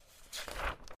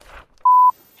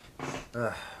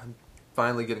I'm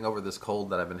finally getting over this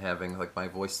cold that I've been having. Like, my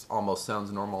voice almost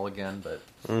sounds normal again, but...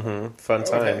 Fun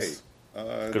times.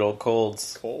 Hey, Good old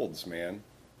colds. colds, man.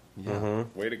 Yeah.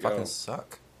 Way to go. Fucking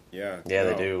suck. Yeah. Yeah, no.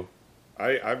 they do.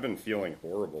 I've been feeling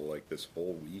horrible, like, this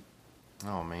whole week.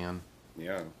 Oh, man.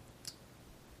 Yeah.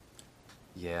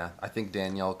 Yeah, I think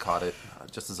Danielle caught it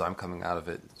just as I'm coming out of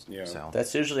it. Yeah. So,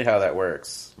 That's usually how that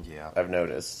works. yeah. I've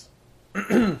noticed.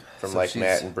 From So like she's-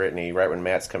 Matt and Brittany, right when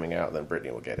Matt's coming out, then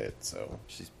Brittany will get it. So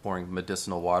She's pouring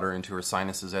medicinal water into her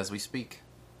sinuses as we speak.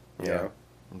 Yeah.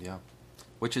 Yeah.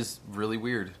 Which is really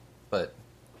weird, but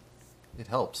it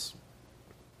helps.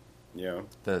 Yeah.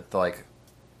 The like,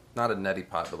 not a neti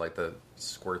pot, but like the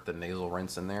squirt the nasal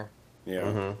rinse in there.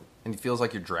 Yeah. And it feels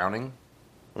like you're drowning.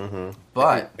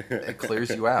 But it clears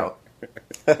you out.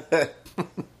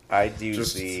 I do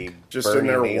Just- see just in burning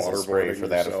there nasal spray waterboarding for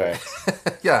that yourself.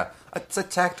 effect. Yeah, it's a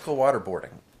tactical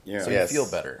waterboarding. Yeah. So Yes. you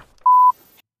feel better.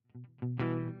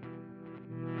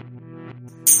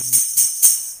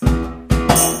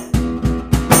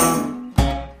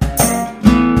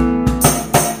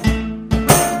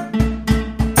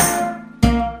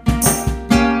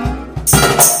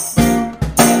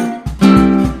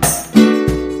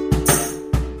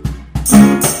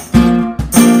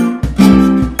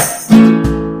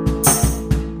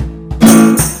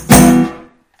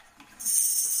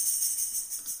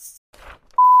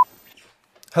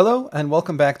 Hello, and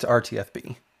welcome back to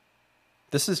RTFB.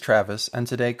 This is Travis, and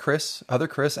today Chris, other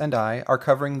Chris, and I are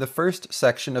covering the first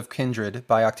section of Kindred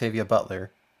by Octavia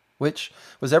Butler, which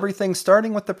was everything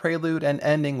starting with the prelude and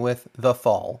ending with the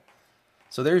fall.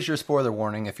 So there's your spoiler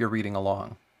warning if you're reading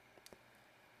along.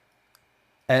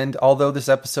 And although this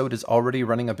episode is already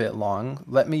running a bit long,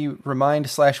 let me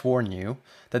remind/warn you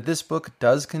that this book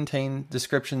does contain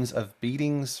descriptions of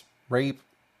beatings, rape,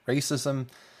 racism,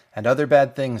 and other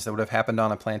bad things that would have happened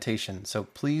on a plantation, so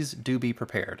please do be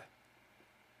prepared.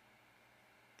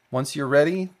 Once you're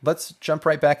ready, let's jump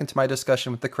right back into my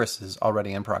discussion with the Chris's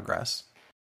already in progress.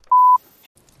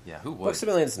 Yeah, who would? Books A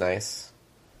Million's nice.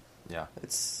 Yeah.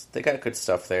 They got good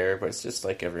stuff there, but it's just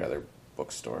like every other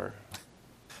bookstore.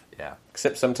 Yeah.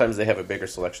 Except sometimes they have a bigger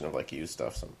selection of like used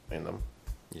stuff in them.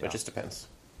 Yeah. It just depends.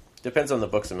 Depends on the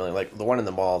Books A Million. Like the one in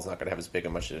the mall is not going to have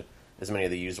as many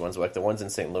of the used ones. But like the ones in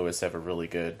St. Louis have a really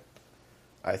good,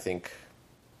 I think,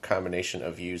 combination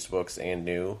of used books and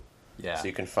new. Yeah. So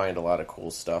you can find a lot of cool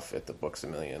stuff at the Books A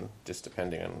Million, just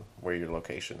depending on where your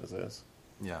location is.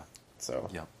 Yeah. So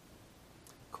Yeah.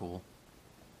 Cool.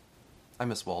 I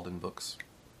miss Walden books.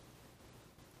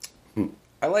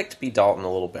 I liked B. Dalton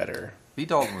a little better. B.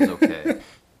 Dalton was okay.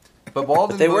 But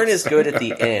Walden They books, weren't as good at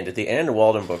the end. At the end,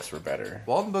 Walden books were better.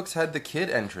 Walden books had the kid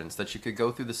entrance that you could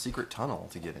go through the secret tunnel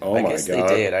to get in. Oh I my guess God.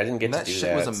 they did. I didn't get And to that do shit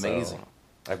that. was amazing.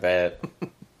 So I bet.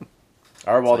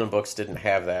 Our Walden books didn't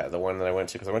have that. The one that I went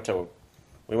to, because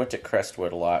we went to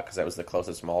Crestwood a lot because that was the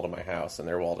closest mall to my house, and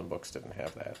their Walden books didn't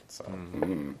have that. So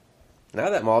now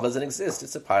that mall doesn't exist.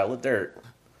 It's a pile of dirt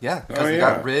Yeah, because they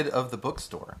yeah. got rid of the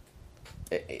bookstore.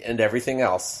 and everything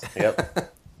else.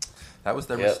 Yep. That was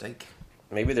their Yep. mistake.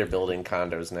 Maybe they're building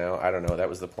condos now. I don't know. That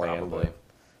was the plan. Probably. But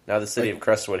now the city of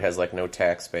Crestwood has like no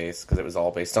tax base because it was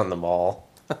all based on the mall.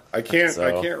 I can't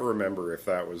So- remember if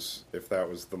that was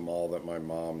the mall that my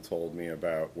mom told me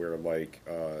about, where like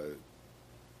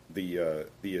the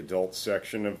adult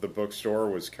section of the bookstore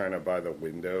was kind of by the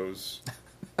windows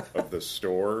of the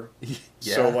store.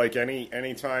 Yeah. So like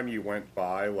any time you went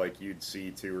by, like you'd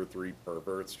see 2 or 3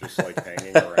 perverts just like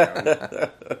hanging around.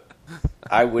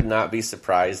 I would not be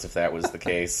surprised if that was the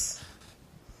case.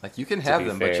 Like, you can have be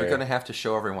them, but you're fair. going to have to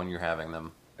show everyone you're having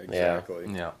them. Exactly.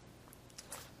 Yeah.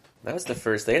 That was the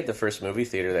first. They had the first movie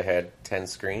theater that had 10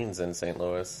 screens in St.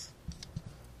 Louis.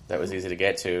 That was easy to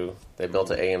get to. They built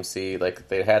an AMC. Like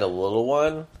they had a little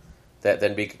one that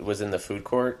then was in the food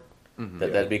court.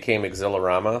 That became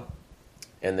Exhilarama,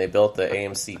 and they built the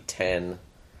AMC 10.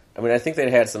 I mean, I think they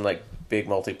had some like big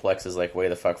multiplexes like way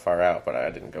the fuck far out, but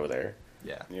I didn't go there.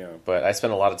 Yeah. Yeah. But I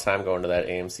spent a lot of time going to that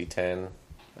AMC 10.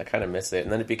 I kind of miss it.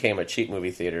 And then it became a cheap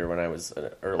movie theater when I was an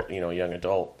early, young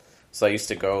adult. So I used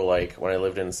to go, like, when I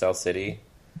lived in South City,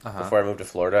 before I moved to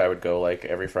Florida, I would go, like,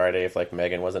 every Friday if, like,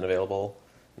 Megan wasn't available.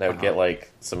 And I would get,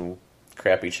 like, some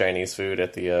crappy Chinese food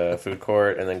at the food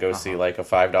court and then go see, like, a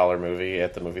 $5 movie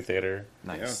at the movie theater.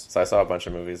 Nice. Yeah. So I saw a bunch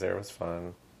of movies there. It was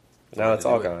fun. But now Way it's to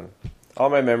all do it. gone. All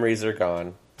my memories are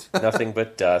gone. Nothing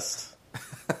but dust.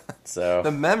 So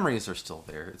The memories are still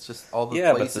there. It's just all the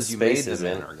Yeah, but places the you made space them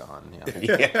in isn't. are gone.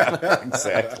 Yeah. yeah,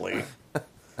 exactly.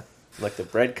 Like the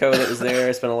bread co that was there,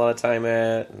 I spent a lot of time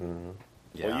at. And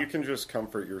Yeah. Well, you can just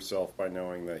comfort yourself by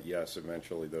knowing that, yes,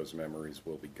 eventually those memories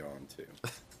will be gone, too.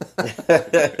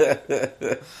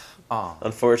 Oh,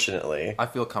 Unfortunately. I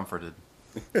feel comforted.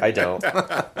 I don't.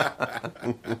 I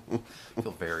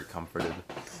feel very comforted.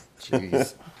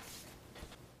 Jeez.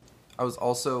 I was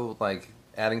also, like,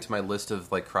 adding to my list of,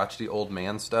 like, crotchety old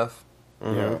man stuff.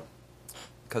 Yeah.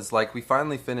 Because, like, we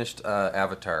finally finished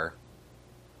Avatar.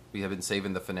 We have been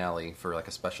saving the finale for, like,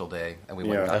 a special day. And we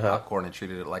went and got popcorn and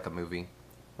treated it like a movie.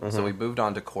 So we moved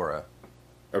on to Korra.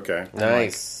 Okay.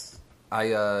 Nice.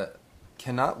 Like, I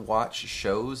cannot watch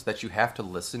shows that you have to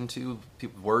listen to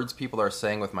words people are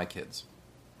saying with my kids.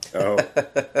 Oh.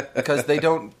 Because they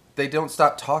don't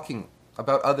stop talking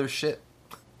about other shit.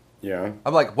 Yeah.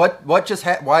 I'm like, what just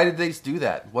why did they do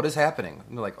that? What is happening?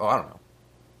 And they're like, oh, I don't know.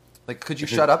 Like, could you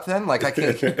shut up then? Like, I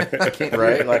can't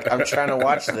Right? Like, I'm trying to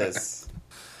watch this.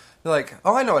 They're like,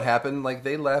 oh, I know what happened. Like,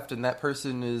 they left, and that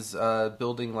person is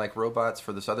building, like, robots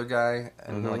for this other guy.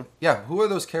 And they're like, yeah, who are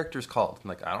those characters called? I'm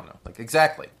like, I don't know. Like,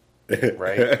 exactly.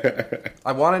 Right?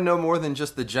 I want to know more than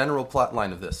just the general plot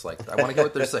line of this. Like, I want to get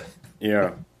what they're saying.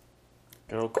 Yeah.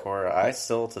 Good old Korra. I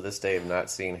still, to this day, have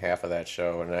not seen half of that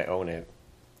show, and I own it.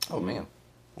 Oh, man.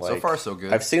 Like, so far, so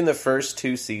good. I've seen the first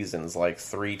 2 seasons, like,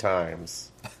 3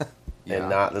 times. And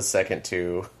not the second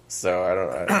 2.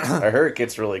 So, I heard it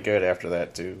gets really good after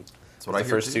that, too. That's what I hear, the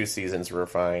first too. 2 seasons were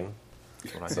fine.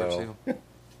 That's what I hear, too.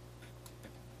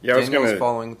 Yeah, I was Daniel's gonna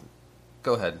following...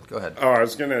 Go ahead. Oh, I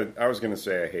was gonna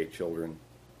say I hate children.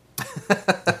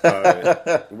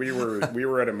 We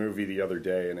were at a movie the other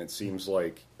day, and it seems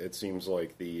like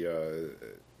the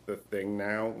thing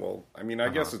now. Well, I mean, I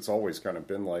guess it's always kind of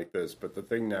been like this, but the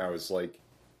thing now is like,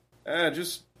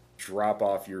 just drop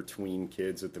off your tween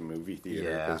kids at the movie theater.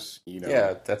 Yeah. 'Cause,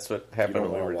 Yeah, that's what happened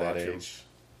when we were that watch 'em. age.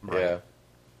 Right. Yeah.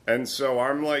 And so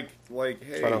I'm like,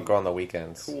 hey, So I don't go on the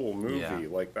weekends. cool movie, Yeah.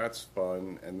 like that's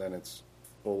fun, and then it's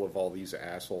full of all these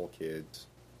asshole kids.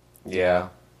 Yeah.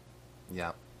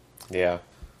 Yeah. Yeah.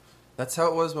 That's how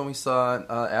it was when we saw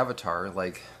Avatar.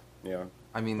 Like, Yeah.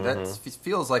 I mean, that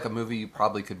feels like a movie you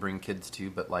probably could bring kids to,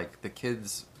 but, like, the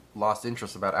kids lost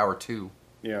interest about hour 2.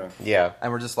 Yeah. Yeah.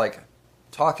 And we're just, like,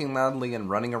 talking loudly and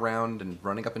running around and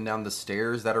running up and down the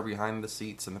stairs that are behind the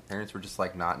seats, and the parents were just,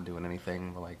 like, not doing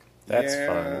anything. We're like, That's yeah.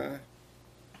 fun.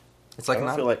 it's like I don't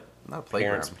not, feel like not a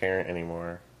playground. parents parent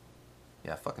anymore.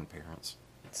 Yeah, fucking parents.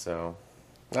 So,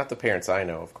 not the parents I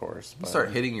know, of course. You But...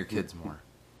 start hitting your kids more.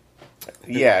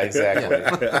 Yeah, exactly.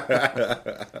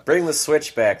 Bring the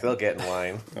Switch back; they'll get in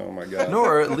line. Oh my god. No,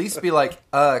 or at least be like,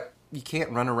 you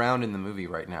can't run around in the movie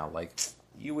right now. Like,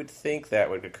 You would think that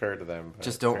would occur to them. But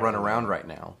just don't run apparently around not. right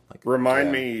now. Like,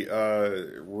 Remind me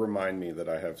that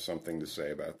I have something to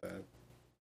say about that.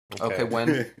 okay, when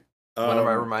am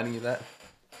I reminding you that?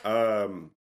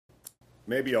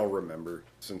 Maybe I'll remember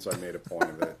since I made a point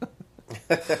of it.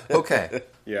 Okay.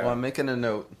 Yeah. Well, I'm making a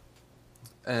note.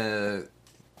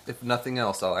 If nothing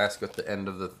else, I'll ask at the end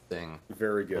of the thing.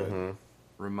 Very good. Mm-hmm.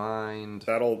 Remind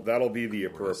That'll be the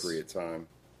appropriate time.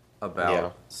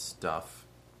 about stuff.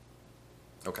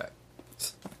 Okay.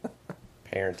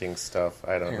 Parenting stuff.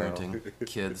 I don't know. Parenting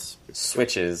kids.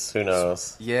 Switches. Who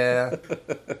knows? Yeah.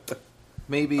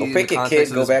 Maybe Go in pick the it, context kid.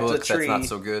 of Go this back to the book, tree. that's not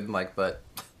so good. Like, but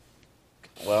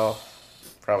Well,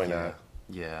 probably not.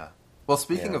 yeah. Well,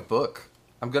 speaking Yeah. of book,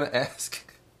 I'm gonna ask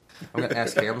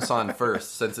Amazon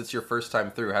first, since it's your first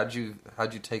time through. How'd you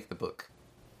take the book?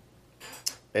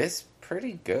 It's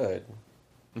pretty good.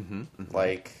 Mm-hmm.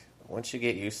 Like, once you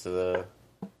get used to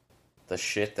the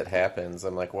shit that happens,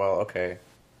 I'm like, well, okay,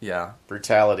 Yeah.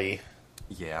 brutality.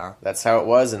 Yeah. That's how it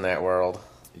was in that world.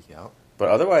 Yeah. But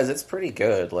otherwise, it's pretty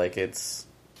good. Like, it's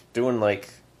doing like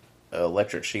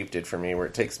Electric Sheep did for me, where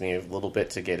it takes me a little bit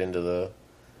to get into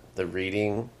the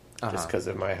reading, just because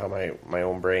of my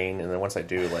own brain. And then once I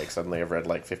do, like, suddenly I've read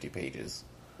like 50 pages.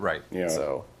 Right. Yeah.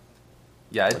 So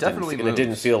Yeah, it definitely and moves. it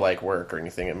didn't feel like work or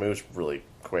anything. It moves really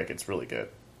quick. It's really good.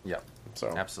 Yeah. So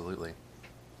Absolutely.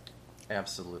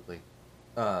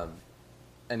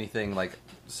 Anything like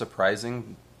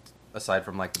surprising aside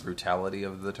from like the brutality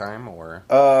of the time, or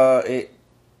it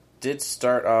did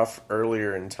start off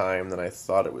earlier in time than I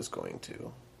thought it was going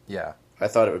to. yeah. I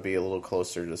thought it would be a little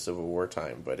closer to Civil War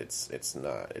time, but it's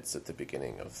not. It's at the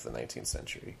beginning of the 19th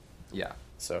century. Yeah.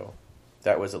 So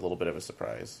that was a little bit of a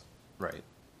surprise, Right.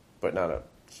 but not a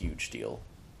huge deal.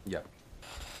 Yep.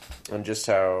 And just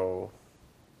how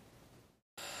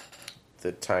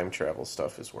the time travel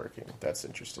stuff is working. That's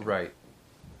interesting. Right.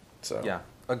 So Yeah.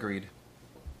 Agreed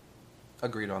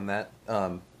on that.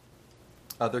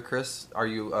 Other Chris, are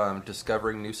you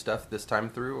discovering new stuff this time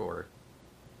through, or?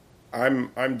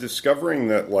 I'm discovering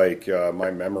that like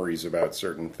my memories about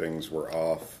certain things were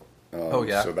off. Oh,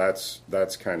 yeah? So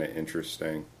that's kind of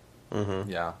interesting. Mm-hmm.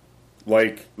 Yeah.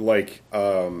 Like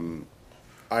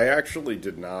I actually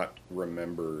did not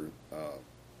remember.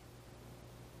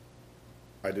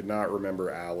 I did not remember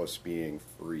Alice being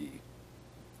free.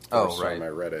 First time I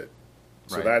read it.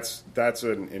 So that's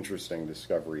an interesting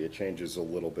discovery. It changes a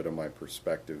little bit of my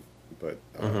perspective, but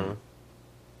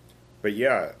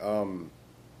yeah,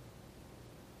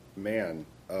 man,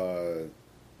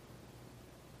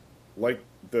 like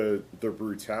the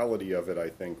brutality of it, I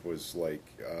think was like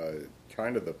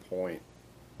kind of the point.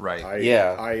 Right.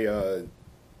 I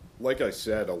like I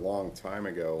said a long time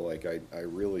ago, like I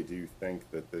really do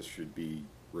think that this should be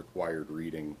required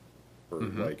reading for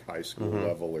like high school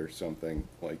level or something.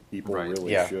 Like people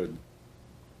really should,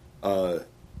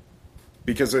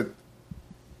 because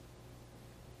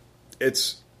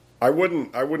it's I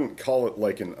wouldn't call it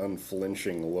like an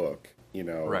unflinching look. You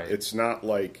know, it's not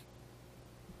like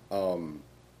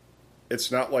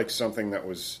something that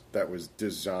was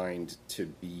designed to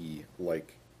be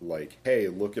like hey,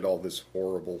 look at all this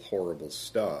horrible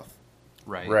stuff.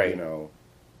 Right. You know,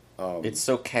 it's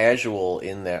so casual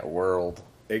in that world.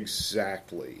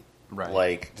 Exactly. Right.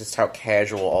 Like just how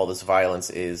casual all this violence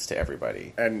is to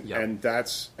everybody. And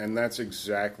that's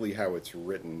exactly how it's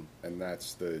written, and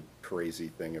that's the crazy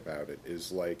thing about it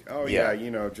is like, oh yeah, you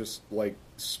know, just like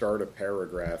start a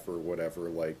paragraph or whatever,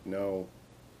 like no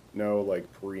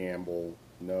like preamble,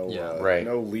 no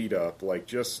lead up, like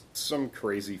just some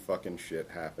crazy fucking shit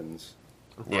happens.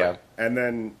 Yeah. And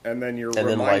then you're reminded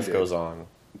then life goes on.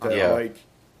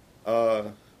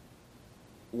 That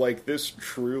like this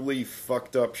truly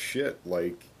fucked up shit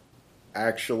like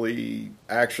actually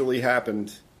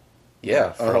happened.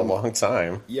 Yeah, for a long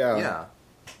time. Yeah.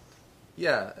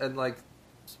 Yeah, and like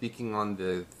speaking on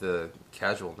the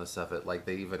casualness of it, like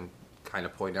they even kind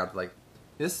of point out like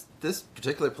this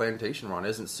particular plantation run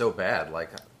isn't so bad. Like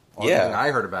all the thing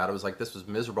I heard about it was like this was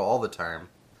miserable all the time.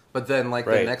 But then like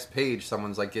the next page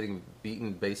someone's like getting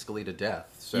beaten basically to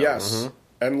death. So yes.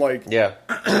 And like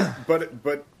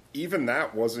but even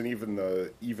that wasn't even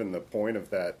the point of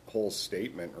that whole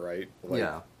statement, right?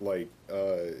 Like, like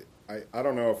I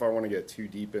don't know if I want to get too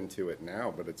deep into it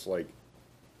now, but it's like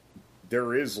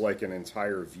there is like an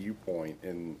entire viewpoint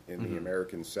in the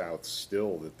American South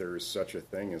still that there is such a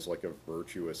thing as like a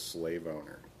virtuous slave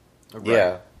owner.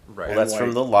 Yeah. Right. Well, that's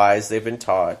from the lies they've been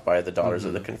taught by the Daughters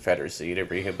of the Confederacy to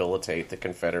rehabilitate the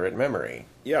Confederate memory.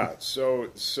 Yeah,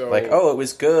 so like, oh, it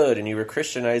was good, and you were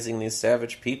Christianizing these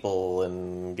savage people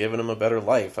and giving them a better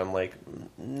life. I'm like,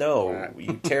 no,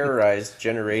 you terrorized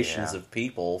generations of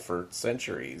people for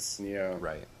centuries. Yeah,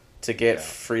 right. To get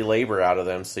free labor out of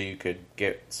them, so the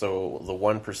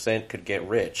 1% could get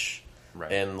rich,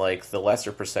 and like the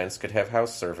lesser percents could have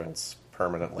house servants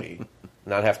permanently,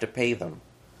 not have to pay them.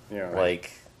 Yeah,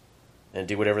 like. And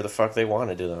do whatever the fuck they want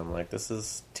to do them. Like, this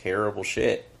is terrible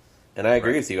shit. And I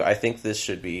agree with you. I think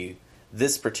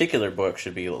this particular book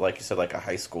should be, like you said, like a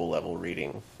high school level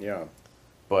reading. Yeah.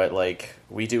 But, like,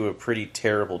 we do a pretty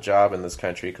terrible job in this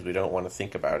country because we don't want to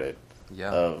think about it.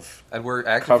 Yeah. And we're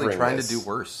actively trying to do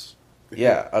worse.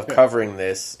 Yeah, of covering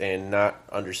this and not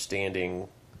understanding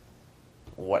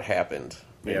what happened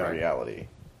in reality.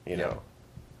 You know?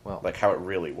 Well, like, how it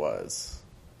really was.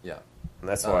 Yeah. And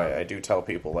that's why I do tell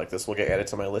people, like, this will get added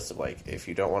to my list of, like, if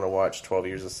you don't want to watch 12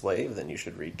 Years a Slave, then you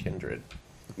should read Kindred.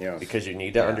 Yeah. Because you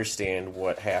need to understand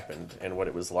what happened and what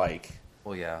it was like.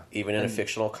 Well, yeah. Even in a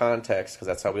fictional context, because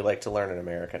that's how we like to learn in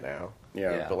America now.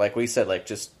 Yeah. But like we said, like,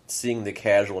 just seeing the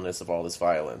casualness of all this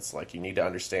violence, like, you need to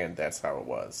understand that's how it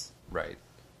was. Right.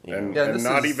 And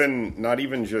not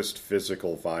even just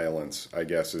physical violence, I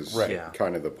guess, is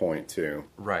kind of the point, too.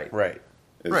 Right. Right.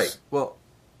 Right. Well...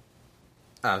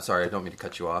 I'm sorry, I don't mean to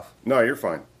cut you off. No, you're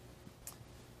fine.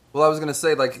 Well, I was going to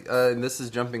say, like, and this is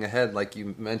jumping ahead, like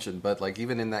you mentioned, but, like,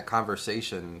 even in that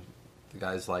conversation, the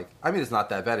guy's like, I mean, it's not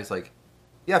that bad. He's like,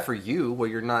 yeah, for you, where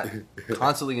you're not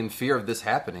constantly in fear of this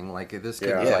happening, like, this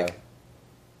could, like,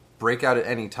 break out at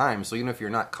any time. So even if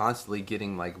you're not constantly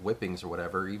getting, like, whippings or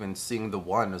whatever, even seeing the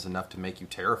one is enough to make you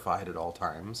terrified at all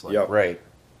times. Like, right.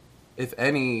 If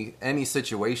any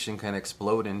situation can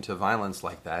explode into violence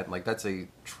like that, like that's a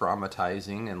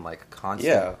traumatizing and like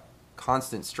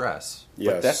constant stress.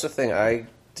 Yes. But that's the thing I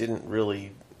didn't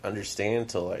really understand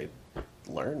till I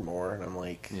learned more, and I'm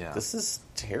like, this is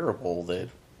terrible that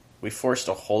we forced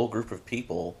a whole group of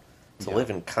people to live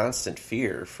in constant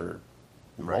fear for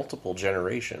multiple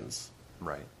generations.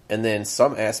 Right. And then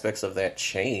some aspects of that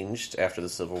changed after the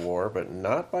Civil War, but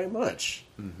not by much.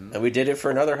 Mm-hmm. And we did it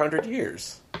for another 100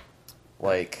 years.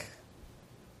 Like,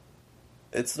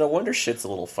 it's no wonder shit's a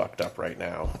little fucked up right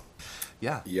now.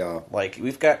 Yeah. Yeah. Like,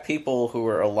 we've got people who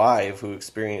are alive who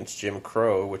experienced Jim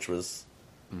Crow, which was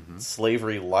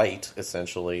slavery light,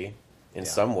 essentially. in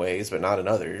some ways, but not in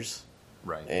others.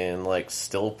 Right. And, like,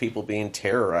 still people being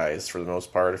terrorized for the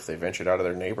most part if they ventured out of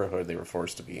their neighborhood they were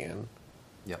forced to be in.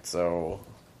 Yep. So,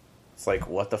 it's like,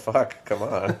 what the fuck? Come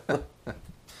on.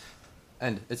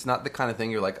 And it's not the kind of thing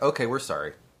you're like, okay, we're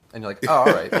sorry. And you're like, oh, all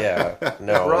right. Yeah,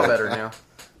 no. We're all better now.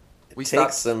 It's going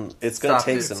to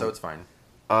take some so it's fine.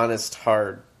 honest,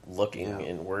 hard looking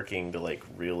and working to, like,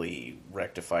 really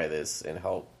rectify this and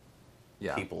help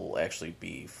people actually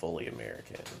be fully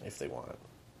American if they want.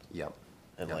 Yep.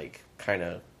 And, like, kind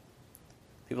of,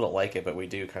 people don't like it, but we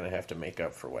do kind of have to make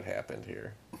up for what happened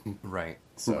here. Right.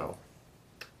 So,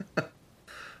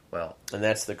 well, and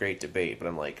that's the great debate. But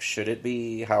I'm like, should it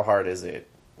be? How hard is it?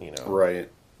 You know, Right.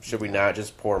 Should we not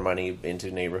just pour money into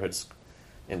neighborhoods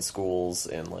and schools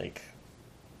and, like,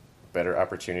 better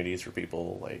opportunities for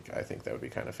people? Like, I think that would be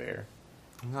kind of fair.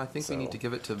 no, I think we need to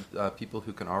give it to people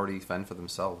who can already fend for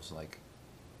themselves. Like,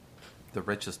 the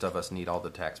richest of us need all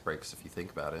the tax breaks, if you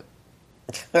think about it.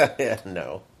 Yeah,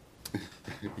 no.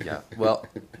 Yeah. Well,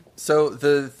 so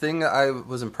the thing I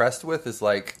was impressed with is,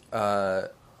 like you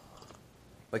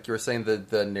were saying,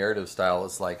 the narrative style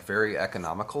is, like, very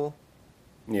economical.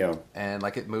 Yeah. And,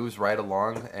 like, it moves right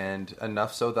along, and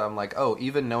enough so that I'm like, oh,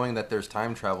 even knowing that there's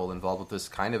time travel involved with this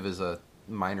kind of is a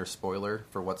minor spoiler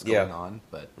for what's going on.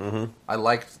 But I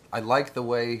liked the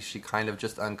way she kind of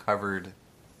just uncovered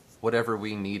whatever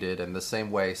we needed, and the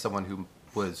same way someone who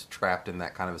was trapped in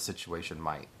that kind of a situation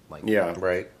might. Like, Yeah.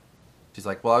 Right. she's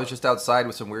like, well, I was just outside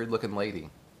with some weird-looking lady.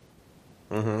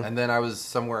 And then I was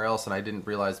somewhere else, and I didn't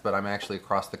realize, but I'm actually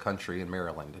across the country in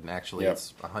Maryland, and actually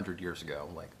it's 100 years ago.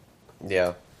 Like,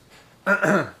 Yeah.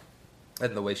 and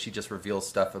the way she just reveals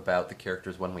stuff about the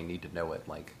characters when we need to know it.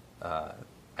 Like,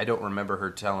 I don't remember her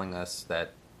telling us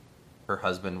that her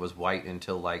husband was white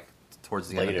until, like, towards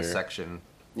the end of the section.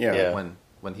 Yeah.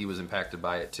 When he was impacted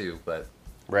by it too. But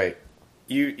Right.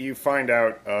 You find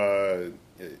out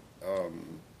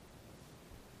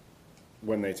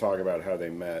when they talk about how they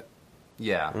met.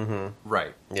 yeah,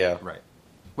 right, Yeah. right.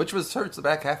 Which was towards the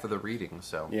back half of the reading.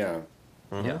 So Yeah.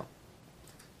 yeah.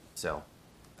 So,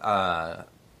 that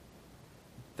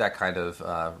kind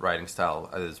of writing style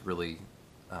is really,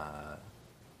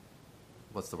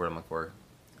 what's the word I'm looking for?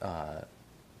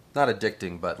 Not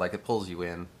addicting, but, like, it pulls you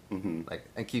in, like,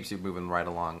 and keeps you moving right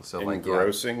along. So,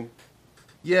 Engrossing.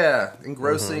 yeah,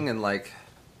 engrossing, and, like,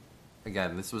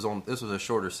 again, this was a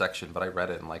shorter section, but I read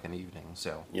it in, like, an evening.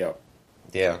 So Yeah.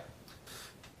 Yeah.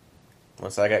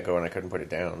 Once I got going, I couldn't put it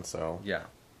down, so. yeah,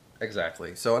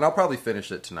 exactly. So, and I'll probably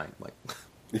finish it tonight, like.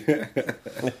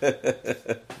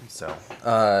 So,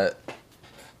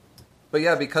 but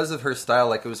yeah, because of her style,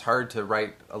 like, it was hard to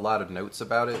write a lot of notes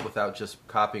about it without just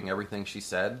copying everything she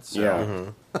said.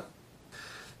 So, Yeah.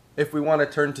 if we want to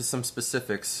turn to some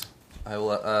specifics, I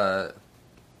will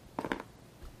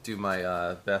do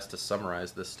my best to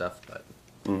summarize this stuff. But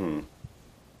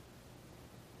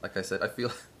like I said, I feel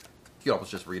you can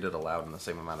almost just read it aloud in the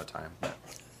same amount of time.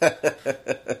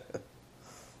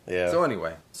 Yeah. So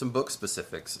anyway, some book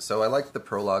specifics. So I liked the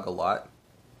prologue a lot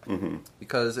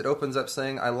because it opens up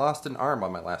saying, "I lost an arm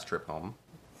on my last trip home."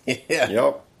 Yeah.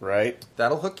 Yep. Right?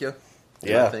 That'll hook you.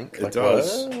 Yeah. I think. It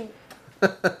does.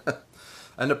 What?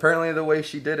 And apparently the way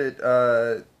she did it,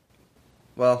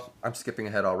 well, I'm skipping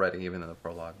ahead already, even in the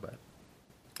prologue, but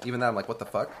even that, I'm like, what the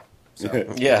fuck? So,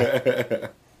 Yeah.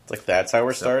 It's like, that's how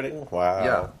we're starting? Wow.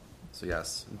 yeah. So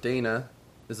yes, Dana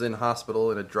is in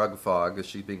hospital in a drug fog as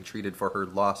she's being treated for her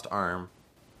lost arm,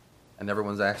 and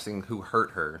everyone's asking who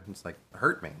hurt her. It's like,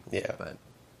 hurt me. Yeah.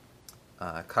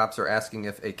 But cops are asking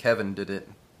if a Kevin did it.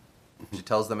 She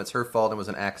tells them it's her fault and it was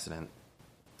an accident.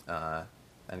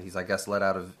 And he's, I guess, let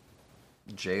out of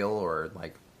jail or,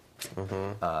 like,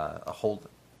 a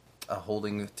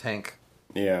holding tank.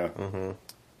 Yeah.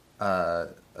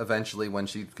 Eventually, when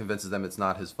she convinces them it's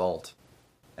not his fault,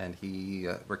 and he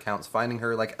recounts finding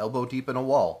her, like, elbow deep in a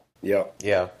wall. Yep.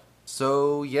 Yeah.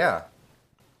 So yeah,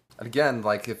 and again,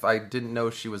 like, if I didn't know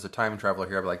she was a time traveler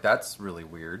here, I'd be like, that's really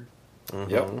weird.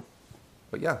 Yep.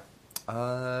 But yeah,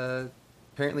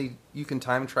 apparently you can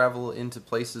time travel into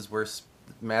places where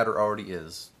matter already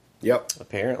is, Yep.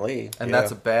 Apparently. and yeah.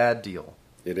 that's a bad deal.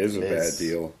 It is a It bad is.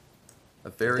 deal. A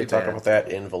very They talk bad about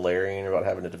that in Valerian, about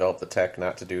having to develop the tech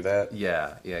not to do that.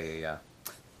 Yeah,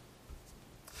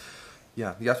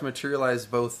 you have to materialize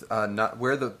both not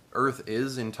where the Earth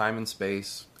is in time and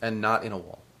space, and not in a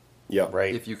wall, Yep.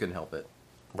 Right. if you can help it.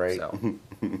 Right.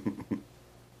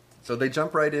 So they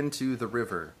jump right into the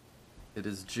river. It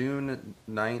is June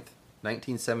 9th,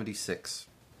 1976,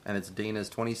 and it's Dana's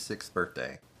 26th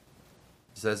birthday.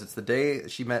 She says it's the day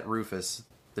she met Rufus,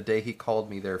 the day he called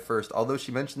me there first, although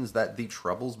she mentions that the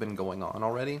trouble's been going on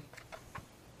already.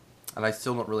 And I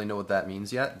still don't really know what that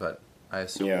means yet, but I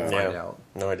assume Yeah. we'll find out.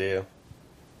 No idea.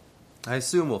 I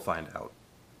assume we'll find out.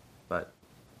 But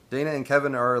Dana and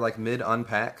Kevin are like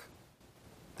mid-unpack.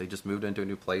 They just moved into a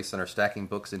new place and are stacking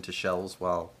books into shelves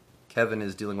while Kevin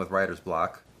is dealing with writer's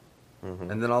block.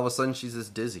 And then all of a sudden she's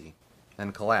just dizzy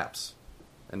and collapse.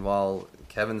 And while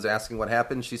Kevin's asking what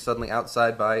happened, she's suddenly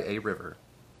outside by a river.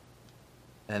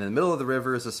 And in the middle of the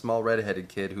river is a small red-headed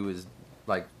kid who is,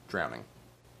 like, drowning.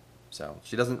 So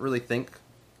she doesn't really think.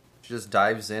 She just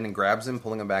dives in and grabs him,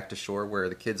 pulling him back to shore where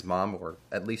the kid's mom, or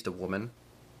at least a woman,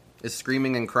 is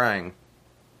screaming and crying.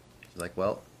 She's like,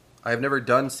 well, I have never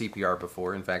done CPR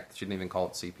before. In fact, she didn't even call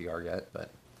it CPR yet,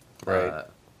 but... Right.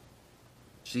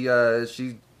 She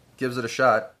gives it a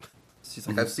shot. She's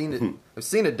like, I've seen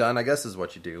it done, I guess is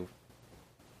what you do.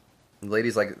 And the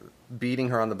lady's like beating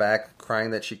her on the back,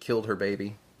 crying that she killed her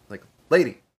baby. Like,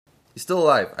 lady, he's still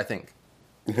alive, I think.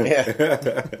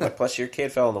 Yeah. Plus, your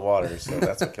kid fell in the water, so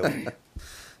that's what killed him.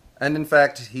 And in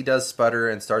fact, he does sputter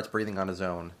and starts breathing on his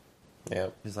own. Yeah.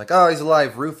 He's like, oh, he's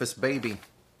alive, Rufus, baby.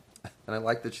 And I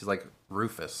like that she's like,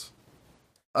 Rufus.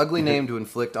 Ugly name to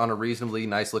inflict on a reasonably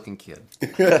nice-looking kid.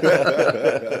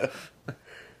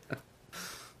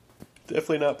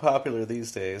 Definitely not popular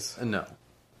these days. No.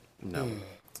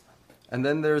 And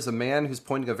then there's a man who's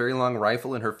pointing a very long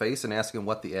rifle in her face and asking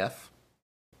what the F.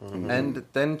 And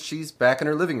then she's back in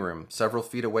her living room, several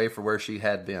feet away from where she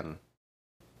had been.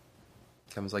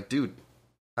 Kevin's like, dude,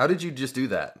 how did you just do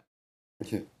that?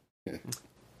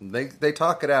 They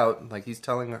talk it out, like he's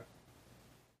telling her.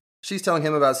 She's telling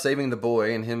him about saving the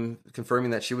boy and him confirming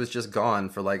that she was just gone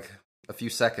for like a few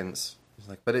seconds. He's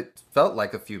like, but it felt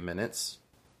like a few minutes.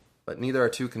 But neither are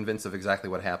too convinced of exactly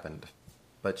what happened.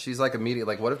 But she's like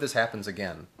immediately like, what if this happens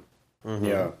again?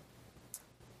 Yeah.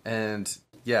 And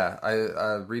yeah,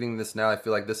 I reading this now, I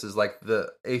feel like this is like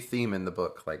a theme in the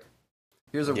book. Like,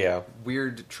 here's a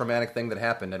weird traumatic thing that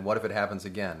happened, and what if it happens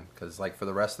again? Because like for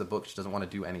the rest of the book, she doesn't want to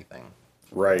do anything.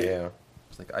 Right. Yeah.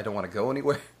 She's like, I don't want to go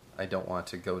anywhere. I don't want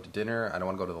to go to dinner. I don't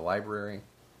want to go to the library.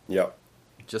 Yep.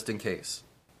 Just in case.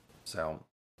 So,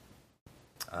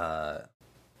 but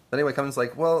anyway, Kevin's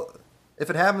like, well,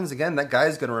 if it happens again, that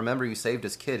guy's going to remember you saved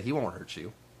his kid. He won't hurt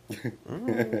you.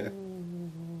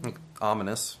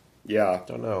 Ominous. Yeah.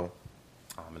 Don't know.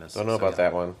 Ominous. Don't know about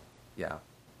that one. Yeah.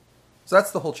 So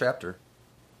that's the whole chapter.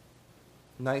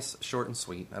 Nice, short, and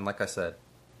sweet. And like I said,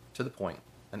 to the point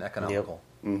and economical.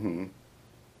 Yep. Mm-hmm.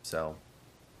 So,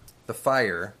 the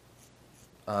fire...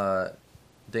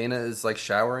 Dana is like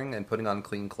showering and putting on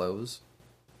clean clothes,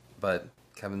 but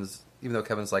even though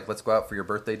Kevin's like, let's go out for your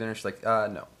birthday dinner, she's like,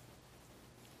 no.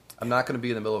 I'm not going to be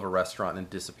in the middle of a restaurant and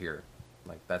disappear.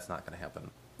 Like, that's not going to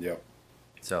happen. Yep.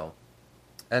 So,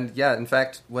 and yeah, in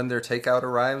fact, when their takeout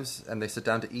arrives and they sit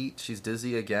down to eat, she's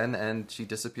dizzy again and she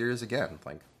disappears again.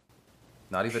 Like,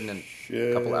 not even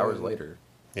a couple hours later.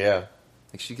 Yeah.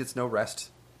 Like, she gets no rest.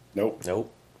 Nope.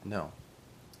 No.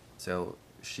 So...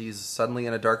 she's suddenly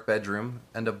in a dark bedroom,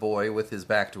 and a boy with his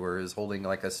back to her is holding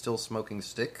like a still smoking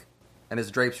stick, and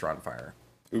his drapes are on fire.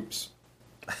 Oops.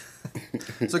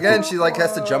 So again, she like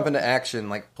has to jump into action,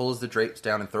 like pulls the drapes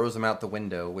down and throws them out the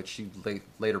window, which she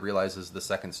later realizes is the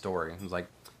second story. It's like,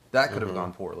 that could have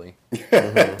gone poorly.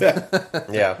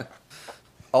 Yeah.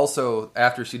 Also,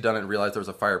 after she'd done it and realized there was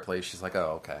a fireplace, she's like,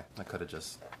 oh, okay, I could have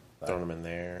just... Thrown them in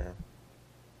there.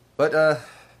 But,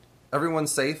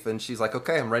 everyone's safe, and she's like,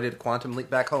 okay, I'm ready to quantum leap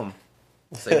back home.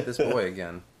 Save this boy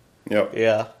again. Yep.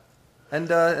 Yeah. And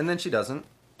then she doesn't.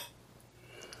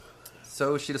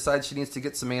 So she decides she needs to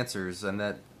get some answers, and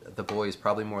that the boy is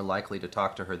probably more likely to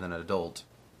talk to her than an adult,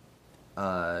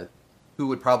 who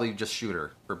would probably just shoot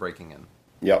her for breaking in.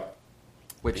 Yep.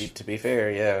 Which, To be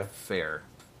fair, yeah. fair.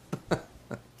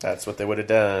 That's what they would have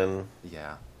done.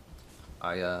 Yeah.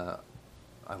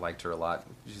 I liked her a lot.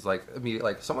 She's like,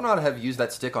 immediately, like, someone ought to have used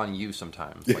that stick on you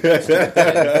sometimes. Like,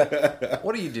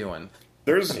 what are you doing?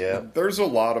 There's a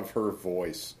lot of her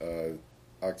voice,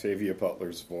 Octavia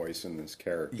Butler's voice in this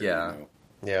character. Yeah. You know?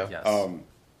 Yeah.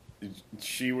 Yes.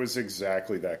 She was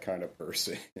exactly that kind of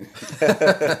person.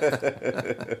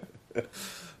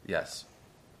 Yes.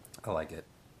 I like it.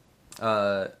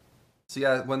 So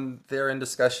yeah, when they're in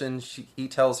discussion, he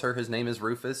tells her his name is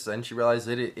Rufus, and she realizes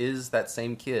that it is that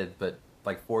same kid, but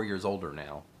like 4 years older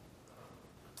now.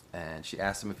 And she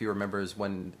asks him if he remembers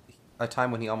a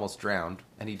time when he almost drowned,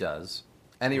 and he does.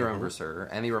 And he remembers her,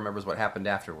 and he remembers what happened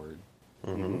afterward.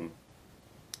 Mm-hmm.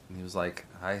 And he was like,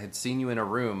 I had seen you in a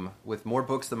room with more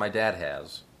books than my dad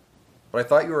has, but I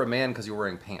thought you were a man because you were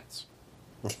wearing pants.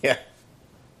 Yeah.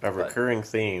 A recurring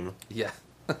theme. Yeah.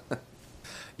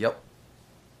 Yep.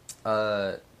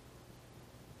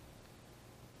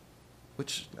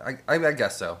 Which, I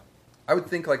guess so. I would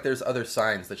think like there's other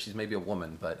signs that she's maybe a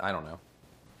woman, but I don't know.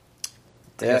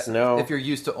 No. If you're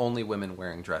used to only women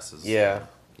wearing dresses. Yeah.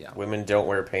 Yeah. Women don't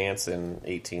wear pants in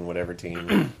 18 whatever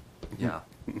teen. Yeah.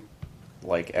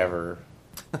 Like ever.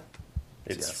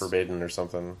 It's Yes. forbidden or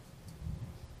something.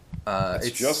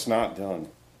 It's just not done.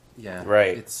 Yeah.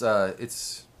 Right.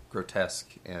 It's grotesque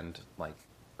and like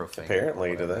profane.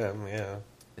 Apparently to them, yeah.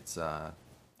 It's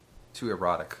too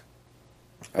erotic.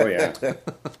 Oh yeah.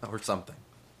 Or something.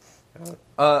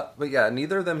 But yeah,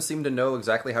 neither of them seem to know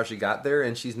exactly how she got there,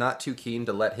 and she's not too keen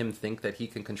to let him think that he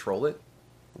can control it.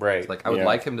 Right. Like, I would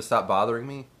like him to stop bothering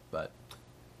me, but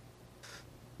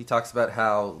he talks about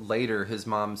how later his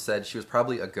mom said she was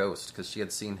probably a ghost because she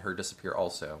had seen her disappear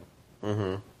also.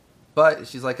 Mm-hmm. But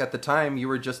she's like, at the time, you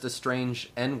were just a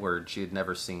strange N-word she had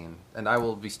never seen, and I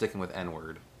will be sticking with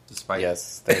N-word. Despite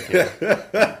Yes, thank you.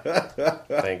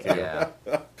 Thank you. Yeah.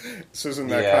 This isn't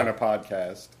that kind of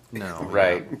podcast. No.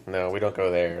 Right. No, we don't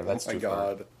go there. That's Oh my too far.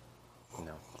 God.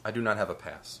 No. I do not have a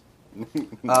pass.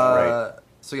 Right.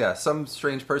 So yeah, some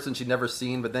strange person she'd never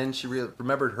seen, but then she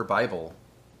remembered her Bible,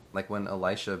 like when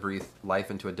Elisha breathed life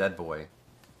into a dead boy.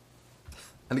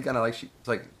 And again,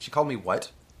 she called me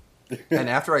what? And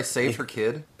after I saved her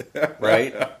kid,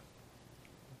 Right?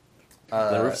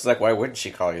 The Roof's like, why wouldn't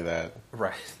she call you that?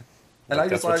 right? And Like, I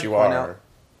just that's what wanted you to point are. out,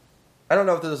 I don't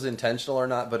know if this was intentional or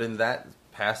not, but in that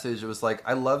passage, it was like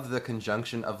I love the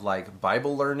conjunction of like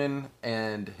Bible learning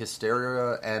and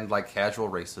hysteria and like casual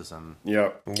racism.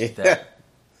 Yep. Yeah.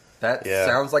 That Yeah.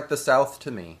 sounds like the South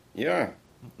to me. Yeah.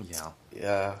 Yeah.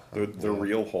 Yeah. The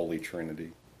real Holy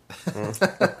Trinity.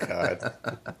 God.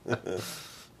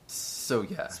 So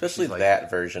yeah, Especially she's like, that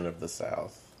version of the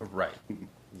South. right?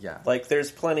 Yeah, Like,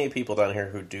 there's plenty of people down here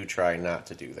who do try not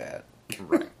to do that.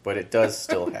 right. But it does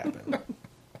still happen.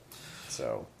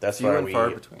 So, that's Few why and we far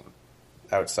between.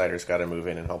 outsiders got to move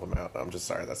in and help them out. I'm just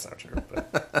sorry, that's not true.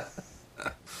 But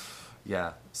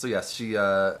Yeah. So yes, she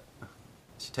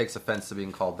takes offense to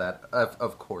being called that.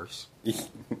 Of course,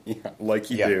 Yeah, like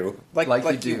you Yeah. do.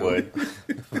 like you would.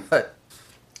 but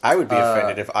I would be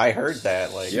offended if I heard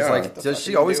that. Like, Yeah. like, what the does fuck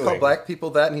she are you always call doing? black people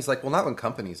that? And he's like, well, not when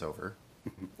company's over.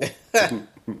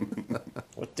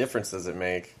 What difference does it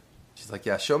make She's like,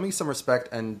 yeah, show me some respect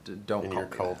and don't in call your me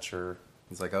that. culture?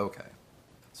 He's like, okay.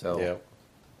 So Yeah.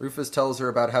 Rufus tells her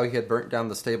about how he had burnt down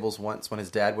the stables once when his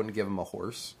dad wouldn't give him a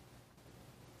horse.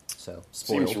 So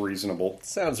spoiled. Seems reasonable.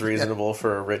 Sounds reasonable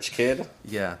for a rich kid.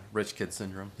 Yeah, rich kid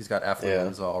syndrome. He's got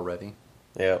affluenza already.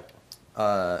 Yeah.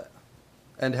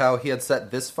 And how he had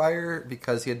set this fire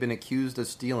because he had been accused of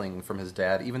stealing from his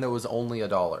dad, even though it was only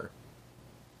 $1.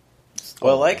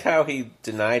 Well, I like how he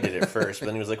denied it at first, but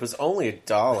then he was like, "It was only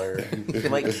 $1."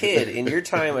 I'm like, kid, in your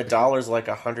time, $1's like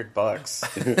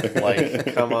 $100.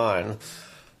 Like, come on.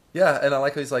 Yeah, and I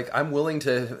like how he's like, I'm willing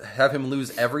to have him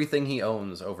lose everything he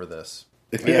owns over this.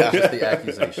 Yeah. Just the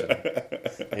accusation.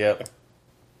 Yep.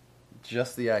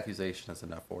 Just the accusation is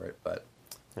enough for it, but...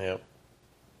 Yep.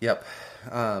 Yep.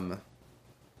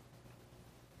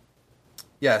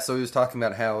 Yeah, so he was talking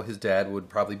about how his dad would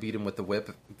probably beat him with the whip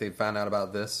if they found out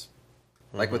about this.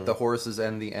 Like with the horses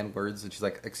and the N-words, and she's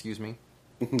like, excuse me?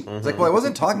 He's like, well, I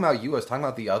wasn't talking about you, I was talking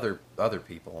about the other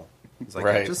people. He's like,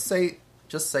 Right. yeah,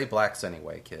 just say blacks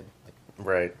anyway, kid. Like,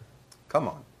 Right. come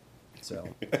on. So...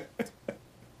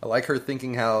 I like her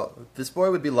thinking how this boy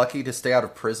would be lucky to stay out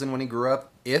of prison when he grew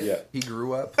up, if he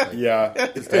grew up. Like, Yeah.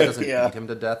 his dad doesn't Yeah. beat him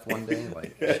to death one day.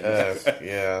 Like,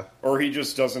 Yeah. Or he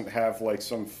just doesn't have like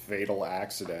some fatal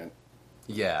accident.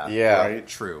 yeah, Yeah. Right?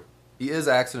 true. He is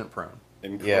accident prone,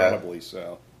 Incredibly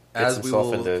so. as Gets we himself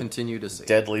will into continue to see.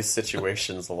 Deadly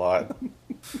situations a lot.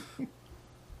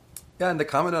 Yeah, and they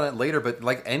comment on it later, but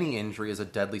like any injury is a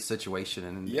deadly situation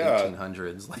in the Yeah.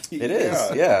 1800s. Like, It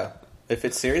is, yeah. If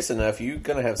it's serious enough, you're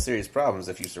going to have serious problems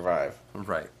if you survive.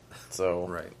 right, So,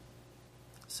 right.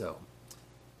 So,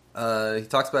 he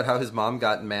talks about how his mom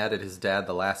got mad at his dad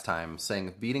the last time,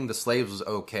 saying beating the slaves was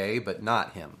okay, but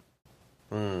not him.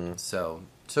 So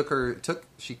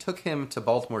she took him to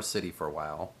Baltimore City for a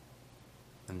while,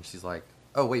 and she's like,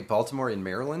 "Oh wait, Baltimore in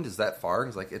Maryland? Is that far?"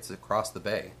 He's like, "It's across the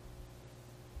bay."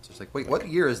 So she's like, "Wait, what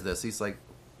year is this?" He's like,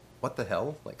 "What the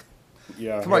hell? Like,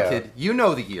 Yeah. come on, Yeah. kid, you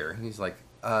know the year." And he's like,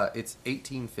 "It's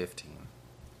 1815."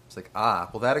 It's like,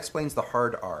 well, that explains the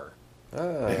hard R.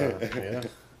 yeah.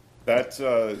 That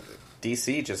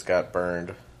DC just got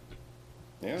burned.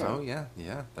 yeah. Oh yeah,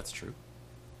 that's true.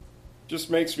 Just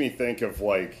makes me think of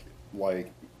like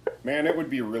man, it would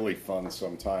be really fun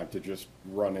sometime to just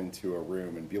run into a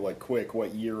room and be like, quick,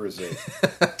 what year is it?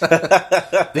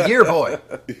 The year, boy.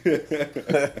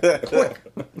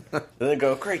 Then they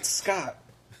go, great Scott.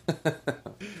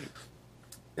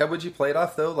 Yeah, would you play it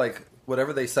off though? Like,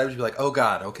 whatever they said would be like, oh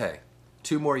God, okay,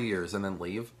 2 more years and then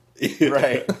leave.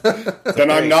 Right.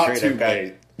 Then I'm not too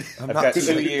late. I've got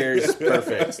 2 years.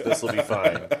 Perfect. This will be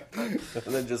fine. And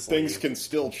then just Things leave. can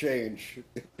still change.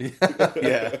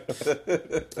 Yeah.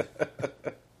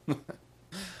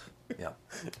 Yeah.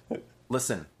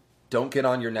 Listen, don't get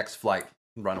on your next flight.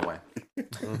 Run away.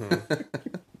 Mm-hmm.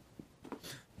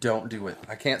 Don't do it.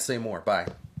 I can't say more. Bye.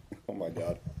 Oh my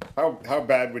God. How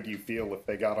bad would you feel if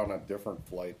they got on a different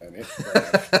flight and it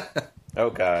crashed? Oh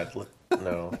God.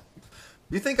 No.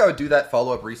 You think I would do that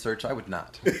follow-up research? I would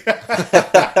not.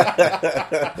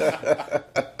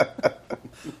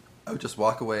 I would just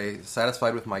walk away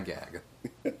satisfied with my gag.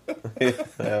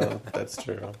 No, that's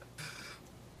true.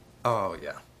 Oh,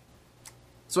 yeah.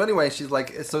 So anyway, she's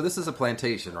like, so this is a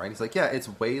plantation, right? He's like, yeah, it's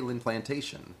Wherein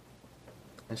Plantation.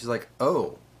 And she's like,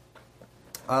 oh.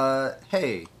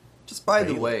 Hey, just by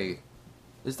the way,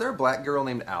 is there a black girl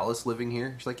named Alice living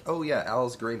here? She's like, oh yeah,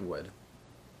 Alice Greenwood.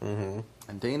 Mm-hmm.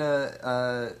 And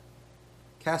Dana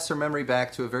casts her memory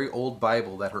back to a very old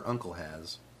Bible that her uncle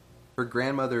has. Her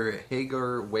grandmother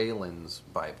Hagar Whalen's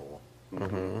Bible.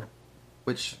 Mm-hmm.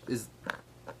 Which is...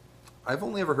 I've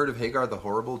only ever heard of Hagar the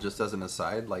Horrible, just as an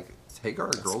aside. Like, is Hagar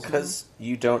a girl's name? Because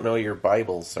you don't know your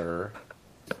Bible, sir.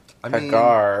 I mean,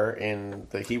 Hagar, in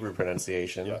the Hebrew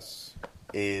pronunciation, Yes.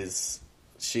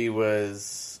 she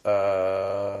was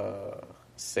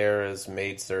Sarah's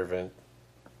maidservant.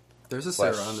 there's a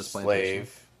Sarah on this plantation.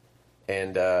 Slave.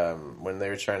 And when they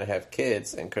were trying to have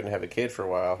kids and couldn't have a kid for a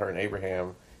while, her and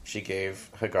Abraham, she gave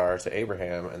Hagar to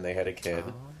Abraham, and they had a kid.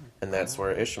 And that's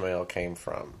where Ishmael came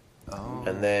from. Oh.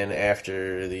 And then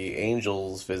after the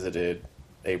angels visited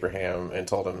Abraham and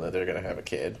told him that they're going to have a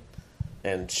kid,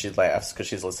 and she laughs because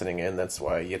she's listening in. That's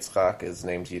why Yitzchak is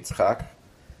named Yitzchak,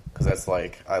 because that's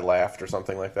like, I laughed or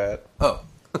something like that. Oh.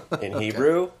 In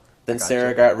Hebrew. Then Gotcha.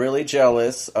 Sarah got really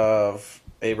jealous of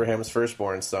Abraham's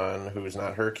firstborn son, who's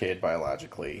not her kid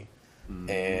biologically,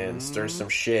 and stirs some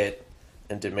shit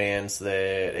and demands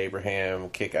that Abraham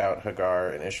kick out Hagar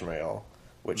and Ishmael,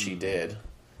 which he did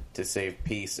to save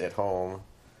peace at home,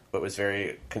 but was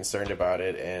very concerned about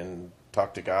it and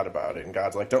talked to God about it. And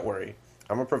God's like, don't worry,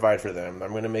 I'm going to provide for them.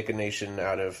 I'm going to make a nation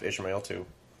out of Ishmael too.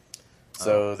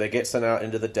 So they get sent out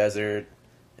into the desert,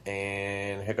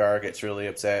 and Hagar gets really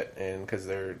upset, and because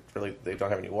they don't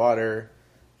have any water,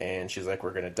 and she's like,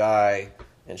 we're going to die.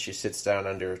 And she sits down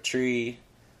under a tree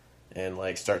and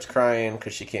like starts crying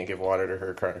because she can't give water to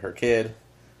her kid,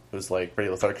 who's like pretty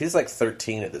lethargic. He's like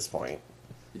 13 at this point.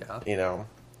 Yeah. You know,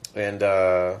 and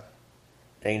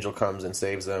Angel comes and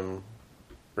saves them,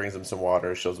 brings them some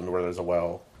water, shows them where there's a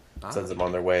well, sends them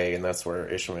on their way, and that's where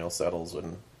Ishmael settles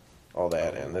and all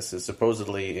that. And this is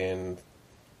supposedly in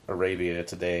Arabia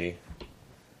today,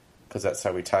 because that's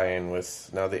how we tie in with.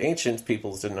 Now, the ancient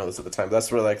peoples didn't know this at the time. But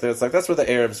that's where that's where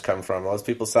the Arabs come from. All those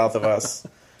people south of us,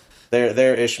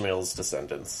 they're Ishmael's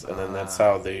descendants, and then that's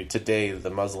how today the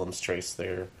Muslims trace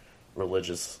their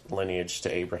religious lineage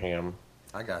to Abraham.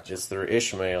 I got you. Just through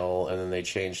Ishmael, and then they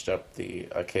changed up the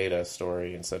Akedah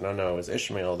story and said, no, it was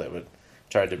Ishmael that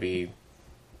tried to be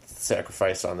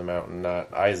sacrificed on the mountain,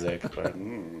 not Isaac. But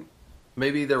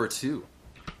Maybe there were 2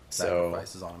 so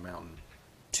sacrifices on a mountain.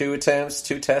 2 attempts,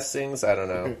 2 testings. I don't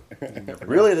know.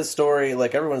 Really, the story,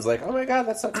 like everyone's like, oh my God,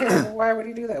 that's so terrible. Why would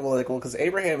he do that? Well, because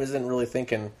Abraham isn't really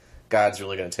thinking God's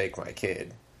really going to take my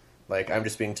kid. Like, I'm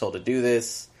just being told to do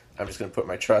this. I'm just going to put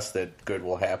my trust that good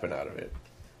will happen out of it.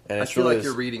 And I it's feel really like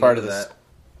you're reading part into of this. that.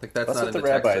 Like that's That's not what in the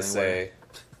the rabbis text anywhere.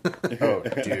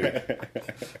 say.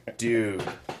 Oh, dude.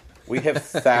 We have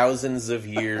thousands of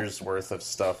years worth of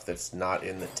stuff that's not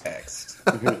in the text.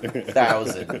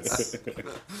 Thousands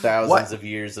What? of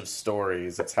years of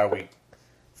stories. It's how we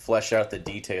flesh out the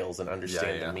details and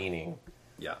understand Yeah. the meaning.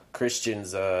 Yeah.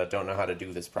 Christians don't know how to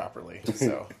do this properly.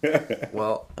 So,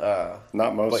 Well,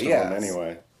 Not most But of yeah, them,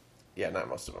 anyway. yeah, not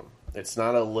most of them. It's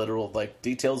not a literal, like,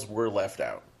 details were left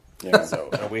out. Yeah. So,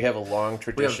 and we have a long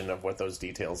tradition of what those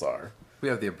details are. we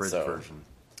have the abridged So- version.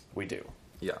 We do.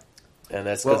 Yeah. And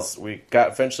that's because we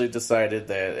got eventually decided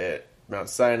that at Mount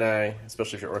Sinai,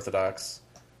 especially if you're Orthodox,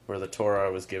 where the Torah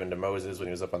was given to Moses when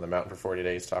he was up on the mountain for 40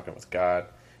 days talking with God,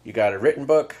 you got a written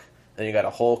book, and you got a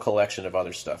whole collection of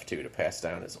other stuff, too, to pass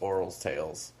down as oral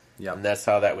tales. Yeah. And that's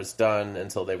how that was done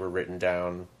until they were written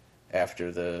down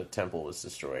after the temple was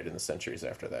destroyed in the centuries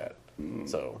after that.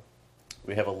 So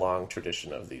we have a long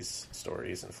tradition of these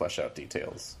stories and flesh out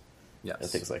details Yes. and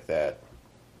things like that.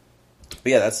 But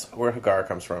yeah, that's where Hagar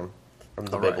comes from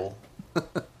the All right. Bible.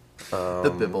 The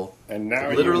Bible. And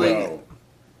now Literally- you know.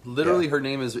 Literally, Yeah. her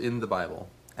name is in the Bible,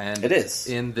 and It is.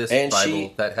 in this And Bible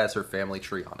she- that has her family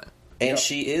tree on it. And Yep.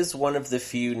 she is one of the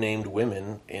few named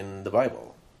women in the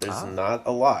Bible. There's not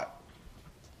a lot.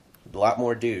 A lot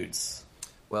more dudes.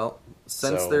 Well,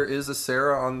 since there is a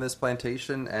Sarah on this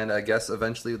plantation, and I guess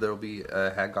eventually there'll be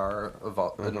a Hagar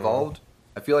involved,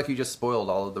 I feel like you just spoiled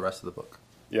all of the rest of the book.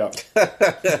 Yeah.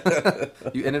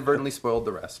 You inadvertently spoiled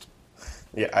the rest.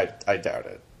 Yeah, I doubt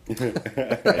it. I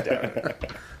doubt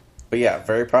it. But yeah,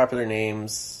 very popular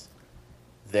names.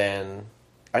 Then,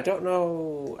 I don't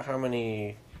know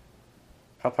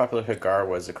how popular Hagar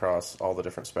was across all the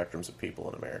different spectrums of people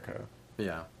in America.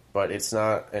 Yeah. But it's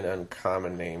not an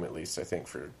uncommon name, at least I think,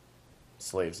 for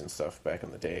slaves and stuff back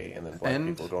in the day, and then black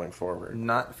people going forward.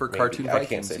 Not for Maybe. cartoon I can't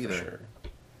Vikings say either. for sure.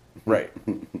 Right.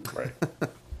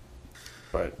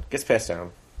 But gets passed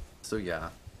down. So yeah.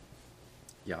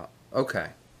 Okay.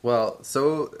 Well,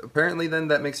 so apparently then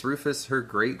that makes Rufus her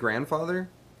great-grandfather,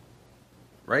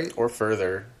 right? Or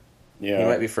further. Yeah. He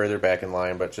might be further back in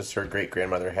line, but just her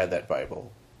great-grandmother had that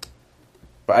Bible.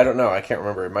 But I don't know. I can't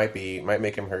remember. It might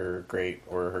make him her great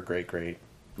or her great-great.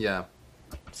 Yeah.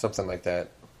 Something like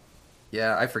that.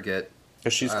 Yeah, I forget.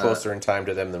 Because she's closer in time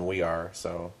to them than we are,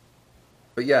 so...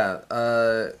 But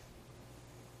yeah,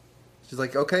 she's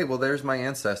like, okay, well, there's my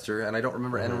ancestor, and I don't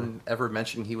remember anyone ever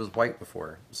mentioning he was white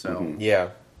before, so... Yeah.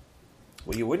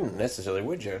 Well, you wouldn't necessarily,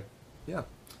 would you? Yeah.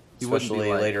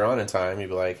 Especially later on in time, you'd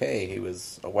be like, hey, he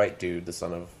was a white dude, the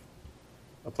son of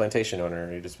a plantation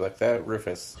owner. You'd just be like, that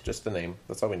Rufus, just the name.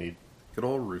 That's all we need. Good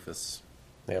old Rufus.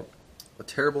 Yep. A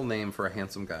terrible name for a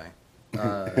handsome guy.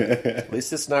 At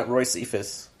least it's not Roy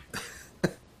Cephas.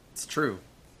 It's true.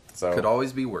 So could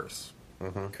always be worse.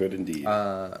 Could indeed.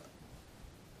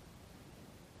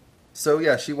 So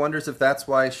yeah, she wonders if that's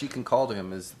why she can call to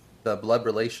him, is the blood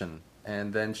relation.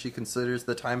 And then she considers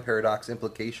the time paradox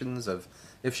implications of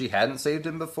if she hadn't saved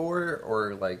him before,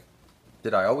 or like,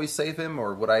 did I always save him,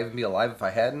 or would I even be alive if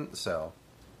I hadn't? So,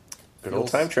 good old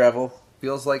time travel.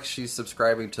 Feels like she's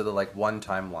subscribing to the like one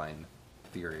timeline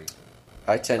theory.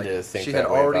 I tend to think she that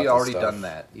had way already about this stuff. done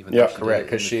that. Even though she correct, did it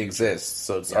because in the she future. exists,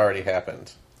 so it's already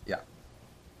happened. Yeah.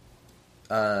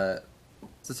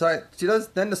 So she does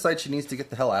then decide she needs to get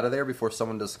the hell out of there before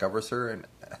someone discovers her, and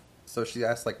so she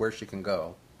asks like where she can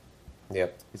go.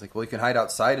 Yep. He's like, well, you can hide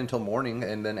outside until morning,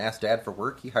 and then ask Dad for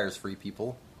work. He hires free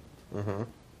people. Mm-hmm.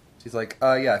 She's like,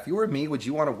 yeah, if you were me, would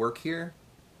you want to work here?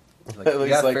 He's like,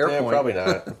 He's like, fair point. Probably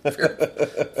not.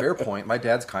 fair point. My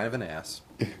dad's kind of an ass.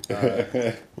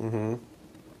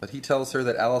 But he tells her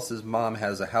that Alice's mom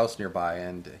has a house nearby,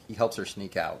 and he helps her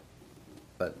sneak out.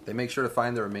 But they make sure to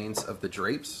find the remains of the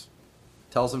drapes,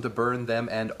 tells him to burn them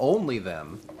and only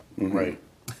them, right,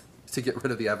 to get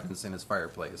rid of the evidence in his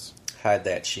fireplace. Hide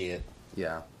that shit.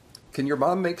 Yeah. Can your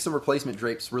mom make some replacement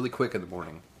drapes really quick in the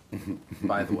morning?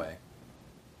 By the way.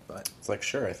 But it's like,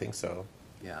 sure, I think so.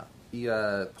 Yeah. He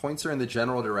points her in the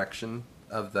general direction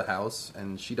of the house,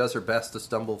 and she does her best to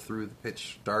stumble through the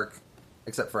pitch dark,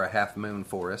 except for a half-moon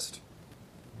forest,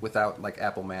 without, like,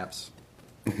 Apple Maps.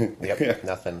 Yep,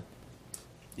 nothing.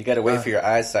 You gotta wait for your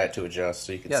eyesight to adjust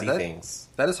so you can see things.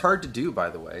 That is hard to do, by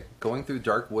the way. Going through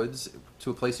dark woods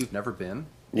to a place you've never been.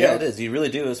 Yeah, it is. You really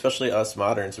do, especially us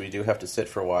moderns. We do have to sit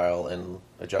for a while and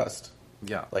adjust.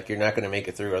 Yeah. Like, you're not going to make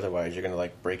it through otherwise. You're going to,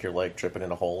 like, break your leg tripping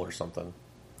in a hole or something.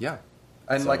 Yeah.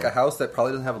 And, like, a house that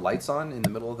probably doesn't have lights on in the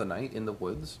middle of the night in the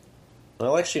woods.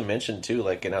 Well, like she mentioned, too,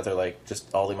 like, getting out there, like,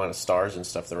 just all the amount of stars and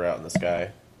stuff that are out in the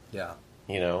sky. Yeah.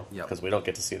 You know? Because we don't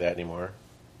get to see that anymore.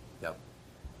 Yep.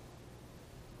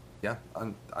 Yeah.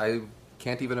 I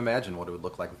can't even imagine what it would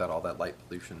look like without all that light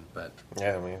pollution, but...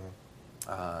 Yeah, I mean...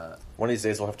 one of these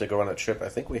days we'll have to go on a trip. I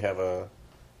think we have a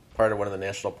part of one of the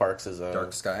national parks is a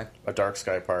dark sky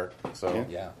park. So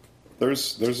yeah,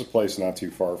 there's a place not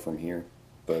too far from here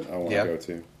that I want to go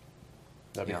to.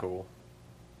 That'd be cool.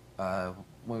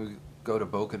 When we go to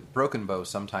Broken Bow,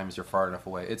 sometimes you're far enough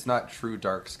away. It's not true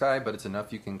dark sky, but it's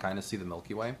enough you can kind of see the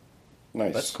Milky Way.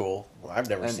 Nice. That's cool. Well, I've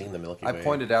never seen the Milky Way. I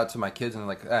pointed out to my kids, and they're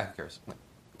like, who cares? I'm like,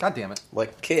 God damn it!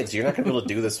 Like, kids, you're not going to be able to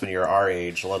do this when you're our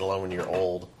age, let alone when you're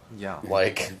old. Yeah.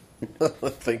 Like,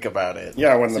 think about it.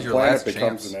 Yeah, when This the is planet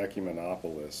becomes an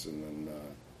ecumenopolis, and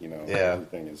then,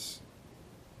 everything is...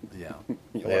 Yeah.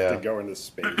 You'll have to go into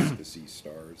space to see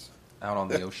stars. Out on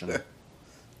the ocean.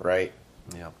 Right.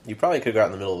 Yeah. You probably could go out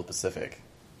in the middle of the Pacific.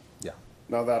 Yeah.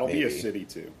 No, that'll be a city,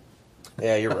 too.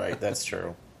 Yeah, you're right. That's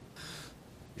true.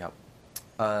 Yep.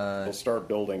 We'll start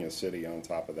building a city on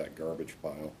top of that garbage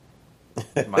pile.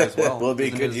 Might as well. Will be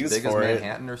Isn't good it use as big for as it.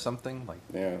 Manhattan or something? Like,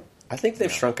 yeah. I think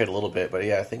they've shrunk it a little bit, but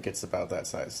yeah, I think it's about that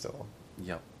size still.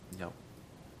 Yep.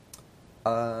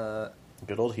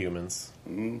 Good old humans.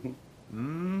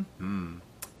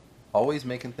 Always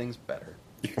making things better.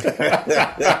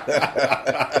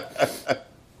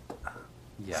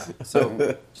 Yeah.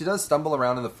 So she does stumble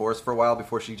around in the forest for a while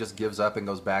before she just gives up and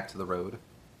goes back to the road.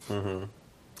 Mm-hmm.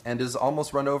 And is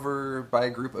almost run over by a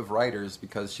group of riders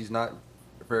because she's not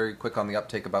very quick on the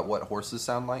uptake about what horses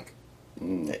sound like.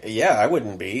 Yeah, I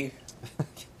wouldn't be.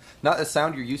 Not a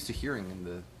sound you're used to hearing in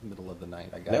the middle of the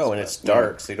night, I guess. No, and it's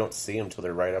dark, so you don't see them till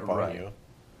they're right up on you.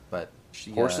 But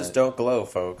she, horses don't glow,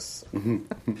 folks.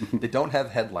 They don't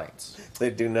have headlights. They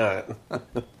do not.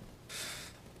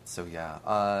 So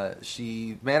yeah,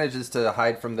 she manages to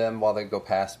hide from them while they go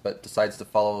past, but decides to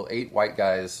follow 8 white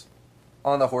guys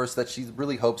on the horse that she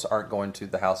really hopes aren't going to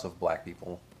the house of black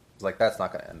people. It's like, that's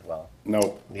not going to end well.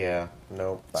 Nope. Yeah,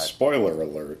 nope. But, spoiler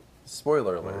alert.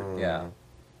 Spoiler alert, yeah.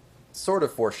 Sort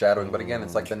of foreshadowing, but again,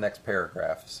 it's like the next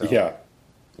paragraph. So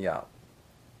yeah.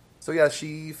 So yeah,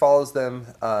 she follows them,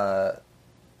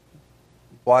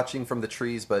 watching from the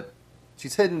trees, but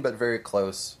she's hidden but very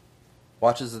close.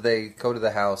 Watches as they go to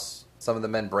the house. Some of the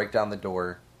men break down the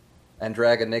door and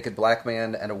drag a naked black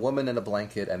man and a woman in a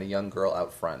blanket and a young girl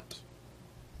out front.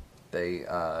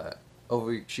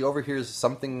 She overhears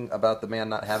something about the man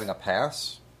not having a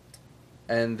pass,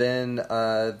 and then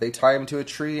they tie him to a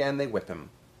tree and they whip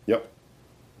him. Yep.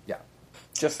 Yeah.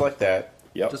 Just like that.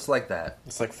 Yep. Just like that.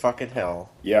 It's like fucking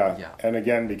hell. Yeah. And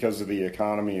again, because of the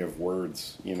economy of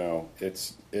words,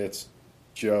 it's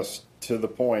just to the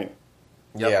point.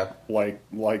 Yep. Yeah.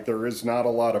 Like there is not a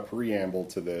lot of preamble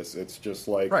to this. It's just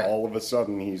like all of a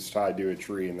sudden he's tied to a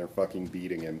tree and they're fucking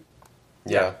beating him.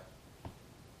 Yeah.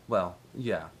 Well,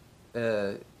 yeah.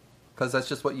 Because that's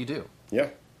just what you do. Yeah.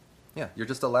 Yeah, you're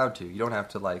just allowed to. You don't have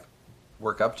to,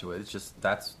 work up to it. It's just,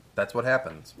 that's what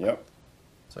happens. Yep.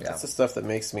 So, yeah. That's the stuff that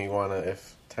makes me want to,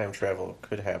 if time travel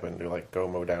could happen, to, go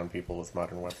mow down people with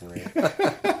modern weaponry.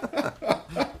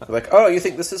 Like, oh, you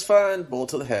think this is fun? Bullet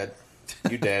to the head.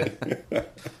 You dead.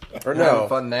 Or You're no. having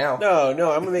fun now. No,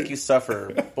 I'm going to make you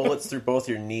suffer. Bullets through both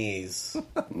your knees.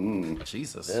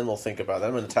 Jesus. Then we'll think about that.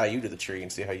 I'm going to tie you to the tree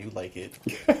and see how you like it.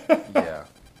 Yeah.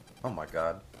 Oh, my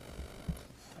God.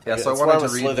 Yeah, so that's I why wanted I'm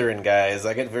to a read... Slytherin, guys.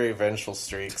 I get very vengeful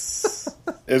streaks.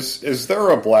 Is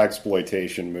there a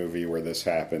blaxploitation movie where this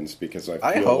happens? Because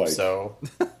I hope so.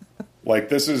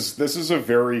 This is a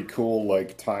very cool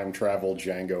time travel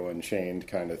Django Unchained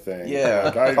kind of thing.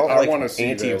 Yeah, I want to see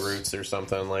Anti-Roots or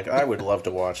something. I would love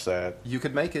to watch that. You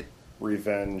could make it.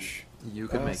 Revenge. You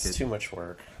could make it. It's too much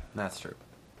work. That's true.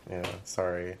 Yeah,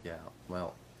 sorry. Yeah,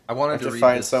 well, I wanted to read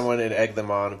find this. someone and egg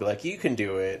them on and be like, you can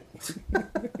do it. I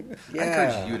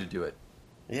encourage you to do it.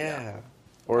 Yeah.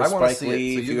 Or I wanna Spike see it,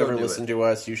 Lee, so if you you go ever do listen it. to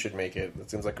us, you should make it.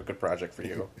 That seems like a good project for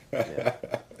you. Yeah.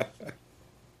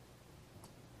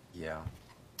 Yeah.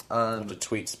 I'll have to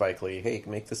tweet Spike Lee, hey,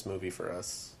 make this movie for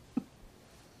us.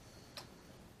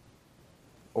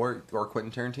 Or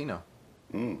Quentin Tarantino.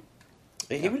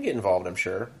 He would get involved, I'm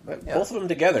sure. Yeah. Both of them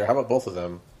together. How about both of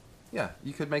them? Yeah,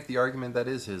 you could make the argument that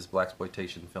is his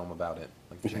blaxploitation film about it,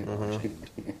 like Django Unchained.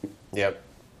 Yep.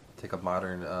 Take a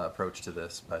modern approach to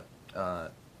this, but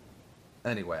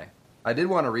anyway, I did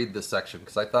want to read this section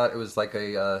because I thought it was like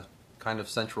a kind of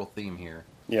central theme here.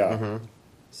 Yeah. Mm-hmm.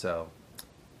 So,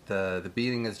 the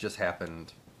beating has just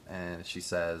happened, and she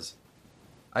says,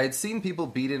 I had seen people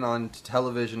beaten on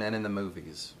television and in the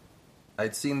movies. I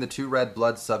had seen the 2 red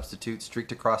blood substitutes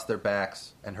streaked across their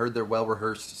backs and heard their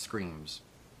well-rehearsed screams.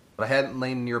 But I hadn't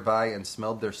lain nearby and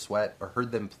smelled their sweat or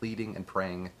heard them pleading and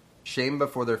praying, shame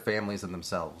before their families and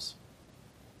themselves.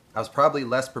 I was probably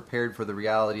less prepared for the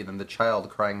reality than the child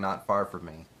crying not far from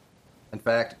me. In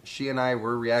fact, she and I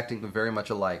were reacting very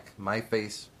much alike. My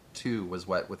face, too, was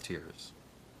wet with tears.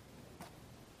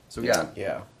 So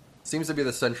Yeah. Seems to be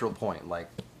the central point.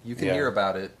 You can hear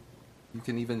about it, you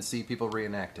can even see people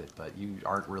reenact it, but you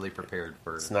aren't really prepared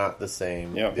for It's not the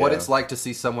same. what it's like to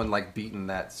see someone beaten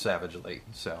that savagely.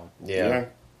 So Yeah.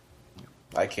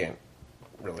 I can't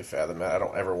really fathom that. I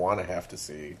don't ever want to have to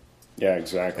see Yeah,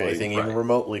 exactly. anything even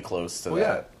remotely close to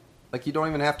that. Yeah. You don't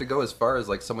even have to go as far as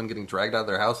someone getting dragged out of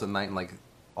their house at night and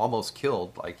almost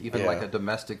killed. Even a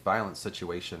domestic violence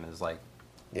situation is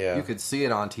you could see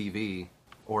it on TV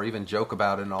or even joke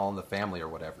about it and all in the family or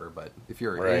whatever. But if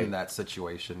you're in that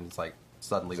situation, it's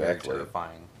suddenly very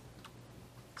terrifying.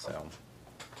 So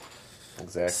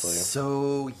Exactly.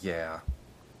 So yeah,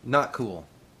 not cool.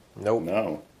 Nope.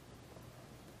 No.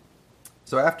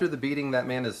 So after the beating, that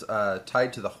man is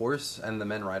tied to the horse, and the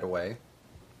men ride away.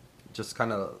 Just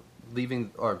kind of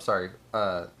leaving, one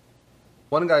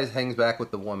guy hangs back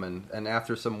with the woman, and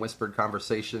after some whispered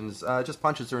conversations, just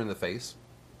punches her in the face.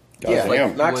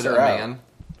 Goddamn. Knocks her out. Man.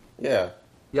 Yeah.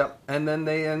 Yep, and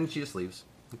then she just leaves.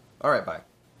 All right, bye.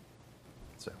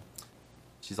 So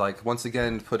she's once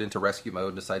again put into rescue mode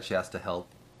and decides she has to help.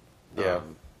 Yeah.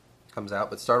 comes out,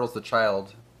 but startles the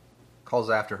child, calls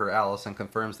after her Alice, and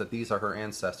confirms that these are her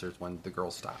ancestors when the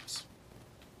girl stops.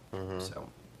 So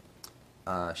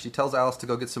she tells Alice to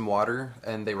go get some water,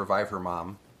 and they revive her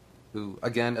mom, who,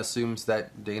 again, assumes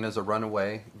that Dana's a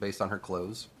runaway based on her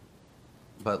clothes,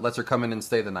 but lets her come in and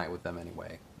stay the night with them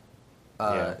anyway.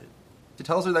 She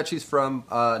tells her that she's from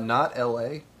not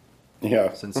L.A.,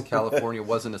 since California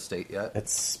wasn't a state yet.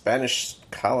 It's Spanish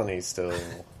colony still.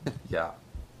 Yeah.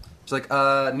 She's like,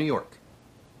 New York.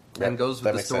 Yep, and goes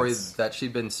with the story sense. that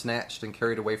she'd been snatched and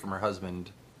carried away from her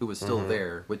husband, who was still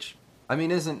there, which, I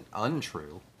mean, isn't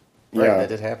untrue. Right, that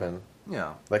did happen.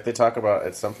 Yeah. Like, they talk about,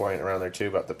 at some point around there, too,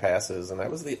 about the passes, and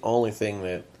that was the only thing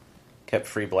that kept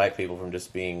free black people from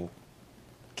just being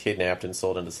kidnapped and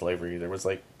sold into slavery. There was,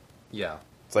 like... Yeah.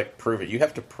 It's like, prove it. You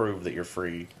have to prove that you're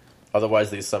free. Otherwise,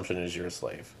 the assumption is you're a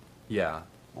slave. Yeah.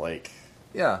 Like...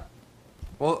 Yeah.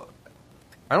 Well,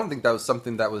 I don't think that was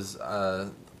something that was...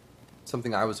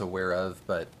 something I was aware of,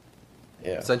 but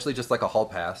essentially just like a hall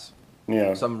pass.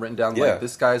 Yeah. Something written down like,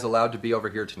 this guy's allowed to be over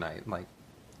here tonight. Like,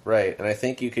 right, and I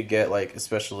think you could get, like,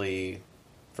 especially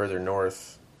further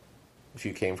north, if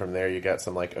you came from there, you got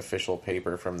some, like, official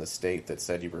paper from the state that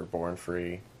said you were born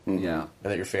free. Yeah.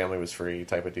 And that your family was free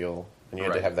type of deal. And you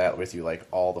had to have that with you, like,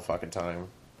 all the fucking time.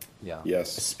 Yeah.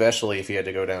 Yes. Especially if you had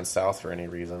to go down south for any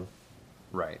reason.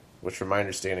 Right. Which, from my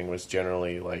understanding, was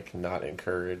generally, like, not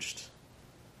encouraged.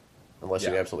 Unless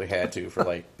you absolutely had to for,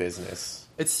 like, business.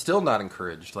 It's still not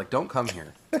encouraged. Like, don't come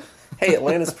here. Hey,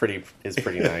 Atlanta's pretty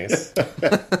nice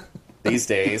these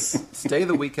days. Stay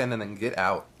the weekend and then get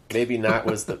out. Maybe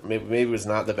it was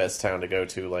not the best town to go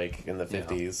to, like, in the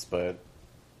 50s, but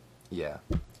yeah.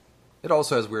 It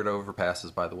also has weird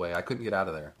overpasses, by the way. I couldn't get out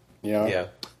of there. Yeah.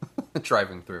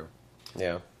 Driving through.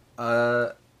 Yeah.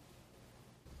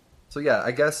 So yeah,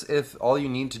 I guess if all you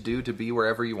need to do to be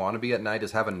wherever you want to be at night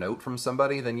is have a note from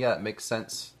somebody, then yeah, it makes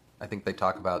sense. I think they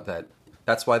talk about that.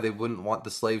 That's why they wouldn't want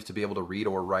the slaves to be able to read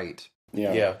or write.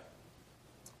 Yeah.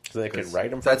 So they could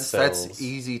write them for themselves. That's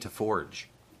easy to forge.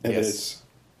 It is.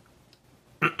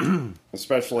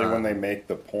 Especially when they make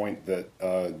the point that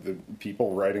the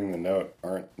people writing the note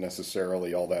aren't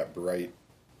necessarily all that bright.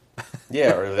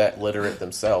 Yeah, or that literate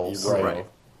themselves. Right.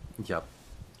 Yep.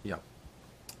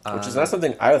 Which is not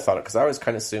something I thought of, because I always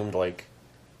kind of assumed, like,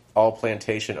 all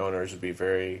plantation owners would be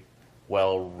very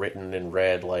well written and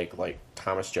read, like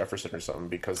Thomas Jefferson or something,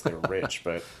 because they're rich,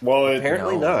 but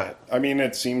apparently not. I mean,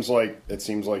 it seems like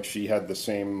she had the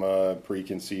same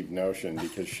preconceived notion,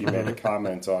 because she made a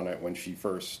comment on it when she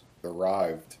first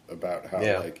arrived about how,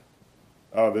 like,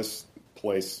 oh, this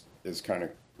place is kind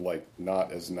of, like,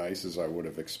 not as nice as I would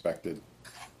have expected.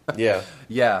 Yeah.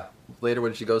 Yeah. Later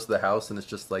when she goes to the house and it's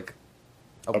just, like,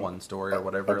 a one-story or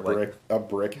whatever. A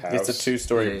brick house. It's a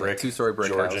two-story brick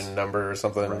Georgian house. number or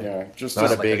something. Right. Yeah, just not a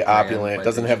like big opulent.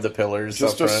 Doesn't have the pillars.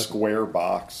 Just up a front. square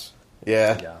box.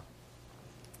 Yeah.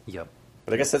 Yep.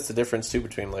 But I guess that's the difference too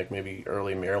between, like, maybe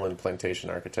early Maryland plantation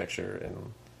architecture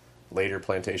and later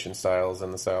plantation styles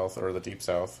in the South or the Deep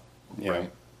South. Yeah.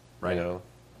 Right. You know.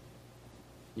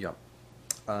 Yep.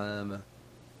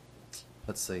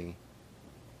 Let's see.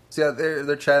 So yeah,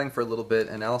 they're chatting for a little bit,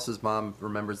 and Alice's mom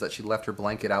remembers that she left her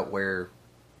blanket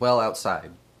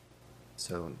outside.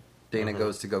 So Dana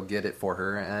goes to go get it for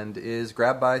her and is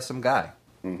grabbed by some guy.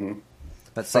 Mm-hmm.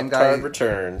 That same guy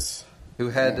returns, who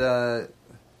had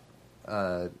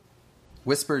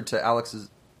whispered to Alice's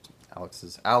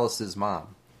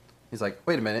mom. He's like,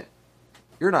 "Wait a minute,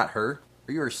 you're not her.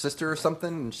 Are you her sister or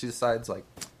something?" And she decides, like,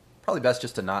 probably best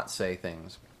just to not say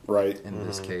things. Right. In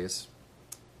this case.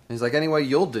 He's like, anyway,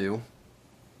 you'll do.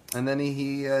 And then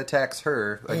he attacks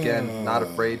her, again, not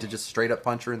afraid to just straight up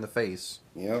punch her in the face.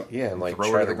 Yeah. Yeah, and, like,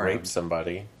 try to rape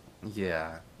somebody.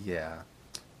 Yeah.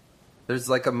 There's,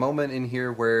 like, a moment in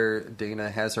here where Dana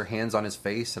has her hands on his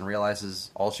face and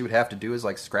realizes all she would have to do is,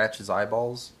 like, scratch his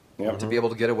eyeballs to be able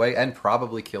to get away and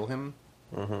probably kill him.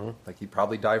 Mm-hmm. Like, he'd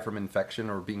probably die from infection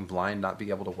or being blind, not be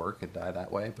able to work and die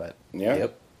that way, but...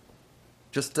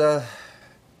 Just,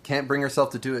 can't bring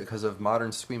herself to do it because of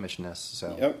modern squeamishness.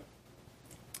 So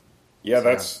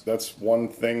that's one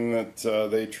thing that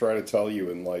they try to tell you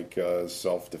in, like,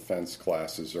 self-defense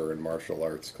classes or in martial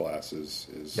arts classes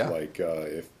is like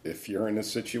if you're in a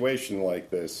situation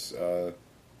like this,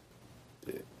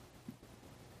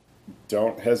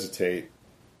 don't hesitate.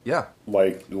 Yeah,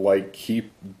 like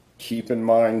keep in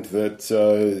mind that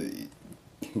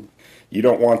you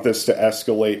don't want this to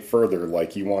escalate further.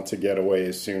 Like, you want to get away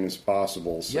as soon as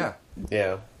possible. So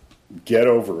get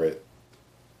over it.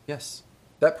 Yes.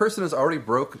 That person has already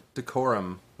broke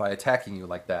decorum by attacking you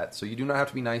like that, so you do not have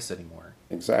to be nice anymore.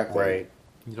 Exactly. Right.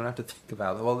 You don't have to think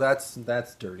about it. Well, that's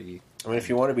dirty. I mean, if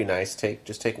you want to be nice,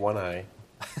 just take one eye.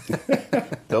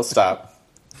 They'll stop.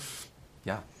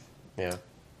 Yeah. Yeah.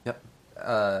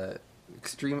 Yep.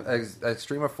 Extreme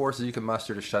of forces you can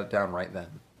muster to shut it down right then.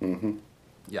 Mm-hmm.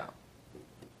 Yeah.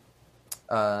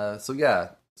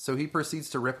 So he proceeds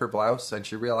to rip her blouse, and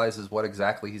she realizes what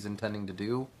exactly he's intending to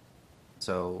do.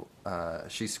 So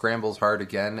she scrambles hard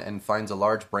again and finds a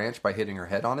large branch by hitting her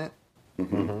head on it.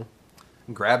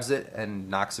 Mm-hmm. Grabs it and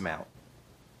knocks him out.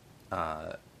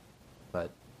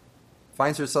 But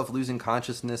finds herself losing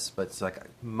consciousness, but it's like, I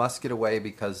must get away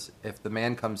because if the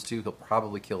man comes to, he'll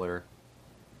probably kill her.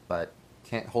 But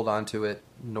can't hold on to it,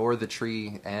 nor the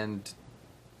tree, and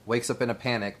wakes up in a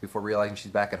panic before realizing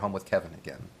she's back at home with Kevin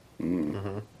again.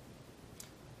 Mm-hmm.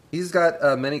 He's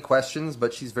got many questions,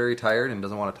 but she's very tired and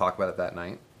doesn't want to talk about it that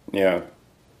night. Yeah.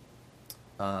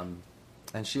 And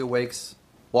she awakes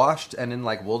washed and in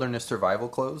like wilderness survival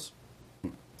clothes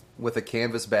with a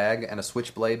canvas bag and a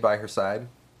switchblade by her side.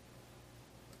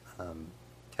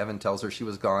 Kevin tells her she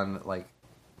was gone like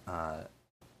a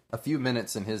few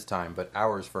minutes in his time, but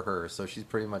hours for her. So she's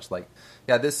pretty much like,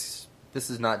 yeah, this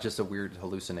is not just a weird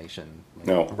hallucination. Like,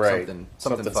 no, right.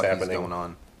 Something fucking is going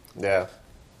on. Yeah.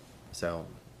 So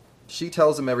she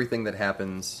tells him everything that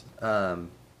happens. And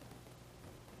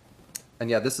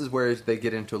yeah, this is where they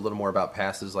get into a little more about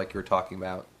passes, like you were talking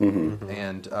about,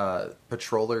 and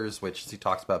patrollers, which he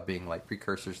talks about being like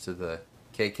precursors to the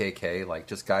KKK, like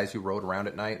just guys who rode around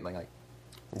at night. Like,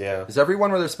 yeah, is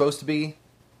everyone where they're supposed to be,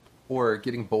 or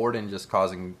getting bored and just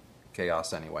causing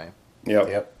chaos anyway?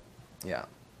 Yep. Yeah.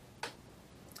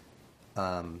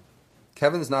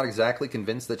 Kevin's not exactly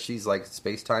convinced that she's like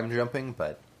space-time jumping,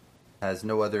 but has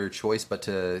no other choice but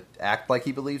to act like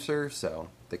he believes her, so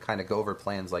they kind of go over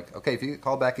plans like, okay, if you get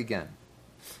called back again,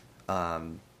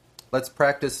 let's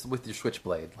practice with your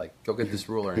switchblade. Like, go get this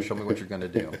ruler and show me what you're going to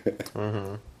do.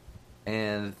 Mm-hmm.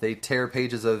 And they tear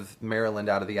pages of Maryland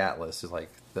out of the atlas. It's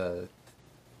like, the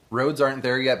roads aren't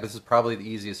there yet, but this is probably the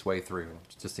easiest way through,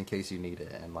 just in case you need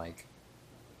it. And, like,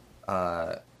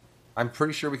 I'm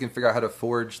pretty sure we can figure out how to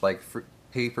forge, like,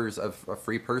 papers of a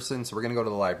free person, so we're going to go to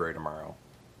the library tomorrow.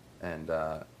 And,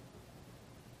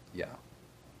 yeah.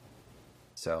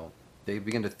 So, they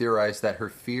begin to theorize that her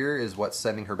fear is what's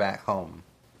sending her back home.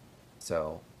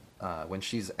 So, when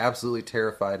she's absolutely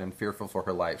terrified and fearful for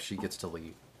her life, she gets to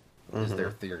leave, is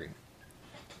their theory.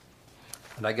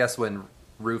 And I guess when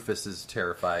Rufus is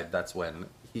terrified, that's when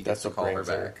he gets to call her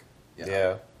back.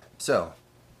 Yeah. So,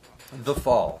 the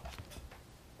fall.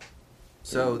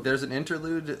 So, there's an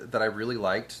interlude that I really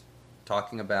liked,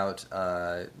 talking about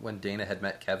when Dana had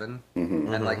met Kevin,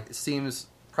 and like it seems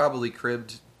probably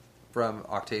cribbed from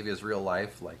Octavia's real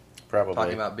life, like probably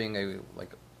talking about being a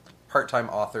like part-time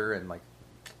author and like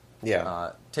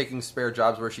taking spare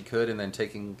jobs where she could, and then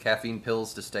taking caffeine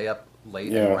pills to stay up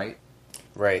late and write.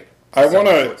 Right. I want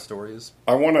short stories.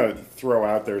 I want to throw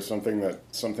out there something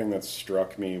that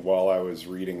struck me while I was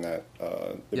reading that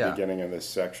the beginning of this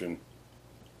section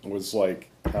was like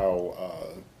how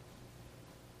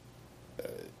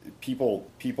people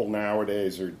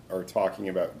nowadays are talking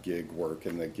about gig work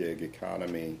and the gig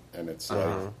economy, and it's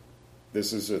like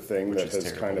this is a thing that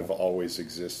has kind of always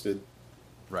existed,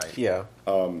 right? Yeah.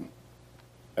 And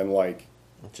like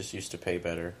it just used to pay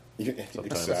better.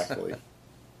 Exactly.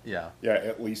 Yeah. Yeah,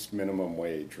 at least minimum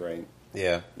wage, right?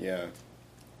 Yeah. Yeah.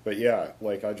 But yeah,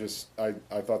 like I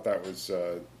thought that was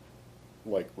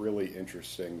like really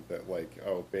interesting that like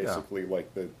basically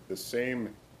like the same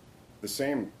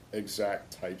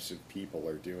exact types of people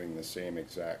are doing the same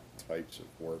exact types of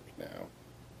work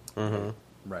now.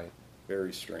 Mm-hmm. Right.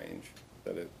 Very strange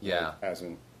that it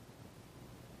hasn't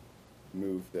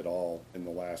moved at all in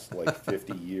the last like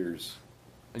 50 years.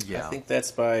 Yeah. I think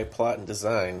that's by plot and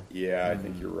design. Yeah, I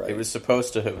think you're right. It was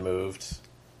supposed to have moved,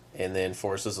 and then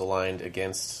forces aligned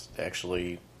against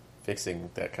actually fixing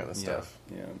that kind of stuff.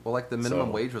 Yeah. Well, like the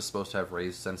minimum wage was supposed to have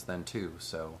raised since then too,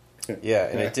 so... Yeah,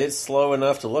 and it did slow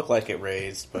enough to look like it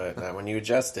raised, but not when you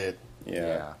adjust it.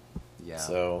 Yeah.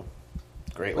 So,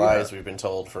 great lies we've been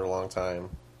told for a long time.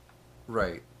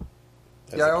 Right.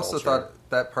 Yeah, I also thought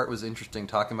that part was interesting,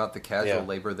 talking about the casual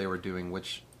labor they were doing,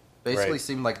 which basically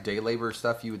seemed like day labor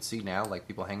stuff you would see now, like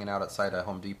people hanging out outside a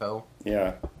Home Depot.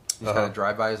 Yeah. You kind of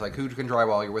drive by, it's like, who can drive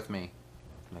while you're with me?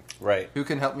 Like, right. Who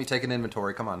can help me take an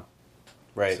inventory? Come on.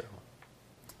 Right.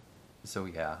 So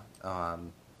yeah.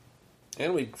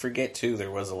 And we forget, too,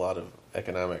 there was a lot of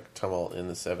economic tumult in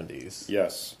the 70s.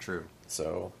 Yes. True.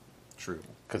 So... True.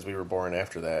 Because we were born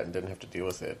after that and didn't have to deal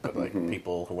with it. But, like,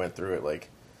 people who went through it, like...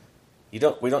 we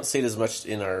don't see it as much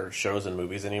in our shows and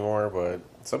movies anymore, but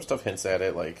some stuff hints at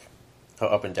it, like how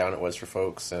up and down it was for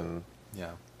folks, and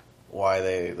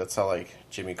that's how, like,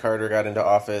 Jimmy Carter got into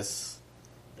office,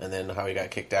 and then how he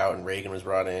got kicked out and Reagan was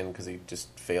brought in because he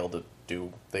just failed to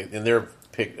do, in their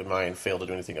mind, failed to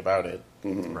do anything about it.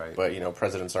 Mm-hmm. Right. But,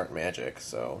 presidents aren't magic,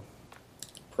 so.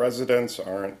 Presidents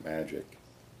aren't magic.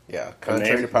 Yeah,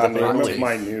 contrary to popular the name belief. of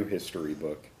my new history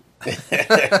book.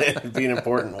 It'd be an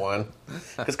important one.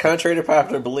 Because contrary to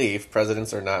popular belief,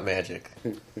 presidents are not magic.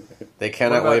 They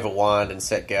cannot wave a wand and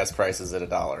set gas prices at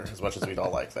 $1, as much as we'd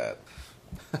all like that.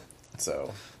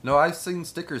 So. No, I've seen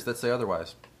stickers that say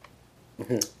otherwise.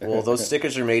 Well, those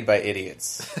stickers are made by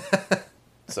idiots.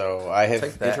 So I have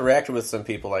interacted with some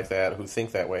people like that who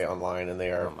think that way online, and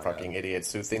they are fucking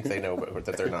idiots who think they know but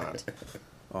that they're not.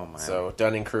 Oh my! So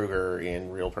Dunning-Kruger in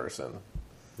real person,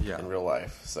 in real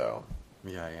life. So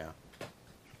yeah.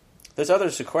 There's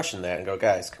others who question that and go,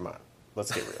 guys, come on,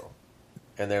 let's get real.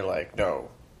 And they're like, no,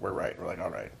 we're right. We're like, all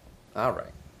right.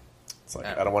 It's like,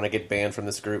 I don't want to get banned from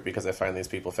this group because I find these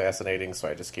people fascinating, so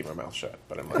I just keep my mouth shut.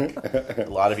 But I'm like, a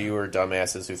lot of you are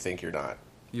dumbasses who think you're not.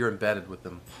 You're embedded with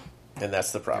them. And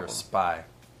that's the problem. You're a spy.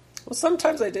 Well,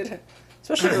 sometimes I did,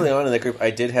 especially early on in that group,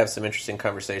 I did have some interesting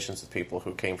conversations with people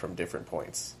who came from different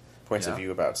points of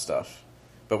view about stuff.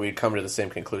 But we'd come to the same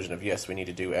conclusion of, yes, we need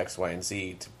to do X, Y, and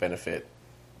Z to benefit,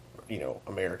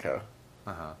 America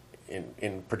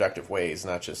in productive ways,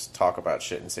 not just talk about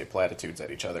shit and say platitudes at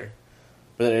each other.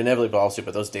 But then inevitably also,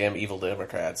 but those damn evil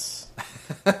Democrats,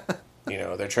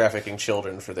 they're trafficking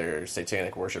children for their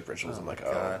satanic worship rituals. I'm like,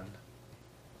 God.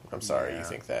 I'm sorry you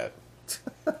think that.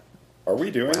 Are we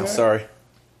doing that? I'm sorry.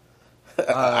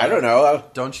 I don't know.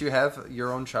 Don't you have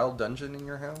your own child dungeon in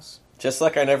your house? Just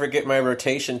like I never get my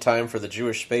rotation time for the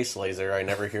Jewish space laser, I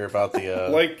never hear about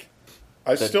the...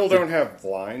 I still don't have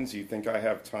blinds. You think I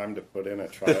have time to put in a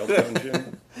child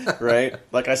dungeon? Right?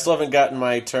 Like, I still haven't gotten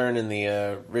my turn in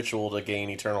the ritual to gain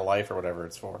eternal life or whatever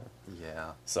it's for.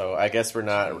 Yeah. So I guess we're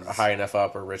not high enough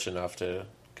up or rich enough to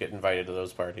get invited to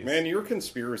those parties. Man, your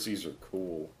conspiracies are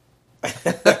cool.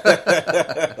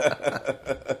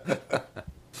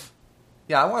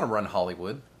 Yeah, I want to run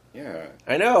Hollywood. Yeah,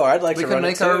 I know. I'd like to run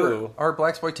it too. We could make our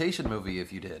blaxploitation movie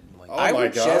if you did. Like, I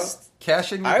would just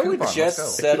cash in your I coupon. would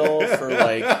just settle for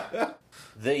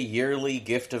the yearly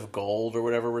gift of gold or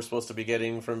whatever we're supposed to be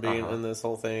getting from being in this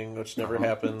whole thing, which never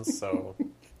happens. So,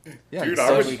 yeah, dude,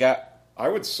 I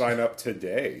would sign up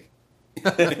today.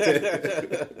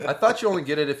 I thought you only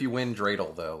get it if you win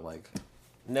dreidel, though. Like,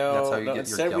 no, that's how you get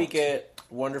instead your we gelt. get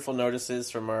wonderful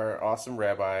notices from our awesome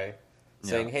rabbi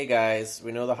saying, "Hey guys,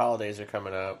 we know the holidays are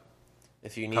coming up.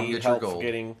 If you need help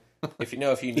getting, if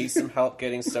you need some help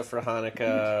getting stuff for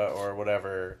Hanukkah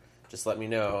or just let me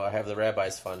know. I have the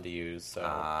rabbi's fund to use."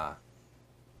 So,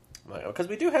 because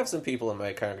we do have some people in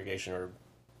my congregation who are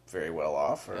very well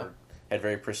off or had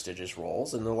very prestigious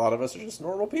roles, and a lot of us are just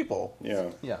normal people. Yeah.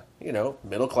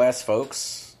 Middle class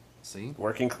folks. See,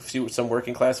 some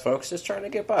working class folks just trying to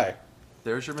get by.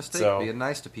 There's your mistake. Being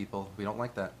nice to people. We don't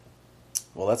like that.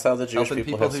 Well, that's how the Jewish Helping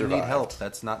people people have who survived. need help.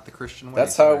 That's not the Christian way.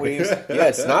 That's how we... Yeah,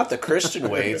 it's not the Christian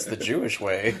way, it's the Jewish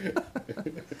way.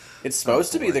 It's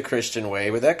supposed to be the Christian way,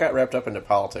 but that got wrapped up into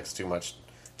politics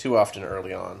too often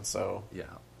early on, so... Yeah.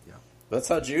 That's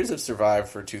how Jews have survived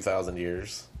for 2,000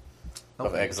 years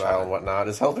of exile and whatnot,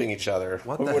 is helping each other.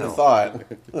 What Who the would have hell?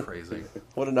 thought? Crazy.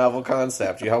 What a novel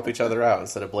concept. You help each other out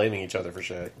instead of blaming each other for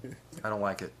shit. I don't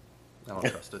like it. I don't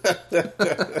trust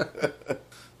it.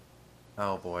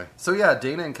 Oh, boy. So, yeah,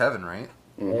 Dana and Kevin, right?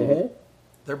 Mm-hmm.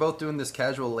 They're both doing this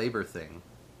casual labor thing.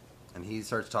 And he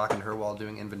starts talking to her while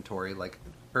doing inventory, like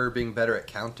her being better at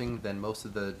counting than most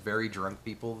of the very drunk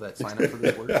people that sign up for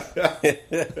this work.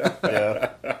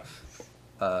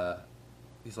 Yeah.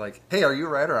 He's like, hey, are you a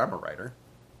writer? I'm a writer.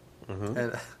 Mm-hmm.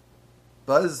 And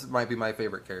Buzz might be my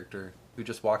favorite character, who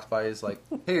just walks by is like,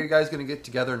 hey, are you guys going to get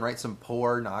together and write some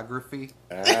pornography?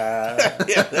 Yeah,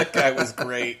 that guy was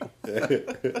great.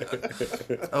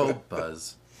 Oh,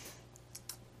 Buzz.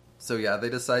 So, yeah, they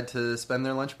decide to spend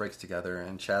their lunch breaks together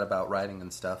and chat about writing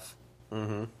and stuff.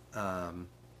 Mm-hmm.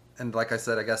 And like I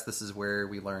said, I guess this is where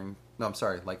we learn... No, I'm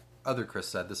sorry. Like other Chris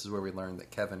said, this is where we learn that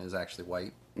Kevin is actually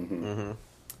white. Mm-hmm.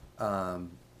 Mm-hmm.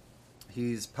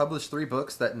 He's published 3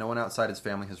 books that no one outside his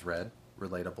family has read.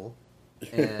 Relatable.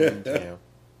 And,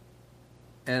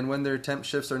 and when their temp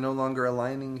shifts are no longer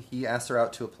aligning, he asks her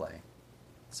out to a play.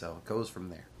 So it goes from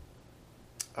there.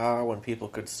 When people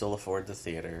could still afford the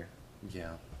theater.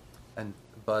 Yeah. And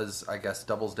Buzz, I guess,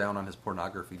 doubles down on his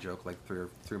pornography joke like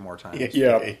three more times.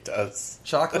 Yeah, he does.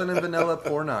 Chocolate and vanilla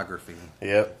pornography.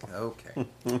 Yep. Okay.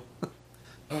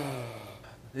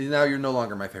 Now you're no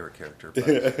longer my favorite character. But...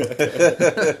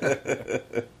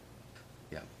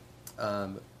 yeah.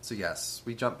 So yes,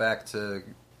 we jump back to,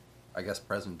 I guess,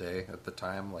 present day at the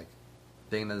time. Like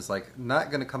Dana's like, not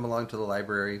going to come along to the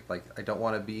library. Like, I don't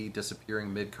want to be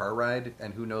disappearing mid-car ride,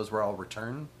 and who knows where I'll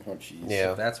return. Oh, jeez. Yeah.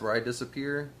 So that's where I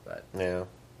disappear. But Yeah.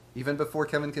 even before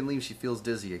Kevin can leave, she feels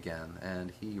dizzy again,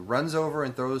 and he runs over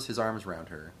and throws his arms around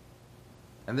her.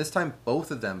 And this time,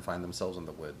 both of them find themselves in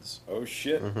the woods. Oh,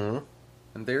 shit. Mm-hmm.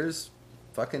 And there's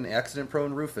fucking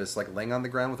accident-prone Rufus, like, laying on the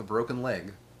ground with a broken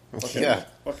leg.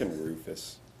 Fucking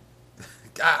Rufus.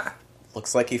 Ah!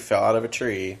 Looks like he fell out of a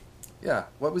tree. Yeah,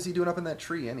 what was he doing up in that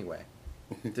tree anyway?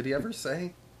 Did he ever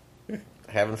say?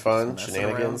 Having fun, Just messing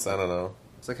shenanigans. around. I don't know.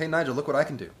 It's like, hey, Nigel, look what I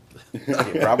can do. Yeah,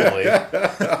 probably.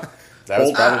 That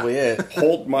was probably it.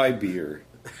 Hold my beer.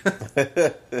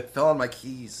 Fell on my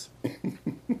keys.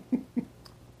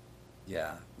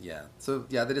 Yeah. So,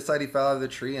 yeah, they decide he fell out of the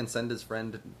tree and send his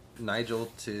friend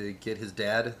Nigel to get his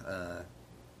dad to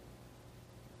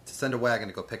send a wagon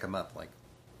to go pick him up. Like,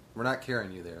 we're not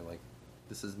carrying you there. Like,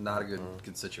 this is not a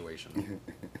good situation.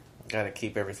 Gotta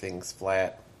keep everything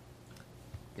flat.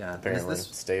 Yeah. Apparently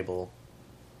stable.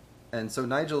 And so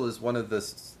Nigel is one of the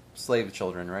slave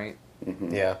children, right?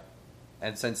 Mm-hmm. Yeah.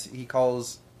 And since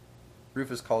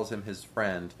Rufus calls him his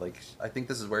friend, like, I think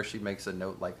this is where she makes a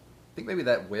note, like, I think maybe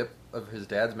that whip of his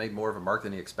dad's made more of a mark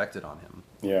than he expected on him.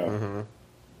 Yeah. Mm-hmm.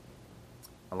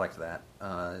 I liked that.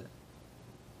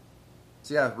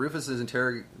 So yeah, Rufus is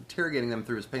interrogating them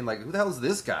through his pain, like, who the hell is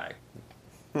this guy?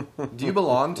 Do you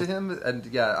belong to him? And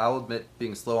yeah, I'll admit,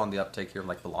 being slow on the uptake here,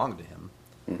 like, belong to him.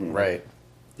 Mm-hmm. Right.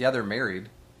 Yeah, they're married.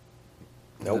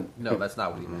 Nope. No, that's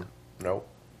not what he meant. Nope.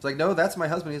 It's like, no, that's my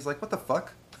husband. He's like, what the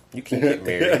fuck? You can't get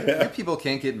married. You people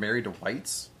can't get married to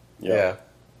whites. Yeah.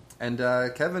 And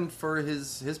Kevin, for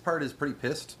his part, is pretty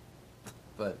pissed,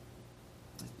 but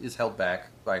is held back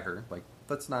by her. Like,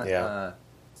 let's not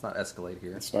escalate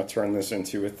here. Let's not turn this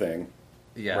into a thing.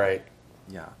 Yeah. Right.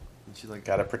 Yeah. And she's like,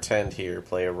 Gotta pretend here,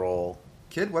 play a role.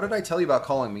 kid, what did I tell you about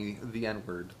calling me the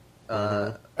N-word?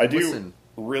 I do listen.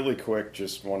 Really quick,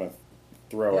 just want to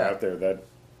throw out there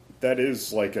that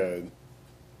is like a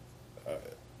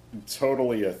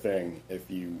totally a thing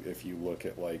if you look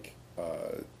at like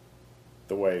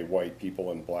the way white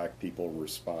people and black people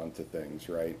respond to things,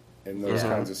 right? In those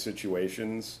kinds of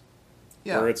situations,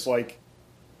 where it's like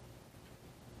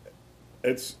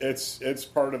it's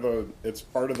part of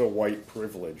the white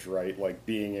privilege, right? Like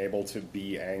being able to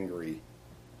be angry.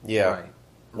 Yeah.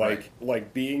 Right.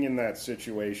 Like being in that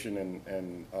situation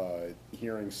and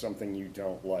hearing something you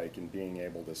don't like and being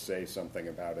able to say something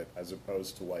about it, as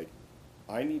opposed to like,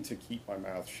 I need to keep my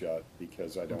mouth shut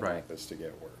because I don't want this to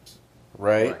get worse.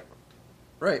 Right.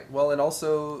 Well, and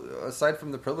also, aside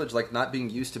from the privilege, like not being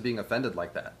used to being offended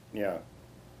like that. Yeah.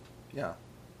 Yeah.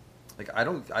 Like I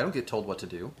don't get told what to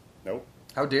do. Nope.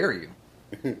 How dare you?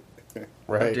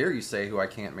 Right. How dare you say who I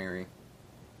can't marry?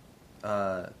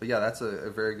 But yeah, that's a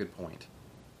very good point.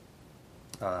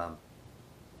 So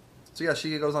yeah,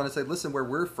 she goes on to say, listen, where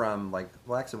we're from, like,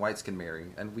 blacks and whites can marry,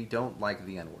 and we don't like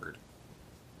the N-word.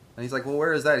 And he's like, well,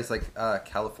 where is that? He's like,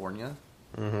 California.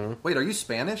 Mm-hmm. Wait, are you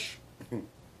Spanish?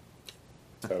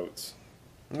 Totes.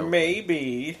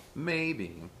 Maybe.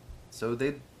 So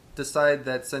they decide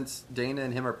that since Dana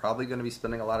and him are probably going to be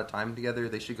spending a lot of time together,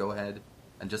 they should go ahead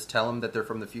and just tell him that they're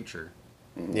from the future.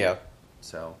 Mm-hmm. Yeah.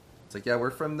 So it's like, yeah,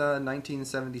 we're from the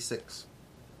 1976.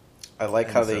 I like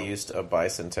how they used a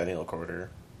bicentennial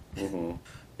quarter. Mm-hmm.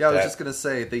 Yeah, I was just going to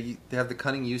say, they have the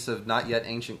cunning use of not yet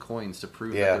ancient coins to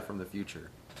prove that they're from the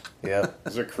future. Yeah.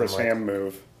 It's a Chris Ham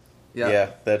move.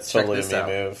 Yeah, that's Check totally a this me out.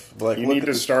 move. Like, You look need at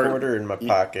to this start quarter in my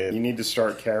pocket. You need to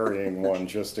start carrying one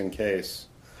just in case.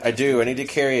 I do. I need to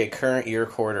carry a current year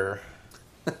quarter.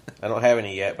 I don't have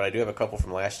any yet, but I do have a couple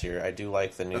from last year. I do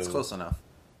like the new That's close enough.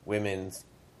 women's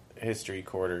history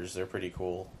quarters. They're pretty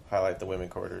cool. Highlight the women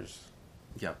quarters.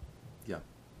 Yeah.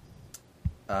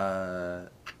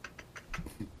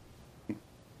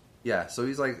 Yeah, so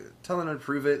he's like telling him to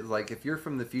prove it. Like, if you're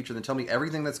from the future, then tell me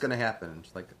everything that's going to happen.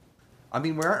 Like, I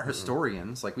mean, we aren't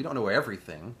historians. Like, we don't know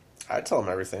everything. I'd tell them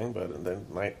everything, but then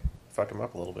might fuck them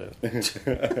up a little bit.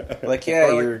 Like,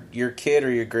 yeah, Or your kid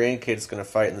or your grandkid's going to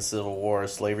fight in the Civil War.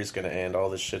 Slavery's going to end. All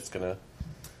this shit's going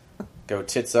to go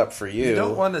tits up for you. You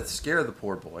don't want to scare the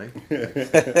poor boy.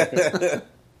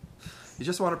 You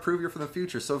just want to prove you're from the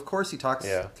future. So, of course,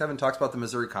 Kevin talks about the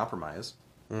Missouri Compromise.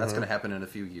 That's going to happen in a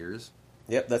few years.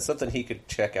 Yep, that's something he could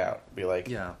check out. Be like,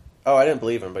 Yeah. oh, I didn't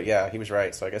believe him, but yeah, he was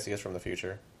right, so I guess he is from the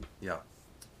future. Yeah.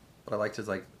 But I liked his,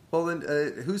 like, well, then,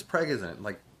 who's president?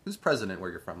 Like, who's president where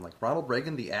you're from? Like, Ronald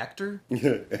Reagan, the actor?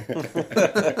 No,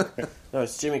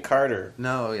 it's Jimmy Carter.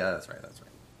 No, yeah, that's right.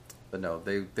 But no,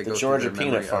 they The go Georgia through their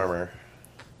peanut memory farmer.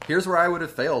 here's where I would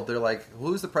have failed. They're like,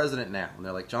 who's the president now? And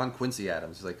they're like, John Quincy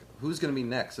Adams. He's like, who's going to be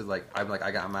next? It's like, I'm out.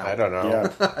 I don't know. Yeah.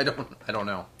 I don't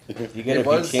know. You get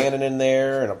Buchanan in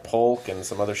there and a Polk and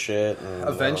some other shit. And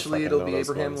eventually, it'll be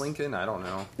Abraham Lincoln. I don't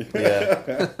know.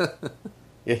 Yeah.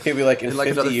 Yeah, he'll be like in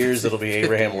 50 years, it'll be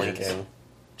Abraham Lincoln.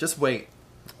 Just wait.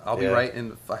 I'll be right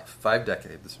in 5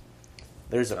 decades.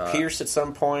 There's a Pierce at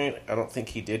some point. I don't think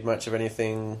he did much of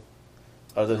anything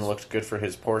other than looked good for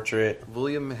his portrait.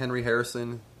 William Henry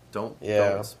Harrison. Don't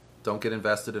get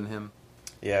invested in him.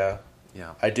 Yeah.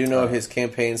 Yeah. I do know his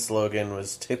campaign slogan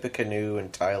was "Tip a canoe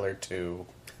and Tyler too,"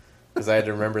 because I had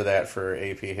to remember that for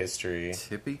AP history.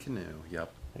 Tippy canoe.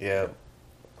 Yep. Yep.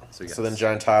 So, yes. So then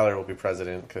John Tyler will be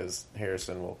president because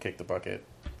Harrison will kick the bucket.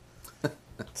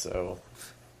 So.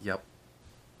 Yep.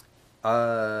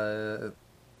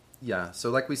 Yeah. So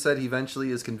like we said, he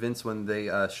eventually is convinced when they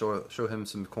show him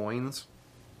some coins.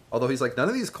 Although he's like, none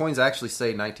of these coins actually say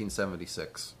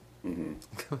 1976. Mm-hmm.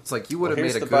 It's like, you would have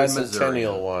made a good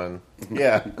bicentennial one.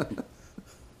 Yeah.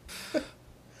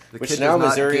 Which now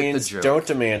Missourians don't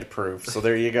demand proof, so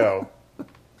there you go.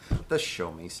 The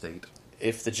show me state.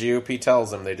 If the GOP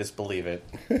tells them, they just believe it.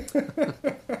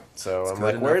 So I'm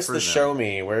like, where's the show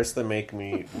me? Where's the make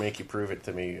you prove it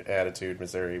to me attitude,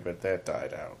 Missouri? But that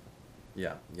died out.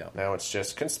 Yeah, yeah. Now it's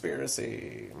just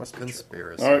conspiracy. Must be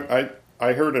conspiracy.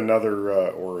 I heard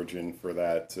another origin for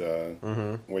that,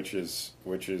 which is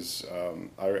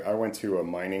I went to a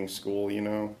mining school, you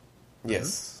know.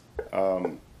 Yes.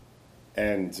 And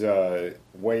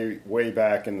way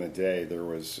back in the day, there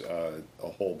was a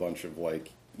whole bunch of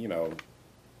lead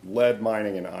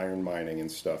mining and iron mining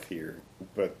and stuff here.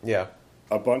 But yeah,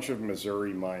 a bunch of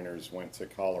Missouri miners went to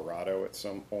Colorado at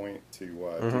some point to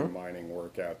do mining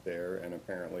work out there, and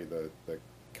apparently the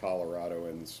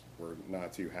Coloradoans were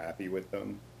not too happy with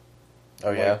them.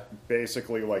 Oh, yeah?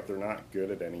 Basically, they're not good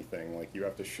at anything. You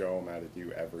have to show them how to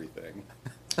do everything.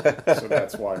 So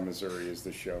that's why Missouri is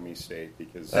the show-me state,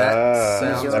 because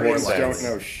Missourians don't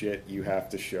know shit. You have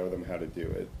to show them how to do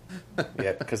it.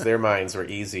 Yeah, because their mines were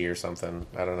easy or something.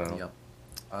 I don't know.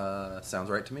 Yep. Sounds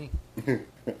right to me.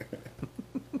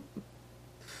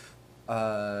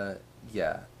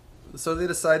 Yeah. So they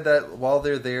decide that while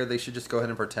they're there, they should just go ahead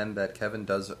and pretend that Kevin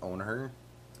does own her.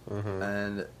 Mm-hmm.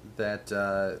 And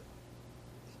that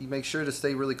he makes sure to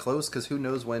stay really close, because who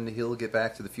knows when he'll get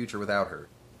back to the future without her.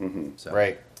 Mm-hmm. So,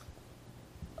 right.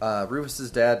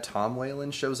 Rufus's dad, Tom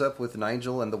Whalen, shows up with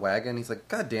Nigel and the wagon. He's like,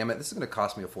 God damn it, this is going to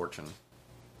cost me a fortune.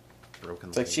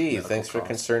 It's like, gee, thanks for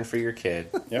concern for your kid.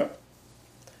 Yep.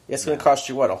 Yeah, it's going to cost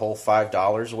you, what, a whole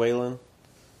 $5, Whalen?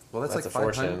 Well, that's like a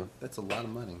fortune. That's a lot of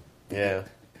money. Yeah.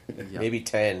 Yep. Maybe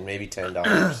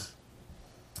 $10.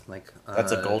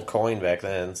 That's a gold coin back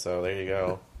then, so there you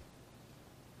go.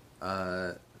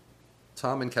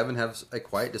 Tom and Kevin have a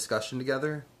quiet discussion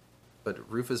together, but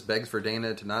Rufus begs for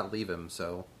Dana to not leave him,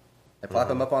 so they plop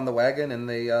him up on the wagon, and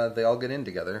they all get in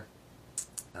together.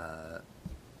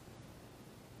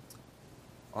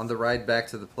 On the ride back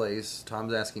to the place,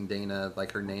 Tom's asking Dana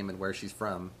her name and where she's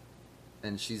from,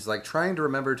 and she's trying to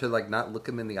remember to not look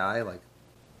him in the eye,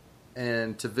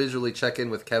 and to visually check in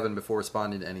with Kevin before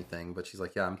responding to anything. But she's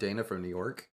like, yeah, I'm Dana from New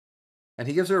York. And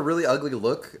he gives her a really ugly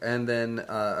look, and then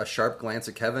a sharp glance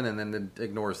at Kevin, and then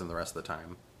ignores him the rest of the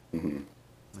time. Mm-hmm. And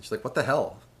she's like, what the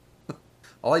hell?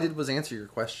 All I did was answer your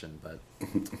question, but...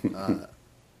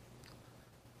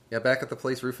 yeah, back at the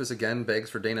place, Rufus again begs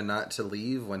for Dana not to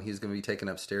leave when he's going to be taken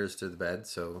upstairs to the bed,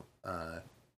 so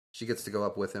she gets to go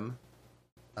up with him.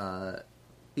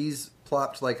 He's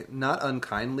plopped, not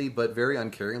unkindly, but very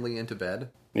uncaringly into bed.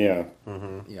 Yeah.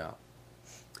 Mm-hmm. Yeah.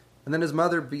 And then his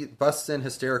mother busts in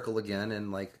hysterical again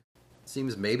and,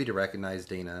 seems maybe to recognize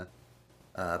Dana,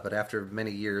 but after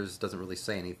many years doesn't really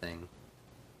say anything.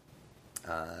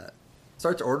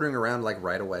 Starts ordering around,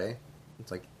 right away.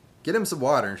 It's like, get him some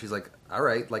water. And she's like, all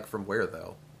right, from where,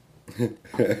 though?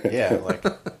 Yeah,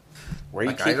 where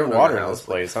are you keeping water in this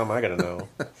place? How am I going to know?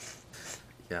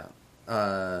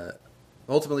 Yeah.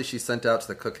 Ultimately, she's sent out to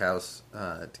the cookhouse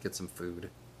to get some food.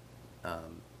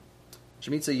 She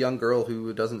meets a young girl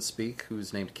who doesn't speak,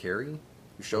 who's named Carrie,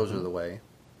 who shows her the way.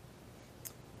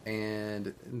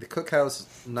 And in the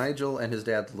cookhouse, Nigel and his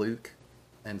dad, Luke,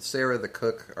 and Sarah, the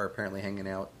cook, are apparently hanging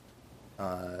out.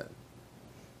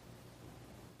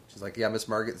 She's like, yeah, Miss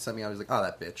Margaret sent me out. He's like, oh,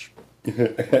 that bitch.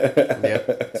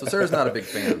 Yep. So Sarah's not a big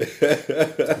fan.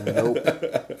 Nope.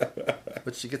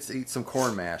 But she gets to eat some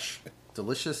corn mash.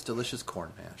 Delicious, delicious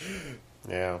corn mash.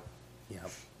 Yeah.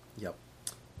 Yep.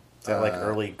 Is that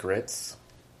early grits?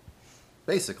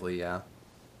 Basically, yeah.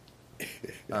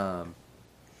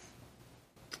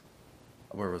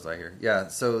 Where was I here? Yeah,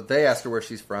 so they ask her where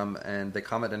she's from, and they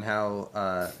comment on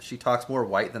how she talks more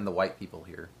white than the white people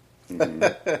here.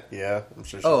 Yeah, I'm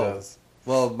sure she does.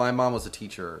 Well, my mom was a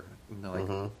teacher. And they're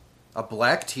like, a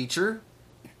black teacher?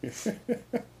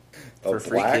 For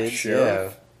free kids,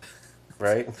 sheriff. Yeah.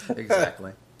 Right?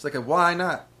 Exactly. It's like, why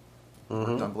not?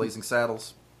 Worked on Blazing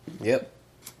Saddles. Yep.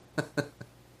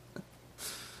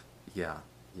 Yeah.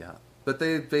 But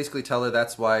they basically tell her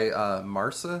that's why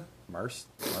Mars,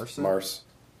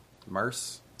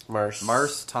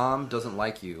 Tom doesn't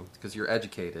like you because you're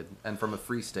educated and from a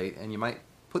free state, and you might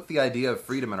put the idea of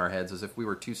freedom in our heads as if we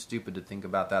were too stupid to think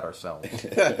about that ourselves.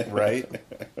 Right?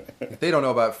 If they don't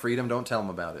know about freedom, don't tell them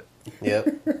about it. Yep.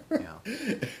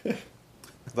 Yeah.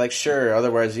 Like, sure,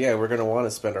 otherwise, yeah, we're going to want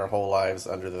to spend our whole lives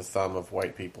under the thumb of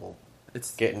white people.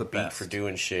 It's getting the beat best. for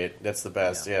doing shit. That's the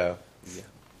best, Yeah.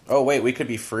 Oh, wait, we could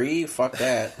be free? Fuck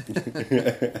that.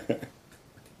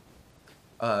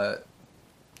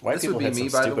 White This people would be had me,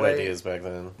 some by the stupid way. ideas back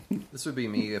then. This would be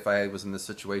me if I was in this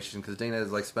situation, because Dana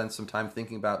has like spent some time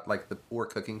thinking about like the poor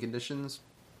cooking conditions.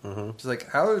 She's like,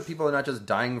 how are people not just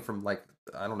dying from like,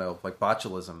 I don't know, like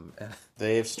botulism?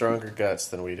 They have stronger guts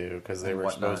than we do because they And were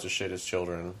whatnot. exposed to shit as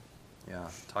children. Yeah,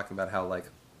 talking about how like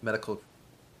medical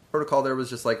protocol there was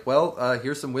just like, well,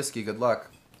 here's some whiskey, good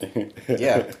luck.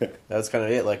 Yeah, that was kind of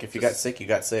it. Like, if you got sick, you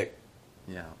got sick.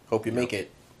 Yeah. Hope you make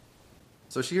it.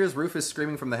 So she hears Rufus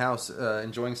screaming from the house,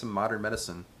 enjoying some modern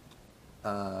medicine.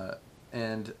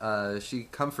 And she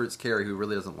comforts Carrie, who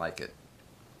really doesn't like it.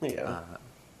 Yeah.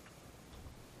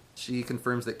 She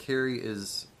confirms that Carrie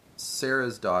is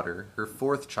Sarah's daughter, her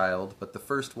fourth child, but the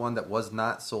first one that was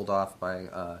not sold off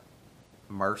by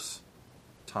Mars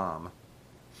Tom.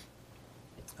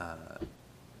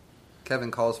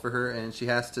 Kevin calls for her, and she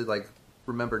has to like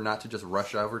remember not to just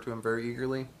rush over to him very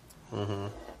eagerly.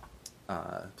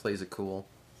 Plays it cool,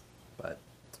 but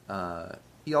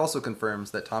he also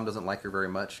confirms that Tom doesn't like her very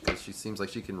much because she seems like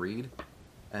she can read,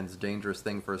 and it's a dangerous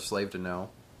thing for a slave to know.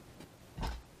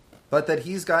 But that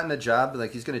he's gotten a job,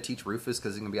 like he's going to teach Rufus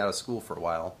because he's going to be out of school for a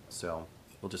while, so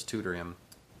we'll just tutor him.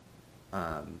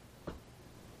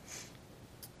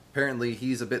 Apparently,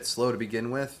 he's a bit slow to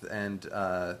begin with, and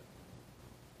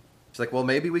she's like, "Well,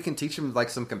 maybe we can teach him like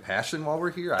some compassion while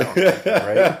we're here." I don't know,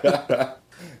 right?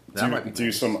 Might be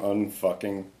do some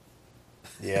unfucking.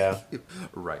 Yeah.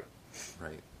 Right.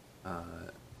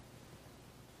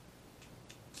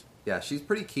 Yeah, she's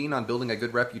pretty keen on building a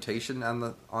good reputation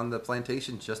on the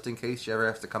plantation, just in case she ever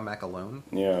has to come back alone.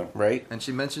 Yeah. Right? And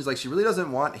she mentions like she really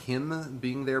doesn't want him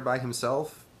being there by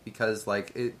himself because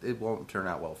like it won't turn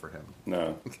out well for him.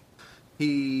 No.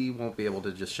 He won't be able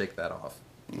to just shake that off.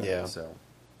 Yeah. So,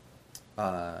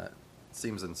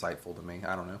 seems insightful to me.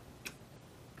 I don't know.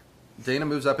 Dana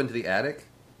moves up into the attic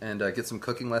and gets some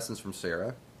cooking lessons from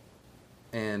Sarah.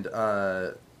 And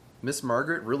Miss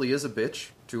Margaret really is a bitch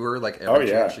to her, like every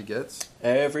chance she gets.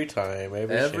 Every time,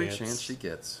 every chance she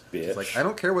gets. Bitch. She's like, I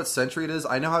don't care what century it is.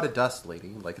 I know how to dust, lady.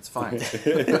 Like, it's fine.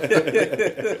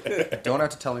 Don't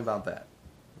have to tell me about that.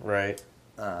 Right.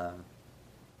 Yeah.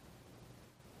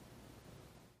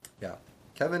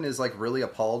 Kevin is like really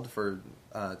appalled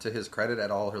to his credit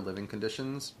at all her living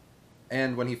conditions.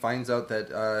 And when he finds out that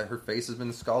her face has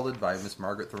been scalded by Miss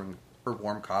Margaret throwing her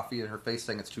warm coffee in her face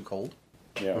saying it's too cold.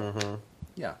 Yeah.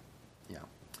 Yeah.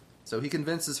 So he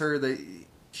convinces her that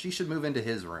she should move into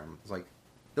his room. It's like,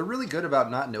 they're really good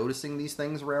about not noticing these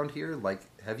things around here. Like,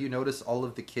 have you noticed all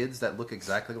of the kids that look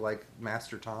exactly like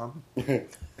Master Tom?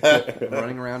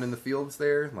 Running around in the fields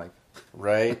there? Like,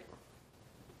 right.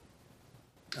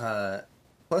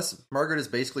 Plus, Margaret is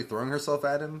basically throwing herself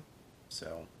at him.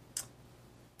 So,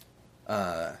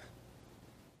 yeah,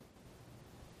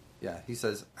 he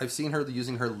says, I've seen her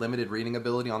using her limited reading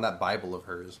ability on that Bible of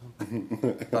hers.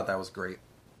 Thought that was great.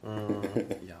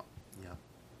 Yeah.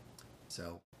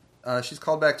 So, she's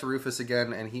called back to Rufus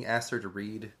again, and he asks her to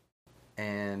read.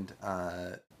 And,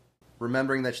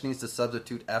 remembering that she needs to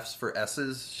substitute F's for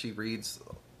S's, she reads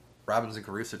Robinson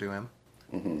Crusoe to him.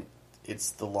 Mm-hmm.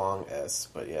 It's the long S,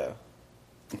 but yeah.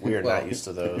 We are not used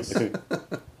to those.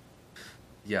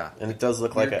 Yeah. And it does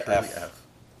look like an F.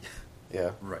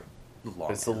 Yeah. Right.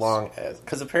 But it's a long S.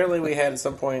 Because apparently we had at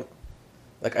some point,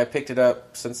 like I picked it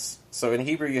up so in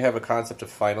Hebrew you have a concept of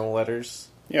final letters.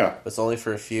 Yeah. It's only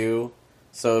for a few.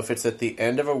 So if it's at the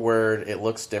end of a word, it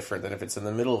looks different than if it's in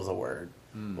the middle of the word.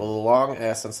 Well, the long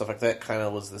S and stuff like that kind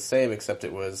of was the same, except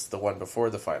it was the one before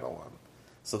the final one.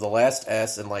 So the last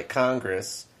S in like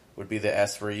Congress would be the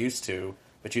S we're used to,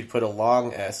 but you'd put a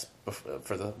long S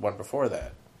for the one before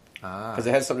that. Because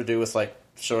it had something to do with like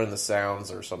showing the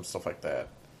sounds or some stuff like that.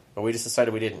 But we just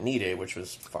decided we didn't need it, which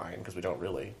was fine, because we don't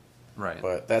really. Right.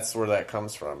 But that's where that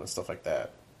comes from and stuff like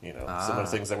that. You know, some of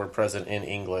the things that were present in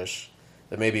English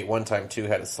that maybe at one time too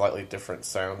had a slightly different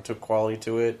sound to quality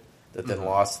to it that then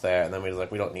lost that, and then we was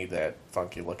like, we don't need that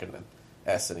funky looking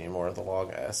S anymore, the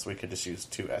long S. We could just use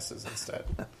 2 S's instead.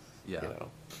 Yeah. You know.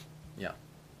 Yeah.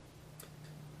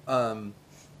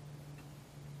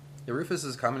 The Rufus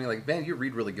is commenting like, man, you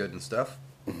read really good and stuff.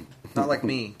 Not like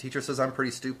me. Teacher says I'm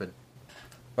pretty stupid.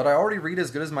 But I already read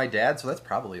as good as my dad, so that's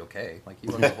probably okay. Like,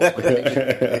 you want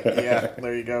to Yeah,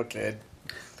 there you go, kid.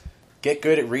 Get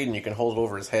good at reading. You can hold it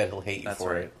over his head. He'll hate you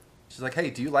for it. She's like, hey,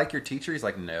 do you like your teacher? He's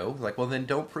like, no. Like, well, then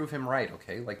don't prove him right,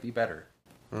 okay? Like, be better.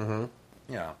 Mm-hmm.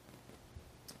 Yeah.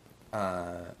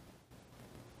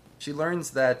 She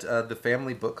learns that the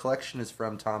family book collection is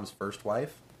from Tom's first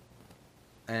wife.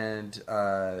 And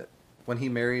when he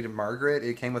married Margaret,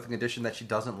 it came with a condition that she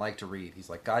doesn't like to read. He's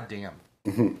like, God damn.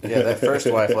 Yeah, that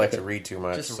first wife liked to read too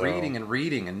much. Just reading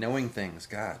and knowing things.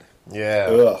 God. Yeah.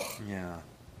 Ugh. Yeah.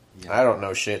 I don't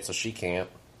know shit, so she can't.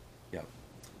 Yep.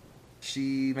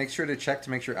 She makes sure to check to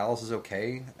make sure Alice is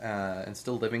okay and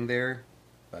still living there.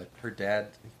 But her dad,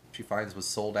 she finds, was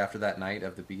sold after that night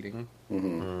of the beating.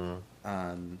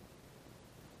 Mm-hmm.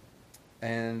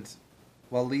 And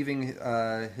while leaving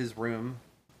his room,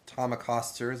 Tom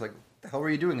accosts her. He's like, what the hell were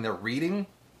you doing? And they're reading?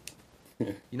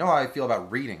 You know how I feel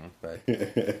about reading, but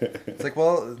it's like,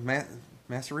 well,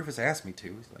 Master Rufus asked me to.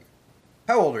 He's like,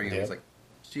 how old are you? Yeah. He's like,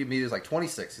 she immediately was like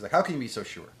 26. He's like, how can you be so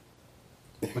sure?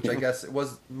 Which I guess it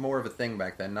was more of a thing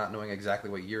back then, not knowing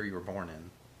exactly what year you were born in.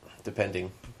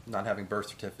 Depending. Not having birth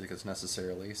certificates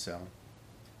necessarily, so.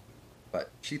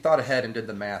 But she thought ahead and did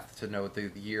the math to know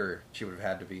the year she would have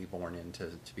had to be born in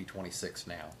to be 26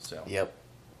 now, so. Yep.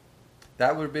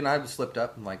 That would have been, I would have slipped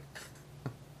up and like,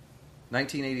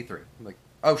 1983. I'm like,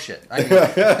 oh shit. I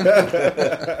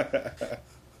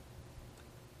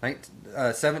mean,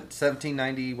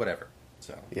 1790, whatever.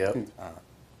 So, Yep.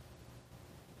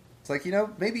 It's like, you know,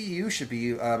 maybe you should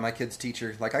be my kid's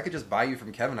teacher. Like, I could just buy you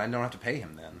from Kevin. I don't have to pay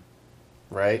him then.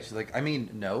 Right? She's like, I mean,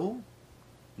 no,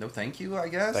 thank you, I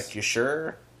guess. Like, you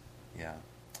sure? Yeah.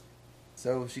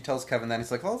 So she tells Kevin that.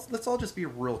 He's like, well, let's all just be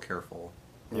real careful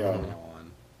Yeah. from now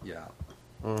on. Yeah.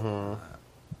 Mm-hmm.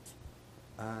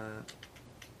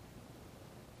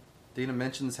 Dana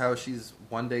mentions how she's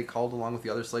one day called along with the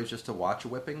other slaves just to watch a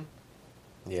whipping.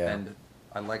 Yeah. And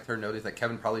I liked her notice that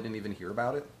Kevin probably didn't even hear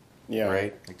about it. Yeah.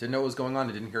 Right? Like, didn't know what was going on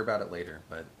and didn't hear about it later.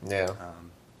 But Yeah.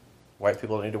 White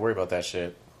people don't need to worry about that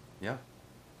shit. yeah.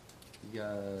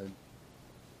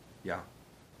 Yeah.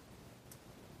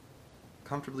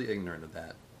 Comfortably ignorant of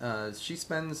that. She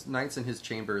spends nights in his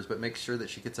chambers, but makes sure that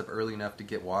she gets up early enough to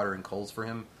get water and coals for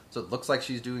him, so it looks like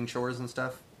she's doing chores and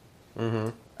stuff. Mm-hmm.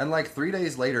 And like 3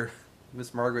 days later,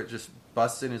 Miss Margaret just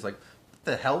busts in and is like, what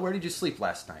the hell? Where did you sleep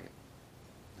last night?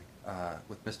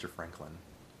 With Mr. Franklin.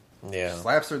 Yeah.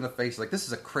 Slaps her in the face like, this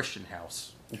is a Christian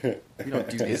house. You don't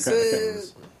do these Is kind of it?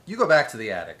 things. You go back to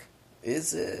the attic.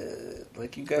 Is it?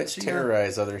 Like, you guys she,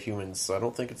 terrorize other humans, so I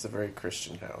don't think it's a very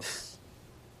Christian house.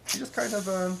 She just kind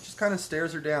of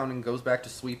stares her down and goes back to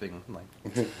sweeping. I'm like,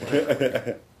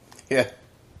 Yeah.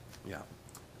 yeah.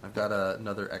 I've got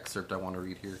another excerpt I want to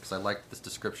read here because I like this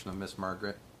description of Miss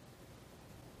Margaret.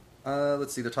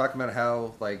 Let's see. They're talking about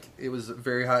how like it was a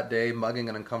very hot day, mugging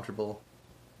and uncomfortable.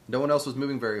 No one else was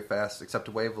moving very fast except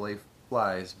a wave of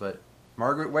flies, but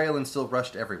Margaret Whalen still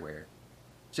rushed everywhere.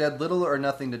 She had little or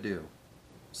nothing to do.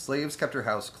 Slaves kept her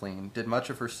house clean, did much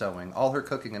of her sewing, all her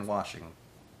cooking and washing.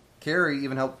 Carrie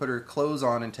even helped put her clothes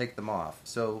on and take them off,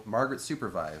 so Margaret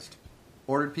supervised,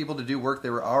 ordered people to do work they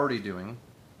were already doing,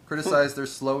 criticized their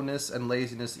slowness and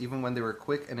laziness even when they were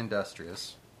quick and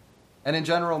industrious, and in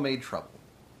general made trouble.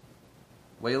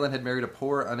 Whalen had married a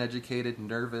poor, uneducated,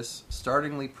 nervous,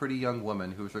 startlingly pretty young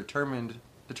woman who was determined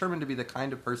to be the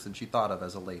kind of person she thought of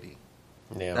as a lady.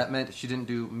 Yeah. That meant she didn't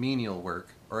do menial work,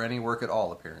 or any work at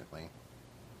all, apparently.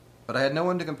 But I had no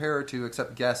one to compare her to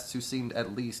except guests who seemed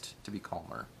at least to be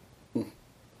calmer.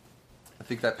 I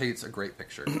think that paints a great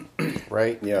picture.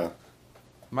 Right? Yeah.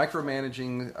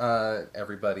 Micromanaging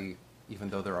everybody, even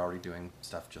though they're already doing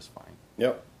stuff just fine.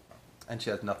 Yep. And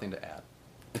she has nothing to add.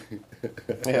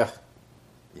 Yeah.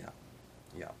 Yeah.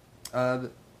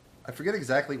 I forget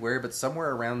exactly where, but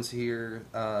somewhere around here,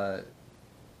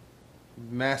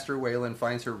 Master Whalen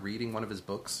finds her reading one of his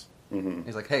books. Mm-hmm.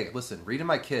 He's like, hey, listen, read to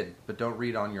my kid, but don't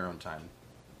read on your own time.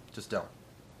 Just don't.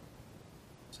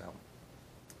 So,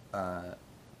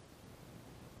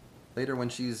 later when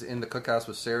she's in the cookhouse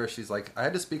with Sarah, she's like, I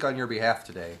had to speak on your behalf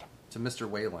today to Mr.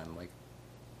 Whalen, like,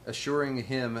 assuring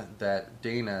him that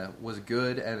Dana was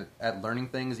good at learning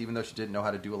things, even though she didn't know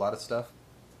how to do a lot of stuff.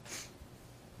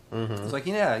 Mm-hmm. It's like,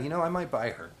 yeah, I might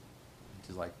buy her.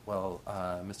 She's like, well,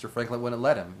 Mr. Franklin wouldn't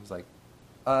let him. He's like,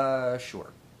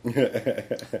 sure.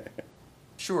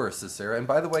 Sure, says Sarah. And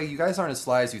by the way, you guys aren't as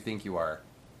sly as you think you are.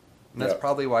 And that's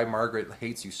probably why Margaret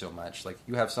hates you so much. Like,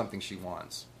 you have something she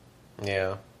wants.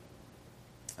 Yeah.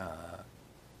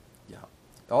 Yeah.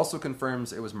 It also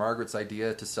confirms it was Margaret's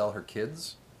idea to sell her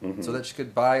kids so that she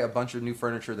could buy a bunch of new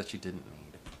furniture that she didn't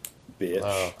need. Bitch.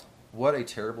 Oh, What a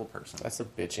terrible person. that's a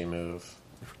bitchy move.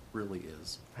 It really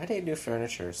is. I need new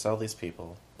furniture. Sell these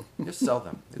people. Just sell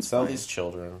them. It's Sell fine. these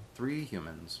children. 3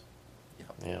 humans.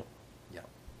 Yeah.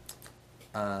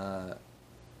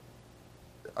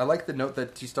 I like the note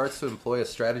that she starts to employ a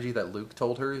strategy that Luke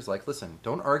told her. He's like, listen,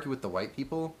 don't argue with the white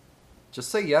people. Just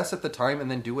say yes at the time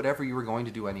and then do whatever you were going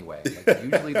to do anyway. Like,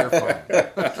 usually they're fine.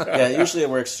 Yeah, usually it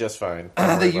works just fine. Don't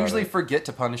worry They about usually it. forget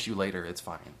to punish you later. It's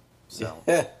fine. So,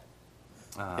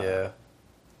 Yeah.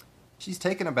 she's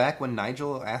taken aback when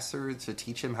Nigel asks her to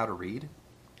teach him how to read.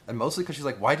 And mostly because she's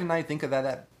like, why didn't I think of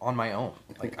that on my own?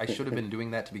 Like, I should have been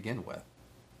doing that to begin with.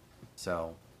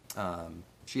 So,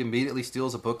 she immediately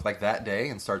steals a book like that day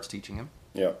and starts teaching him.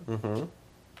 Yeah. Mm-hmm.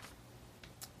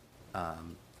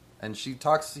 And she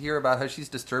talks here about how she's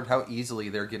disturbed how easily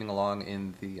they're getting along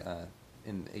in the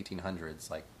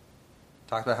 1800s. Like,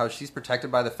 talked about how she's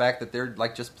protected by the fact that they're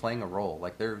like just playing a role.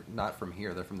 Like, they're not from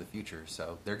here; they're from the future,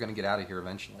 so they're going to get out of here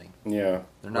eventually. Yeah.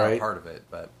 They're not a Right. part of it,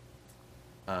 but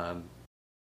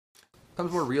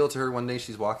becomes more real to her one day.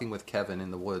 She's walking with Kevin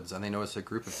in the woods, and they notice a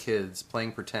group of kids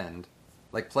playing pretend,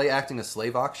 like play acting a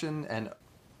slave auction and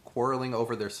quarreling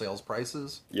over their sales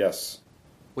prices, Yes.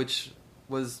 which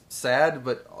was sad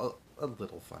but a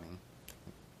little funny.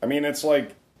 I mean, it's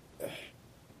like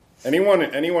anyone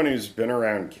who's been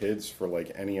around kids for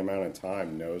like any amount of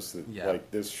time knows that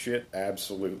like this shit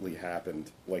absolutely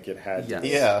happened. Like it had to.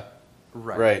 Yeah.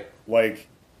 Right. Like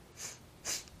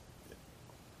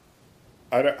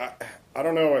I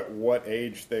don't know at what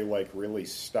age they like really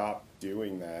stopped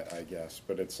doing that, I guess,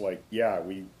 but it's like, yeah,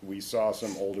 we saw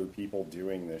some older people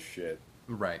doing this shit.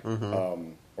 Right.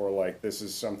 Or like this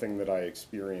is something that I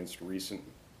experienced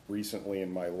recently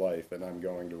in my life and I'm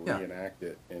going to reenact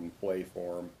it in play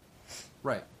form.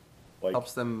 Right. Like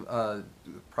Helps them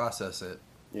process it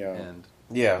and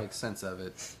make sense of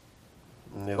it.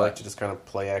 And they like to just kind of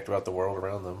play act about the world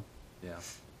around them. Yeah.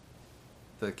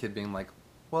 The kid being like,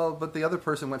 well, but the other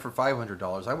person went for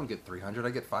 $500. I wouldn't get $300. I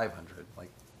get $500. Like,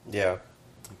 Yeah.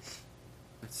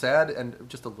 it's sad and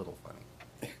just a little funny.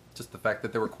 Just the fact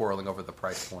that they were quarreling over the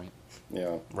price point.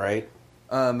 Yeah. Right.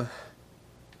 And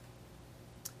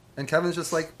Kevin's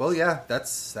just like, well, yeah,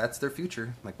 that's their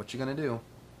future. Like, what you gonna do?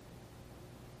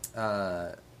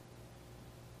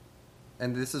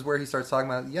 And this is where he starts talking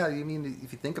about, yeah, you mean,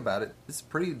 if you think about it, this is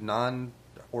pretty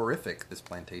non-horrific, this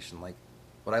plantation. Like,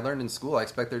 what I learned in school, I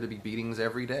expect there to be beatings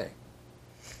every day.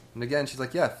 And again, she's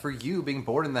like, yeah, for you being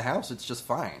bored in the house, it's just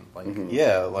fine. Like,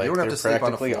 Yeah, like you don't have they to sleep on a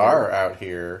practically floor. are out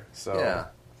here. So Yeah.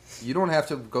 You don't have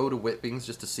to go to whippings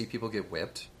just to see people get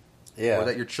whipped. Yeah. Or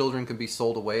that your children can be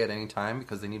sold away at any time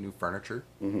because they need new furniture.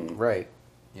 Right.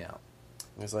 Yeah.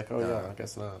 He's like, oh yeah, I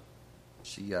guess not.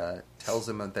 She tells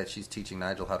him that she's teaching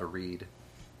Nigel how to read.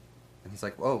 And he's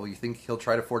like, oh, well, you think he'll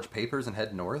try to forge papers and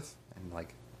head north? And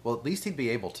like, well, at least he'd be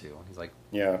able to. And he's like,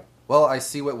 Yeah. well, I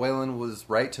see what Whelan was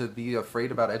right to be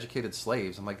afraid about educated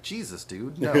slaves. I'm like, Jesus,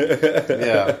 dude, no.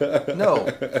 Yeah. No.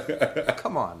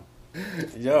 Come on.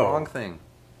 Yo. Wrong thing.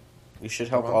 You should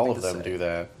help Wrong all thing of to them say. do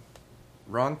that.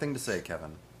 Wrong thing to say,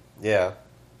 Kevin. Yeah.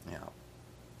 Yeah.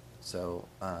 So,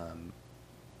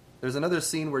 there's another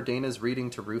scene where Dana's reading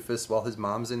to Rufus while his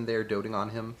mom's in there doting on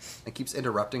him and keeps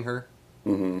interrupting her.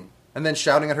 And then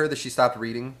shouting at her that she stopped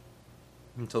reading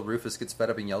until Rufus gets fed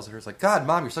up and yells at her. It's like, God,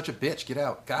 Mom, you're such a bitch. Get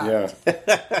out. God.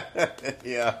 Yeah.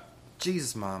 Yeah.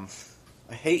 Jesus, Mom.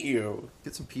 I hate you.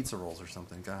 Get some pizza rolls or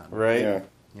something. God. Right? Yeah.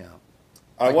 Yeah.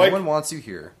 I Like, like no one wants you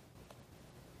here.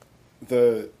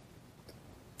 the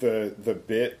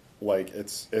bit, like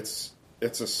it's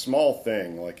a small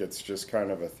thing, like it's just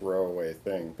kind of a throwaway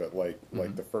thing, but like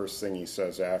the first thing he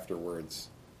says afterwards,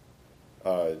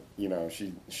 you know,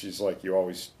 she's like, you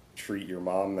always treat your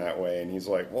mom that way, and he's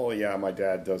like, well, yeah, my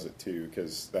dad does it too,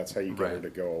 because that's how you get her to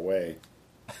go away.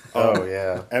 Oh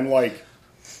yeah. And like,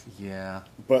 Yeah.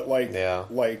 but like, Yeah.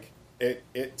 like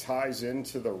it ties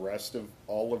into the rest of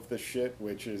all of the shit,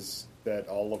 which is that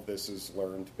all of this is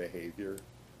learned behavior.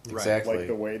 Exactly. Like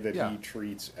the way that Yeah. he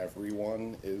treats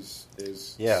everyone is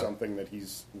Yeah. something that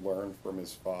he's learned from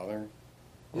his father.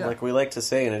 Yeah. Like we like to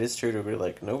say, and it is true to be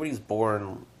like, nobody's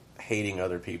born hating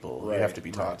other people. Right. You have to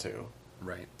be taught to.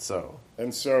 Right. So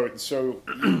And so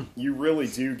you really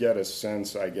do get a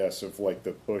sense, I guess, of like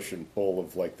the push and pull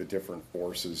of like the different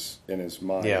forces in his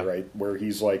mind, Yeah. right? Where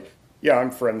he's like, yeah,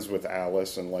 I'm friends with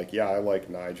Alice, and like, yeah, I like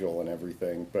Nigel and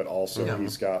everything, but also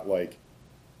he's got like,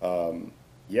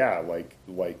 yeah, like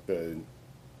the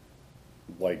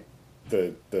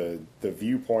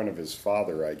viewpoint of his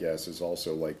father, I guess, is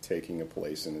also like taking a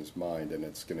place in his mind, and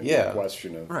it's going to be a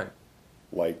question of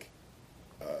like,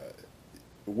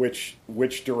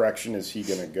 which direction is he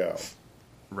going to go?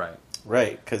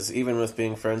 Right, because even with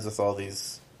being friends with all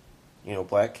these,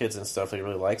 black kids and stuff, he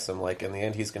really likes them. Like, in the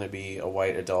end, he's going to be a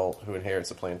white adult who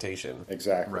inherits a plantation.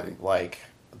 Exactly. Right. Like,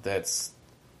 that's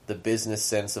the business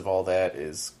sense of all that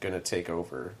is going to take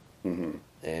over. Mm-hmm.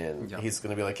 And he's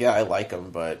going to be like, yeah, I like them,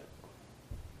 but,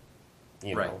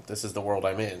 this is the world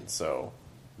I'm in, so...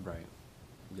 Right.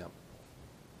 Yep.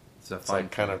 It's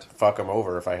like kind of fuck them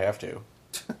over if I have to.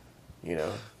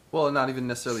 Well, not even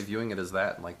necessarily viewing it as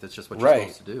that. Like, that's just what you're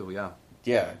supposed to do, yeah.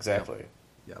 Yeah, exactly.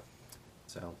 Yep.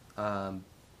 So,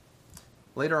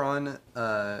 later on,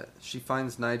 she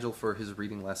finds Nigel for his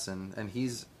reading lesson, and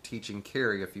he's teaching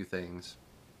Carrie a few things.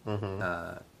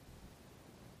 Mm-hmm.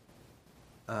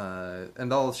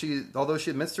 And although she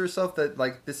admits to herself that,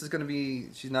 like, she's now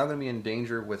going to be in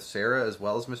danger with Sarah as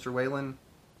well as Mr. Whelan,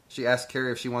 she asks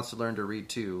Carrie if she wants to learn to read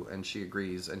too, and she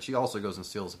agrees, and she also goes and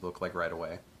steals a book, like, right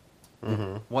away.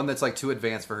 Mm-hmm. One that's, like, too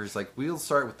advanced for her. She's like, we'll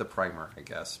start with the primer, I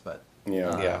guess, but...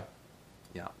 Yeah.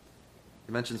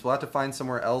 He mentions we'll have to find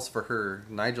somewhere else for her.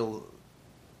 Nigel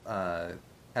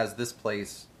has this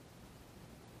place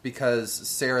because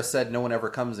Sarah said no one ever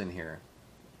comes in here.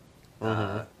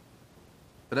 Mm-hmm.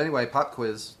 But anyway, pop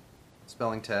quiz,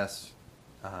 spelling test.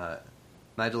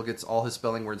 Nigel gets all his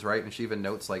spelling words right, and she even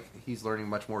notes like he's learning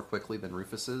much more quickly than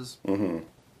Rufus is. Mm-hmm.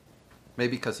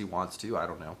 Maybe because he wants to. I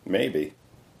don't know. Maybe.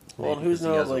 Well, who's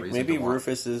knows? Like maybe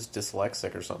Rufus is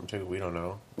dyslexic or something too. We don't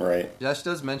know. Right. Yeah, she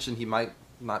does mention he might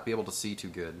not be able to see too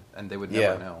good, and they would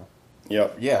never know.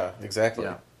 Yep. Yeah. Exactly.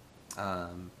 Yeah.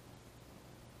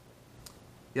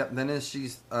 Yep. Then as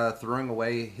she's throwing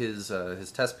away his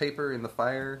test paper in the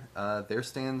fire, there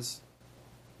stands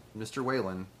Mr.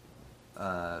 Whelan,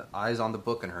 eyes on the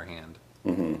book in her hand.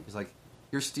 Mm-hmm. He's like,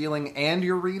 "You're stealing and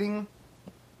you're reading."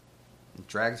 He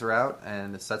drags her out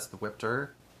and sets the whip to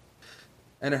her,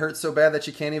 and it hurts so bad that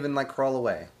she can't even like crawl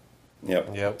away.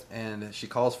 Yep. And she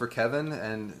calls for Kevin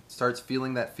and starts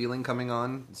feeling that feeling coming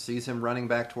on. Sees him running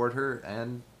back toward her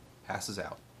and passes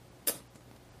out.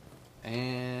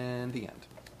 And the end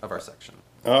of our section.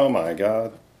 Oh my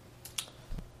god.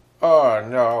 Oh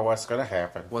no, what's going to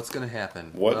happen? What's going to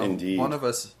happen? What indeed? One of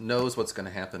us knows what's going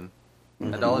to happen.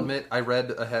 Mm-hmm. And I'll admit, I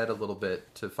read ahead a little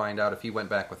bit to find out if he went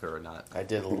back with her or not. I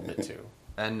did a little bit too.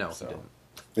 And no, he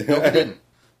didn't. No, he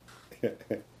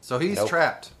didn't. So he's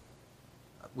trapped,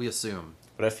 we assume.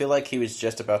 But I feel like he was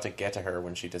just about to get to her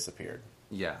when she disappeared.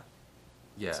 Yeah.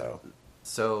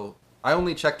 So I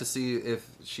only checked to see if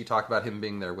she talked about him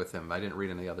being there with him. I didn't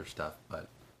read any other stuff, but...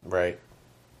 Right.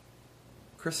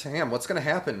 Chris Ham, what's going to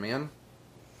happen, man?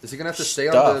 Is he going to have to stay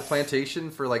on the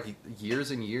plantation for, like, years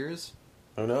and years?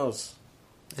 Who knows?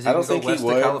 Is he going to go west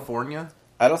to California?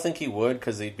 I don't think he would,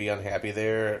 because he'd be unhappy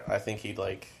there. I think he'd,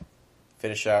 like,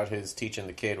 finish out his teaching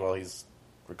the kid while he's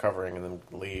recovering and then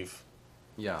leave.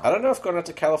 Yeah. I don't know if going out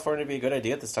to California would be a good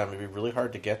idea at this time. It'd be really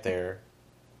hard to get there.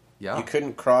 Yeah. You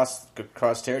couldn't cross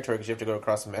territory because you have to go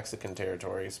across Mexican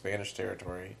territory, Spanish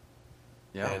territory.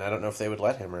 Yeah. And I don't know if they would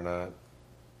let him or not.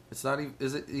 It's not even...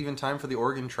 Is it even time for the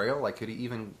Oregon Trail? Like, could he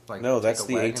even, like... No, that's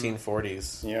the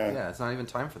 1840s. Yeah, it's not even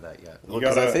time for that yet. Well,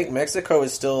 because I think Mexico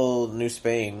is still New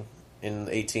Spain in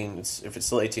if it's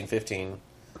still 1815.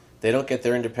 They don't get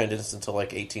their independence until,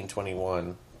 like,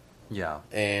 1821. Yeah.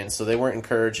 And so they weren't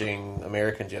encouraging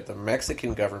Americans yet. The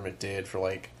Mexican government did for,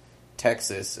 like,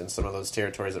 Texas and some of those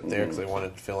territories up there because they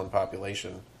wanted to fill in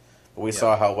population. But we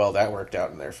saw how well that worked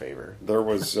out in their favor. There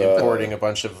was... importing a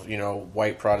bunch of,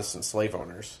 white Protestant slave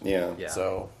owners. Yeah.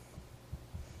 So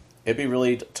it'd be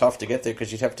really tough to get there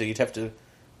because you'd have to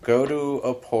go to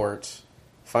a port,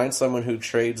 find someone who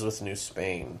trades with New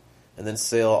Spain, and then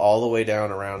sail all the way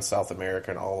down around South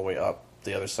America and all the way up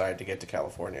the other side to get to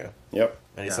California. Yep.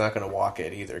 And he's not going to walk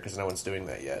it either because no one's doing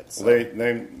that yet. So.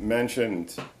 They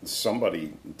mentioned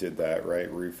somebody did that,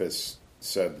 right? Rufus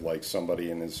said like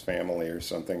somebody in his family or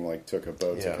something like took a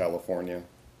boat to California.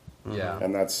 Yeah.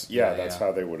 And that's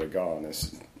how they would have gone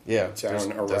is down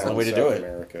around that's the way to South do it.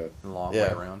 America. Long way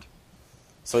around.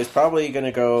 So he's probably going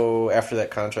to go after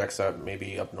that contract's up,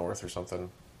 maybe up north or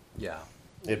something. Yeah.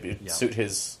 It'd suit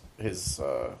his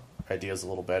ideas a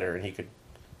little better, and he could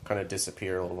kind of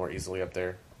disappear a little more easily up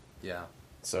there. Yeah.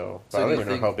 So I don't even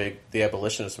know how big the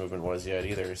abolitionist movement was yet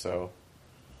either. So.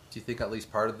 Do you think at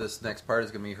least part of this next part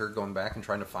is going to be her going back and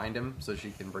trying to find him so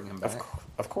she can bring him back?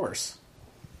 Of course.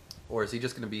 Or is he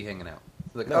just going to be hanging out?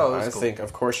 Like, No, oh, I it's cool. think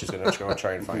of course she's going to go and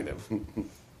try and find him.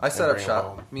 I set up bring him shop.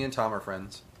 home. Me and Tom are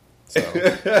friends. So,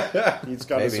 He's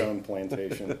got his Maybe. own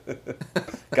plantation.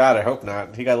 God, I hope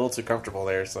not. He got a little too comfortable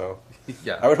there, so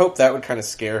Yeah. I would hope that would kind of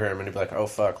scare him, and he'd be like, "Oh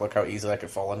fuck, look how easily I could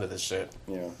fall into this shit."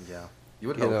 Yeah. Yeah. You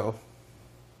would You hope. know,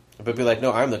 but be like,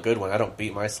 "No, I'm the good one. I don't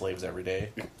beat my slaves every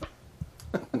day."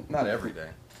 Not every day.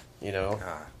 You know,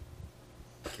 God.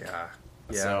 Yeah.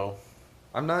 Yeah. So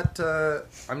I'm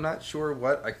not sure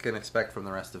what I can expect from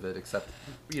the rest of it, except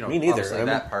Me neither. obviously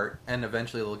that part, and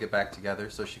eventually they'll get back together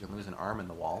so she can lose an arm in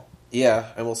the wall. yeah,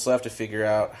 and we'll still have to figure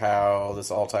out how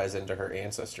this all ties into her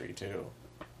ancestry too.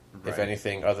 If Right.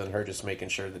 anything, other than her just making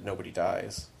sure that nobody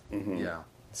dies. Mm-hmm. Yeah.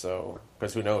 So,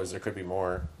 because who knows, there could be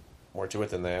more to it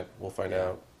than that. We'll find Yeah.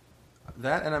 out.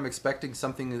 That, and I'm expecting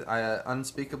something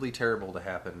unspeakably terrible to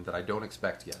happen that I don't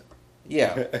expect yet.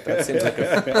 Yeah, that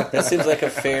seems like a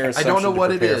fair. I Assumption don't know to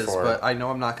what it prepare is, for. but I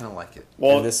know I'm not going to like it.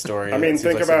 Well, In this story, I mean, it seems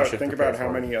think like something we about should think prepare about how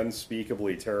for. many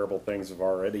unspeakably terrible things have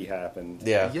already happened.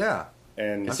 Yeah, Yeah.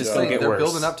 And It's I'm just just gonna saying get they're worse.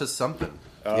 building up to something.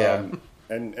 Yeah.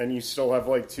 And you still have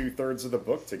like 2/3 of the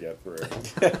book to get through.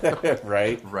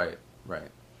 right. Right.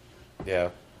 Yeah.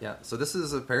 Yeah. So this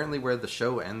is apparently where the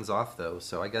show ends off, though.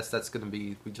 So I guess that's going to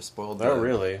be, we just spoiled Oh, the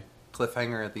really?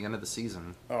 cliffhanger at the end of the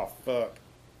season. Oh fuck,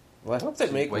 Well, I hope they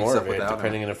She make wakes more up of it, without him.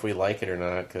 depending on if we like it or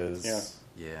not. Because Yeah.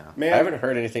 Yeah. man! I haven't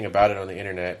heard anything about it on the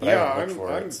internet, but I yeah, haven't looked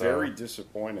for I'm it. So very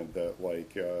disappointed that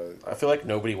like I feel like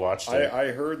nobody watched it. I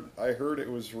heard it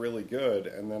was really good,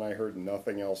 and then I heard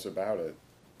nothing else about it.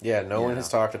 Yeah, no one Yeah. has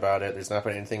talked about it. There's not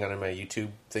been anything on my YouTube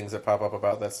things that pop up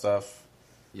about that stuff.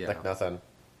 Yeah. Like nothing.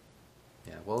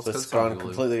 Yeah. Well, So it's it's 'cause gone Hulu.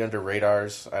 completely under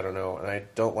radars. I don't know, and I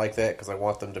don't like that because I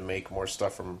want them to make more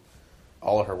stuff from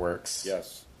all of her works.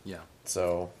 Yes. Yeah.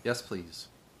 So, Yes, please.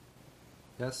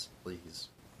 Yes, please.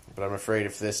 but I'm afraid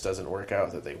if this doesn't work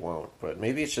out, that they won't. But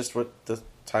maybe it's just what the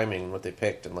timing, what they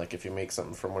picked, and like if you make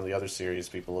something from one of the other series,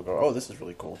 people will go, "Oh, this is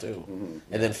really cool too,"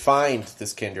 and then find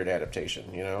this Kindred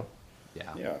adaptation. You know.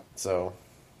 Yeah. Yeah. So,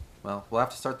 Well, we'll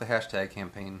have to start the hashtag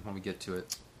campaign when we get to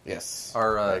it. yes,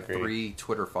 Our I agree. 3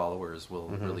 Twitter followers will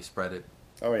really spread it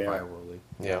Oh yeah. virally.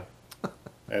 Yeah.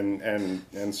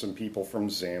 And some people from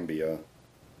Zambia.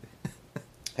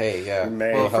 Hey, yeah.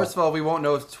 May- Well, Well, first of all, we won't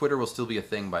know if Twitter will still be a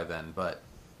thing by then, but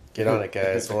Get on it,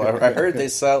 guys. Well, I heard they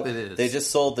sell. It is. They just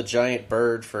sold the giant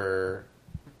bird for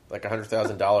like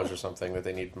 $100,000 or something that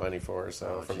they need money for.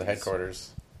 So Oh, from the jeez.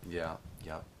 headquarters. yeah.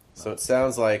 So it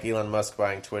sounds like Elon Musk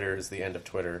buying Twitter is the end of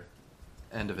Twitter.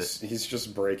 End of it. He's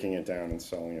just breaking it down and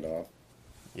selling it off.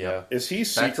 Yeah. Is he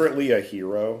secretly a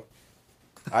hero?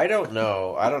 I don't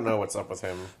know. I don't know what's up with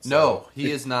him. So. No, he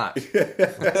is not.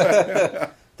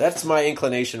 That's my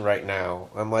inclination right now.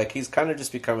 I'm like, he's kind of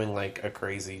just becoming like a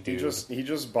crazy He dude. he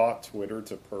just bought Twitter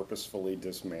to purposefully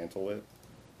dismantle it.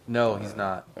 No, he's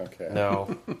not. Okay.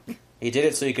 No. He did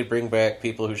it so he could bring back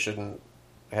people who shouldn't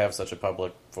have such a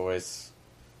public voice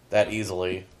that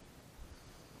easily.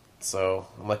 So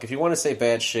I'm like, if you want to say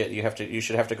bad shit, you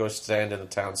should have to go stand in the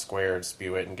town square and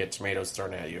spew it and get tomatoes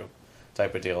thrown at you,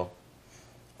 type of deal.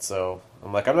 So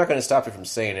I'm like, I'm not going to stop you from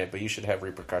saying it, but you should have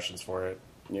repercussions for it.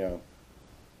 Yeah.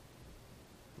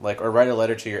 Like, or write a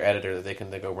letter to your editor that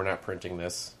they go, we're not printing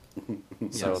this.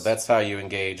 So Yes. that's how you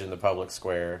engage in the public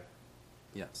square.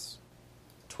 Yes.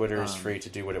 Twitter is free to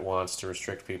do what it wants to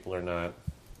restrict people or not.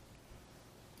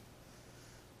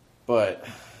 But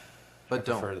But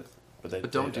don't.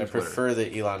 Don't do I Twitter. prefer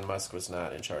that Elon Musk was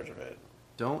not in charge of it.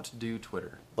 Don't do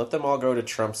Twitter. Let them all go to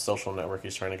Trump's social network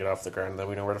he's trying to get off the ground, then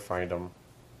we know where to find them.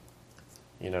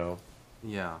 You know.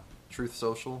 Yeah. Truth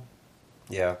Social?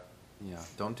 Yeah. Yeah.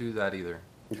 Don't do that either.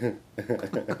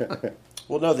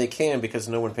 Well, no, they can because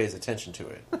no one pays attention to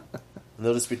it. And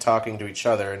they'll just be talking to each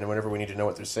other, and then whenever we need to know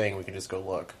what they're saying, we can just go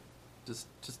look. Just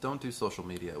don't do social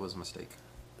media. It was a mistake.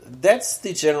 That's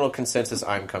the general consensus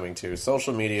I'm coming to.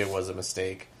 Social media was a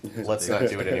mistake. Let's not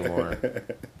do it anymore.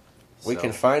 We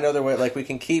can find other ways. Like, we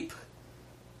can keep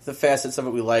the facets of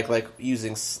it we like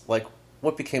using, like,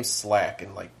 what became Slack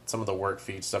and, like, some of the work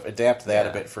feed stuff. Adapt that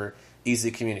a bit for easy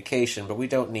communication, but we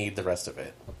don't need the rest of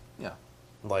it. Yeah.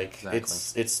 Like,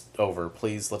 Exactly. it's over.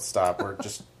 Please, let's stop. We're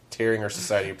just tearing our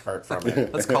society apart from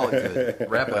it. Let's call it good.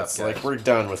 Wrap it up, It's guys. like, we're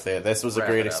done with it. This was a Wrap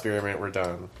great it up. experiment. We're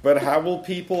done. But how will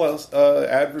people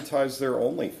advertise their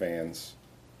OnlyFans?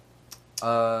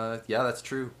 Yeah, that's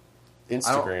true. I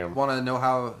Instagram. don't want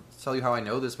to tell you how I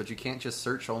know this, but you can't just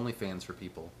search OnlyFans for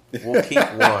people. We'll keep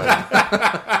one.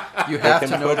 You have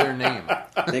to know their name.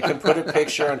 They can put a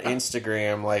picture on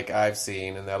Instagram like I've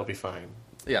seen, and that'll be fine.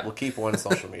 Yeah. Well keep one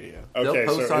social media. They'll Okay,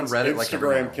 post so on Reddit like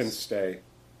everyone Instagram can else. stay.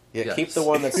 Yeah, Yes. keep the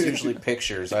one that's usually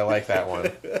pictures. I like that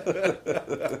one.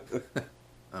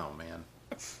 Oh man.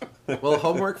 Well,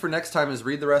 homework for next time is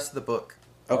read the rest of the book.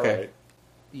 Okay. All right.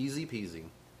 Easy peasy.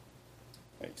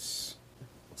 Nice.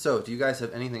 So, do you guys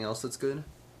have anything else that's good?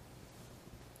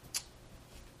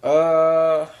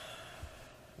 No.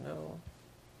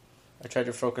 I tried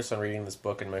to focus on reading this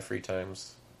book in my free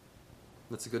times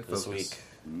That's a good this focus.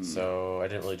 week. So I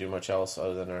didn't really do much else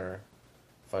other than our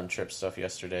fun trip stuff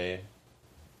yesterday.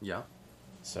 Yeah.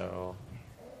 So,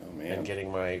 Oh man. and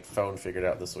getting my phone figured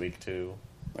out this week too.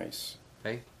 Nice.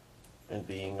 Hey. And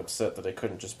being upset that I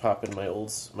couldn't just pop in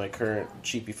my current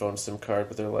cheapy phone SIM card,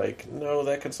 but they're like, no,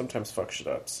 that can sometimes fuck shit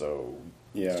up. So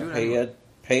Yeah. Do it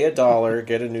pay anyway. $1,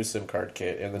 get a new SIM card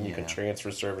kit, and then you can Yeah. transfer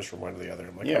service from one to the other.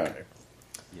 I'm like, Yeah. okay,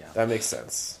 Yeah. that makes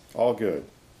sense. All good.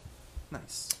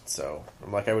 Nice. So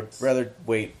I'm like, I would rather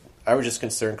wait. I was just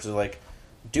concerned because like,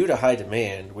 due to high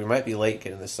demand, we might be late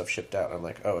getting this stuff shipped out. I'm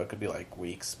like, oh, it could be like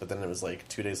weeks, but then it was like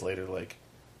 2 days later, like,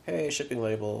 hey, shipping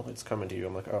label, it's coming to you.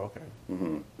 I'm like, oh, okay.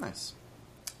 Mm-hmm. Nice.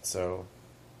 So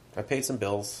I paid some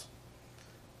bills,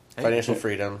 Hey. financial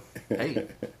freedom. Hey,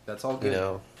 that's all You good.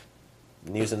 know,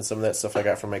 using some of that stuff I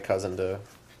got from my cousin to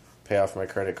pay off my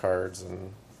credit cards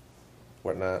and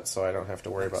whatnot, so I don't have to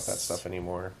worry about that Nice. stuff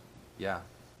anymore. Yeah.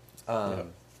 Yeah.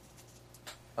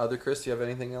 Other Chris, do you have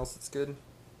anything else that's good?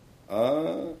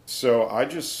 So I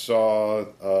just saw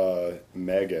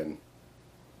Megan.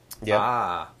 Yeah.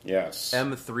 Ah, Yes.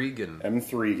 M3gan.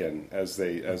 M3gan, as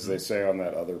they say on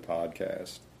that other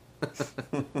podcast.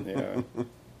 Yeah.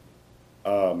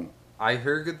 I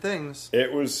heard good things.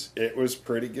 It was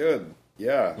pretty good.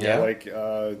 Yeah. Yeah? Like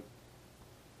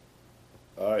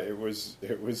it was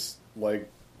like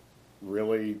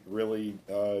really really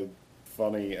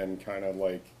funny and kind of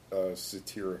like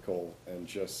satirical and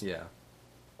just Yeah.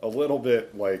 a little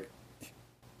bit like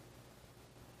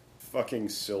fucking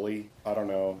silly. I don't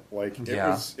know. Like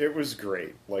it was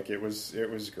great. Like it was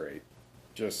great.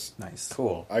 Just Nice.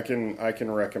 Cool. I can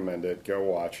recommend it. Go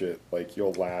watch it. Like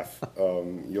you'll laugh.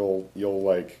 You'll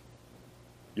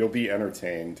be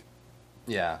entertained.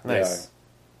 Yeah. Nice.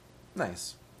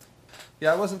 Nice.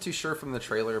 Yeah, I wasn't too sure from the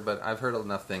trailer, but I've heard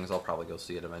enough things. I'll probably go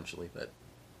see it eventually. But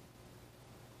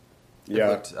it Yeah.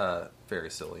 looked very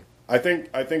silly. I think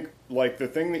like the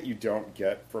thing that you don't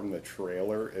get from the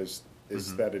trailer is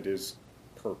that it is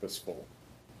purposeful.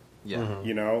 Yeah. Mhm.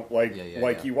 You know, like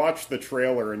Yeah. you watch the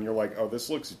trailer and you're like, oh, this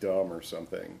looks dumb or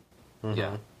something.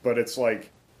 Yeah. But it's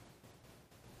like,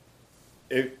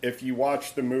 if you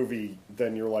watch the movie,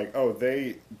 then you're like, oh,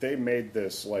 they made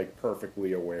this like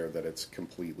perfectly aware that it's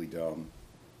completely dumb.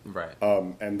 Right.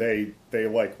 And they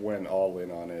like went all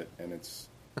in on it, and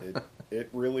it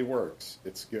really works.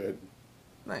 It's good.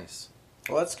 Nice.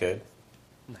 Well, that's good.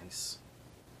 Nice.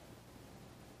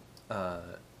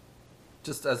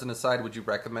 Just as an aside, would you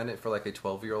recommend it for like a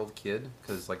 12-year-old kid?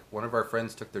 Because like one of our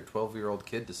friends took their 12-year-old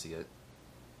kid to see it.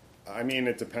 I mean,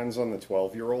 it depends on the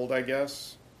 12-year-old, I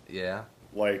guess. Yeah.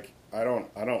 Like, I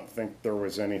don't think there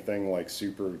was anything like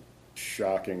super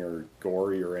shocking or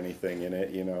gory or anything in it.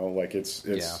 You know, like it's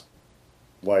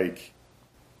like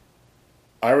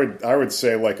I would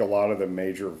say like a lot of the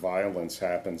major violence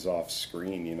happens off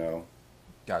screen. You know,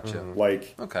 Gotcha.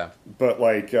 like Okay. but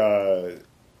like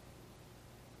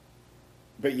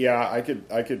but yeah, I could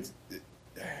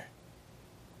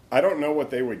I don't know what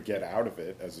they would get out of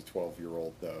it as a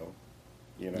 12-year-old though.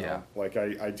 You know, Yeah. like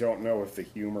I don't know if the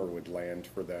humor would land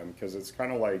for them because it's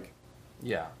kind of like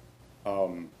Yeah.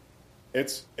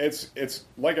 it's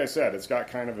like I said, it's got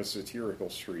kind of a satirical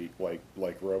streak, like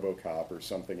RoboCop or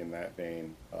something in that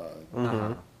vein.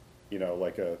 Uh-huh. You know,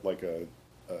 like a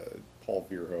Paul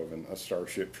Verhoeven, a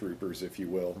Starship Troopers, if you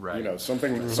will. Right. You know,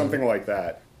 something like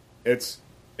that. It's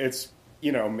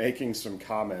you know, making some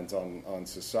comment on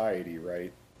society,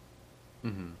 right?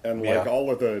 Mm-hmm. And Yeah. like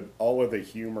all of the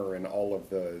humor and all of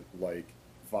the like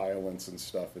violence and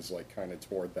stuff is like kind of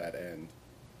toward that end.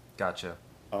 Gotcha.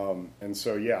 And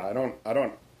so yeah, I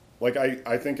don't like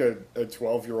I think a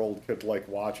 12-year-old could like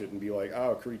watch it and be like,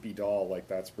 oh, creepy doll, like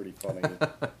that's pretty funny.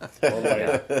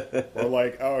 or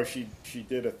like oh, she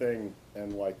did a thing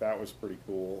and like that was pretty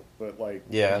cool. But like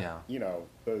Yeah. you know,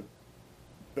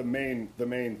 the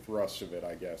main thrust of it,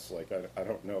 I guess, like I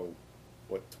don't know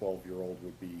what 12-year-old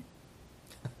would be.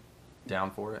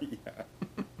 Down for it?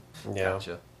 Yeah. Yeah.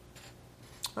 Gotcha.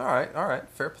 All right.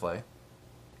 Fair play.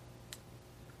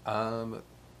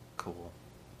 Cool.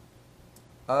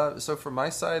 So from my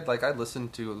side, like I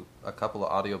listened to a couple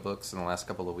of audiobooks in the last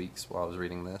couple of weeks while I was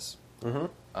reading this.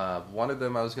 Mm-hmm. One of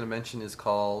them I was going to mention is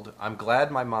called "I'm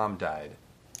Glad My Mom Died"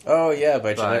 Oh yeah,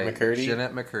 by Jeanette McCurdy.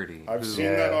 Jeanette McCurdy. I've who- seen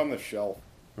that on the shelf.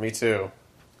 Me too.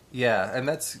 Yeah, and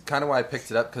that's kind of why I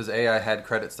picked it up, because A, I had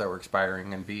credits that were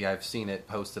expiring, and B, I've seen it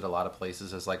posted a lot of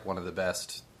places as like one of the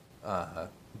best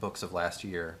books of last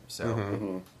year.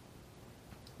 So,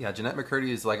 yeah, Jeanette McCurdy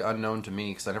is like unknown to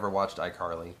me because I never watched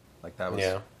iCarly. Like that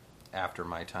was after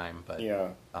my time, but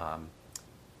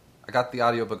I got the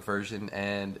audiobook version,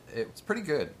 and it's pretty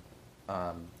good.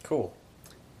 Cool.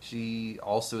 She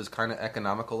also is kind of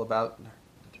economical about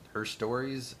her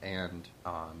stories, and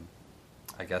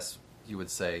I guess you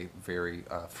would say very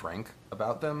frank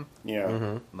about them.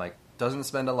 Yeah. Like, doesn't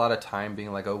spend a lot of time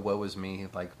being like, oh, woe is me.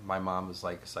 Like, my mom was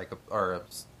like a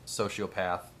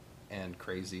sociopath and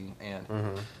crazy and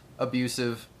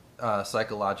abusive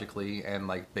psychologically, and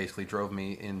like basically drove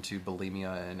me into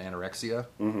bulimia and anorexia.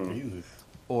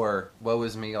 Or woe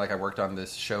is me, like I worked on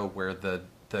this show where the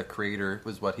creator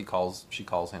was what she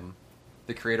calls him.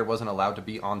 The creator wasn't allowed to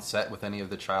be on set with any of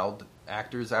the child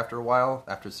actors after a while,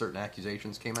 after certain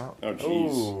accusations came out. Oh,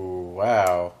 jeez. Ooh,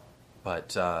 wow.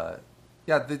 But,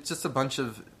 yeah, it's just a bunch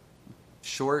of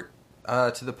short,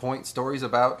 to the point stories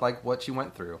about, like, what she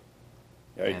went through.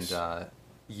 Yikes. And,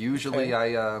 usually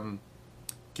I,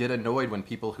 get annoyed when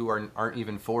people who aren't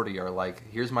even 40 are like,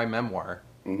 here's my memoir.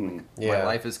 My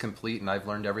life is complete and I've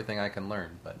learned everything I can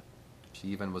learn. But she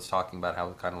even was talking about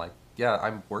how kind of like, yeah,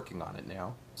 I'm working on it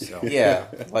now. So Yeah,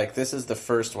 like this is the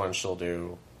first one she'll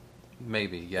do.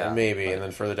 Maybe, yeah. Maybe, and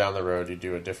then further down the road you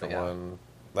do a different one.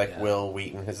 Like Will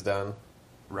Wheaton has done.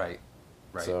 Right.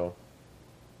 So...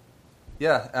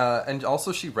 Yeah, and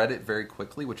also she read it very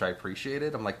quickly, which I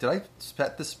appreciated. I'm like, did I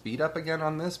set the speed up again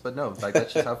on this? But no, like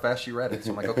that's just how fast she read it.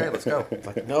 So I'm like, okay, let's go.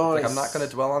 Like, no, like, I'm not going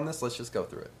to dwell on this. Let's just go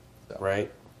through it. So,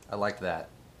 right. I like that.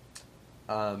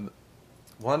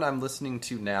 One I'm listening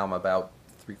to now, I'm about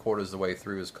 3/4 of the way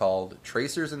through, is called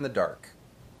Tracers in the Dark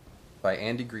by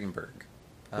Andy Greenberg.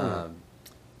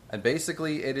 And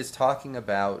basically it is talking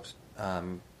about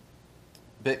Bitcoin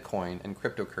and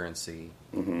cryptocurrency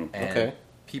and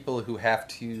people who have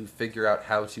to figure out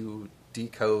how to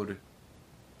decode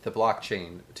the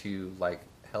blockchain to like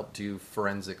help do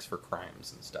forensics for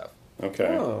crimes and stuff.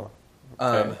 Okay. Oh.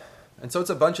 And so it's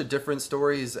a bunch of different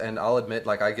stories, and I'll admit,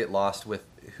 like, I get lost with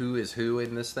who is who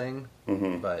in this thing.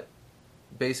 But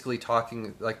basically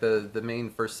talking, like, the main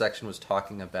first section was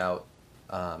talking about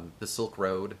the Silk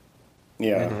Road.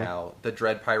 And how the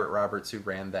Dread Pirate Roberts, who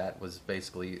ran that, was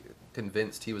basically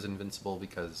convinced he was invincible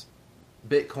because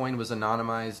Bitcoin was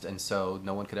anonymized, and so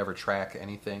no one could ever track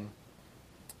anything.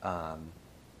 But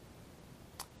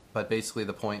basically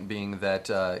the point being that,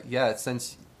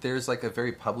 since there's like a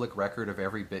very public record of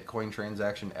every Bitcoin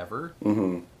transaction ever,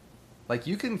 like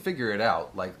you can figure it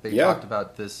out. Like they talked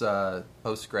about this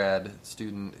post-grad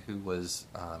student who was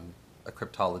a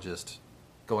cryptologist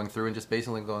going through and just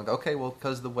basically going, okay, well,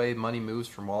 because the way money moves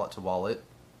from wallet to wallet,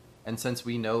 and since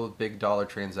we know big dollar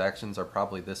transactions are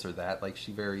probably this or that, like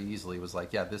she very easily was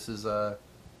like, yeah, this is a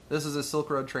Silk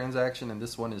Road transaction, and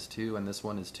this one is too, and this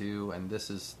one is too, and this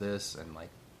is this, and like,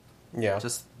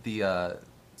 just the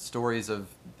stories of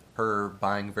her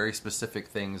buying very specific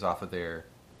things off of there,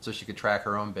 so she could track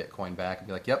her own Bitcoin back and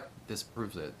be like, yep, this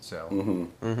proves it. So,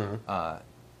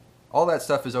 all that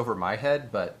stuff is over my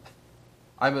head, but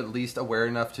I'm at least aware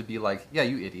enough to be like, yeah,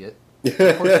 you idiot. Of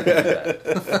course you can do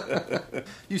that.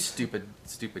 You stupid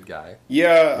guy.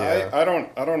 I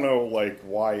don't know like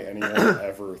why anyone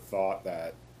ever thought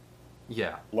that.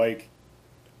 Yeah. Like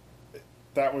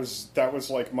that was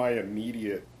like my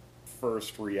immediate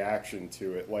first reaction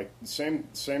to it. Like same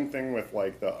thing with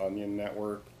like the Onion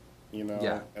Network, you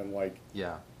know, and like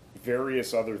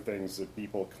various other things that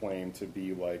people claim to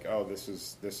be like, oh, this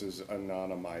is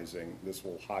anonymizing. This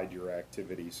will hide your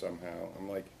activity somehow. I'm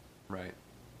like, right.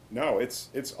 No,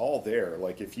 it's all there.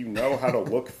 Like if you know how to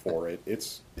look for it,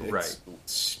 it's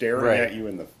staring at you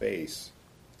in the face.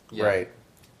 Yeah. Right.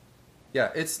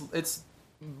 Yeah, it's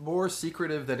more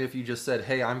secretive than if you just said,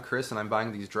 "Hey, I'm Chris and I'm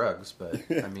buying these drugs." But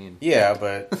I mean,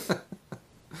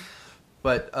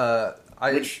 but I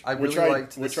really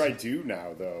liked this. Which I do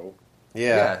now, though.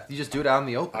 Yeah, you just do it out in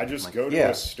the open. I just go to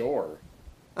a store.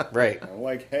 Right. I'm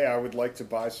like, hey, I would like to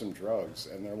buy some drugs,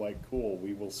 and they're like, cool,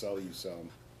 we will sell you some.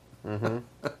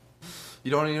 You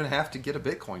don't even have to get a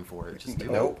Bitcoin for it. Just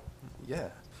do it. Yeah.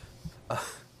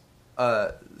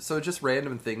 So just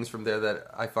random things from there that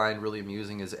I find really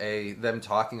amusing is them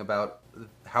talking about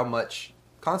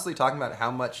constantly talking about how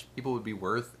much people would be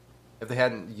worth if they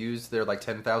hadn't used their like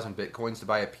 10,000 Bitcoins to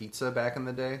buy a pizza back in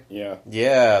the day. Yeah.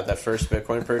 Yeah, that first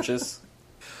Bitcoin purchase.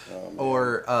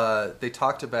 Or they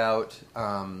talked about,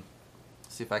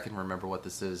 see if I can remember what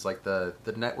this is, like the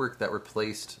network that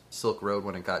replaced Silk Road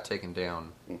when it got taken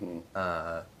down.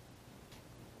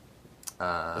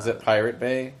 Is it Pirate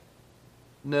Bay?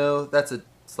 No, that's a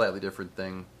slightly different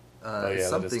thing. That is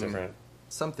different.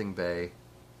 Something Bay.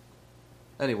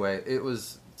 Anyway, it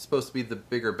was supposed to be the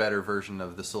bigger, better version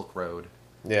of the Silk Road.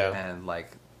 Yeah. And,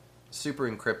 like, super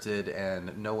encrypted,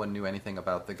 and no one knew anything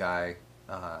about the guy,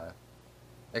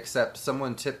 except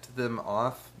someone tipped them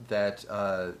off that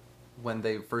when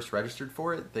they first registered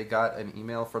for it, they got an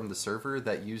email from the server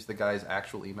that used the guy's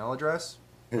actual email address.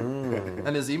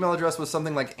 And his email address was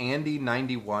something like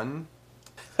Andy91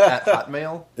 at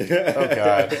Hotmail. Oh,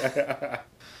 God.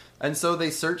 And so they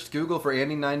searched Google for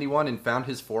Andy91 and found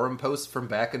his forum posts from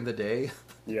back in the day.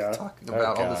 Yeah. Talking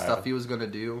about all the stuff he was going to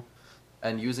do.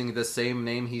 And using the same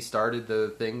name he started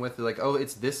the thing with. They're like, oh,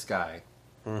 it's this guy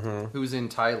who's in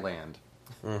Thailand.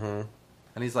 Mm-hmm.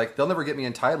 And he's like, they'll never get me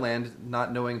in Thailand,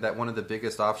 not knowing that one of the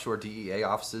biggest offshore DEA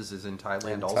offices is in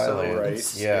Thailand also. Thailand.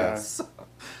 Right. Yeah.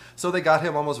 So they got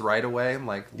him almost right away. I'm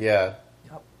like, Yeah.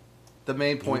 yep. The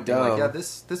main point being like, yeah,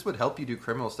 this would help you do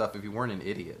criminal stuff if you weren't an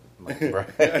idiot. I'm like,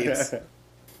 Right.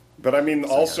 But I mean,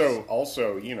 So,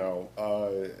 also, you know,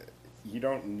 you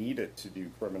don't need it to do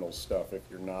criminal stuff if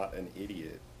you're not an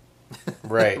idiot.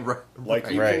 Right. Like,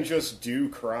 you Right. can just do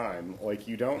crime. Like,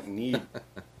 you don't need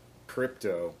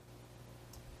crypto.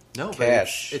 no, but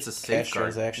Cash. it's a Cash safeguard.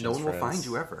 transactions, No one will friends. find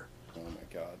you ever. Oh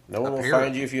my god. No one will Apparently.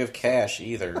 find you if you have cash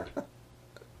either.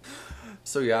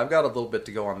 So yeah, I've got a little bit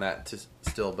to go on that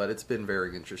still, but it's been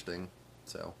very interesting.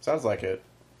 So, Sounds like it.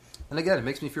 and again, it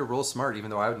makes me feel real smart, even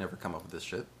though I would never come up with this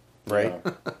shit. Right?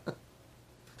 Yeah.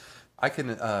 I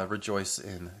can rejoice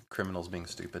in criminals being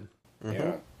stupid.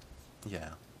 Yeah.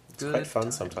 Yeah, It's quite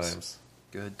fun sometimes.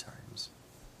 Good times.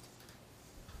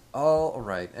 All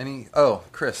right.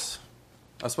 Chris,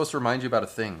 I was supposed to remind you about a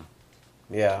thing.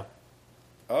 Yeah.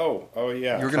 Oh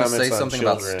yeah. You were going to say Comments on something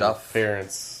about children, stuff.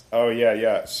 Parents. Oh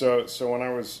yeah. So when I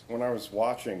was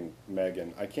watching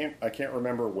Megan, I can't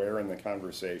remember where in the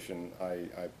conversation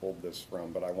I pulled this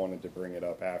from, but I wanted to bring it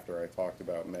up after I talked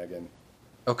about Megan.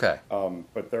 Okay.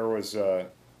 But there was a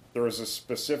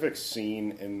specific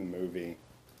scene in the movie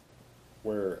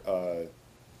where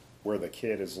the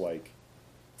kid is like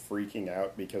freaking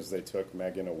out because they took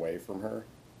Megan away from her.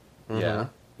 Yeah.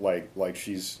 Like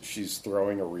she's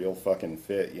throwing a real fucking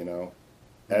fit, you know?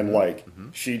 And like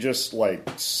she just like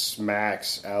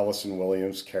smacks Allison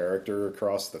Williams' character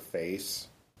across the face.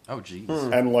 Oh, geez.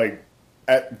 And like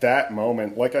at that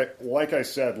moment, like I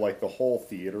said, like the whole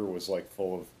theater was like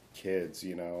full of kids,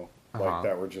 you know, like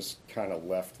that were just kind of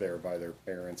left there by their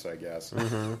parents, I guess.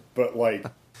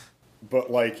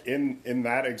 But like in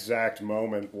that exact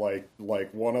moment, like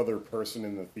one other person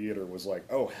in the theater was like,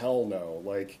 "Oh hell no!"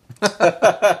 Like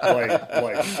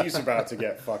she's about to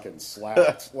get fucking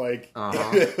slapped. Like,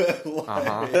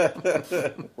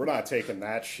 we're not taking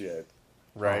that shit.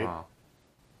 Right?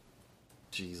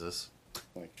 Jesus.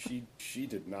 Like she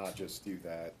did not just do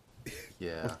that.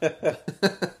 Yeah.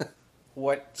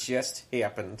 What just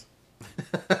happened?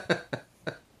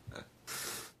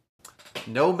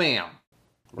 No, ma'am.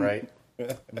 Right?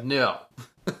 No.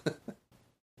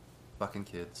 Fucking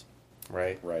kids.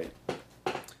 Right? Right.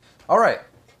 All right.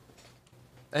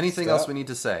 Anything Stop. else we need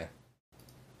to say?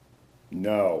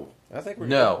 No. I think we're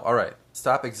No. All right.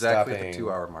 Stop exactly at the Stopping.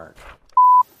 2-hour mark.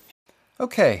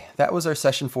 Okay, that was our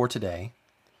session for today.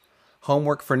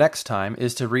 Homework for next time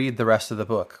is to read the rest of the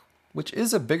book, which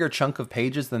is a bigger chunk of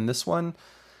pages than this one,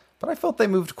 but I felt they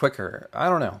moved quicker. I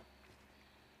don't know.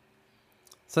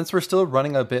 Since we're still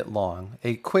running a bit long,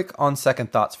 a quick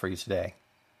on-second thoughts for you today.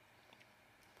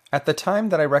 At the time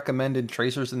that I recommended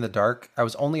Tracers in the Dark, I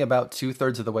was only about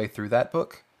 2/3 of the way through that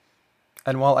book.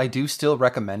 And while I do still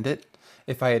recommend it,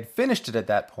 if I had finished it at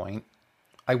that point,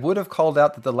 I would have called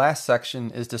out that the last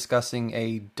section is discussing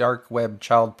a dark web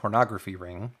child pornography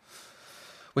ring,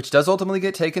 which does ultimately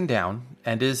get taken down,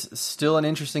 and is still an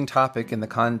interesting topic in the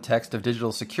context of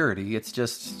digital security. It's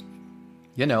just,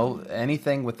 you know,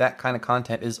 anything with that kind of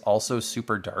content is also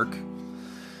super dark,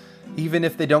 even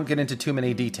if they don't get into too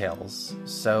many details.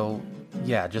 So,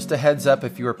 yeah, just a heads up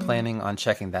if you are planning on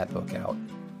checking that book out.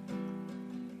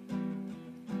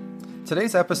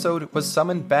 Today's episode was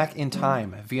summoned back in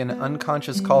time via an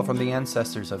unconscious call from the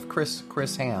ancestors of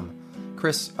Chris Ham,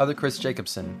 other Chris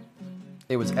Jacobson.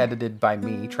 It was edited by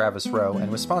me, Travis Rowe, and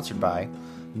was sponsored by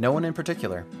no one in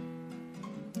particular.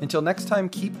 Until next time,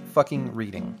 keep fucking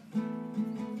reading.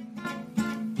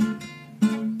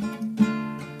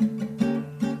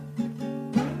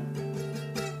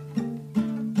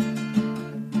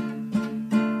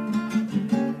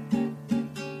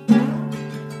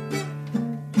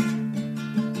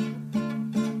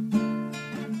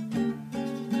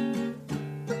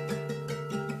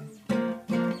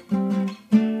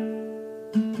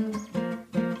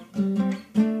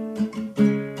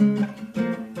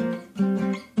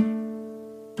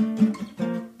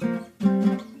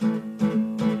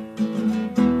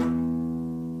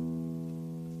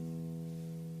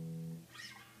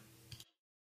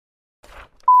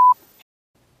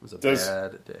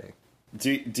 bad day.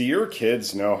 Do your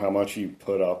kids know how much you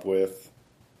put up with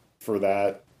for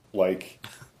that? Like,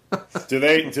 do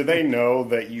they know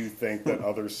that you think that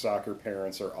other soccer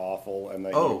parents are awful and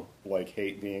that you like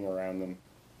hate being around them?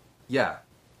 Yeah.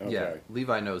 Okay. Yeah,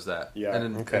 Levi knows that. Yeah.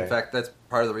 And in fact, that's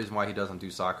part of the reason why he doesn't do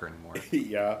soccer anymore.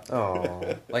 Yeah.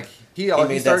 Oh. Like he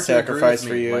made that sacrifice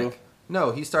for you? Like,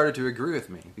 no, he started to agree with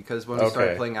me because when we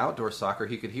started playing outdoor soccer,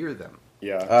 he could hear them.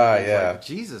 Yeah. Yeah. Like,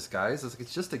 Jesus, guys,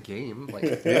 it's just a game.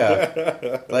 Like,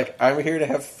 yeah. Like, I'm here to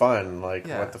have fun. Like,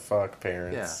 what the fuck,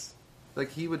 parents? Yeah. Like,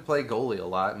 he would play goalie a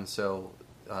lot, and so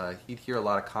he'd hear a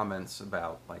lot of comments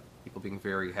about, like, people being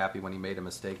very happy when he made a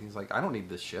mistake. He's like, I don't need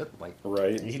this shit. Like,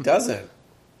 right. He doesn't.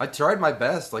 I tried my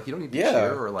best. Like, you don't need to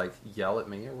cheer or, like, yell at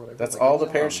me or whatever. That's like, all the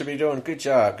parents should be doing. Good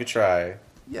job. Good try.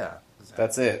 Yeah. Exactly.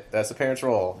 That's it. That's the parent's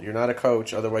role. You're not a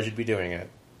coach, otherwise you'd be doing it.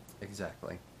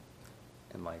 Exactly.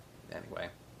 And, like, anyway.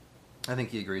 I think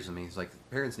he agrees with me. He's like,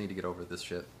 parents need to get over this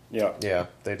shit. Yeah. Yeah,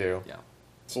 they do. Yeah.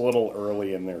 It's a little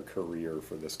early in their career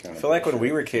for this kind of I feel like when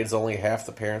we were kids, only half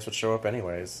the parents would show up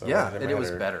anyways. So it was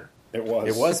better. It was.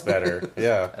 It was better.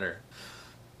 Yeah. Better.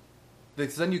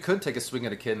 Because then you could take a swing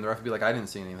at a kid and the ref would be like, I didn't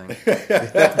see anything.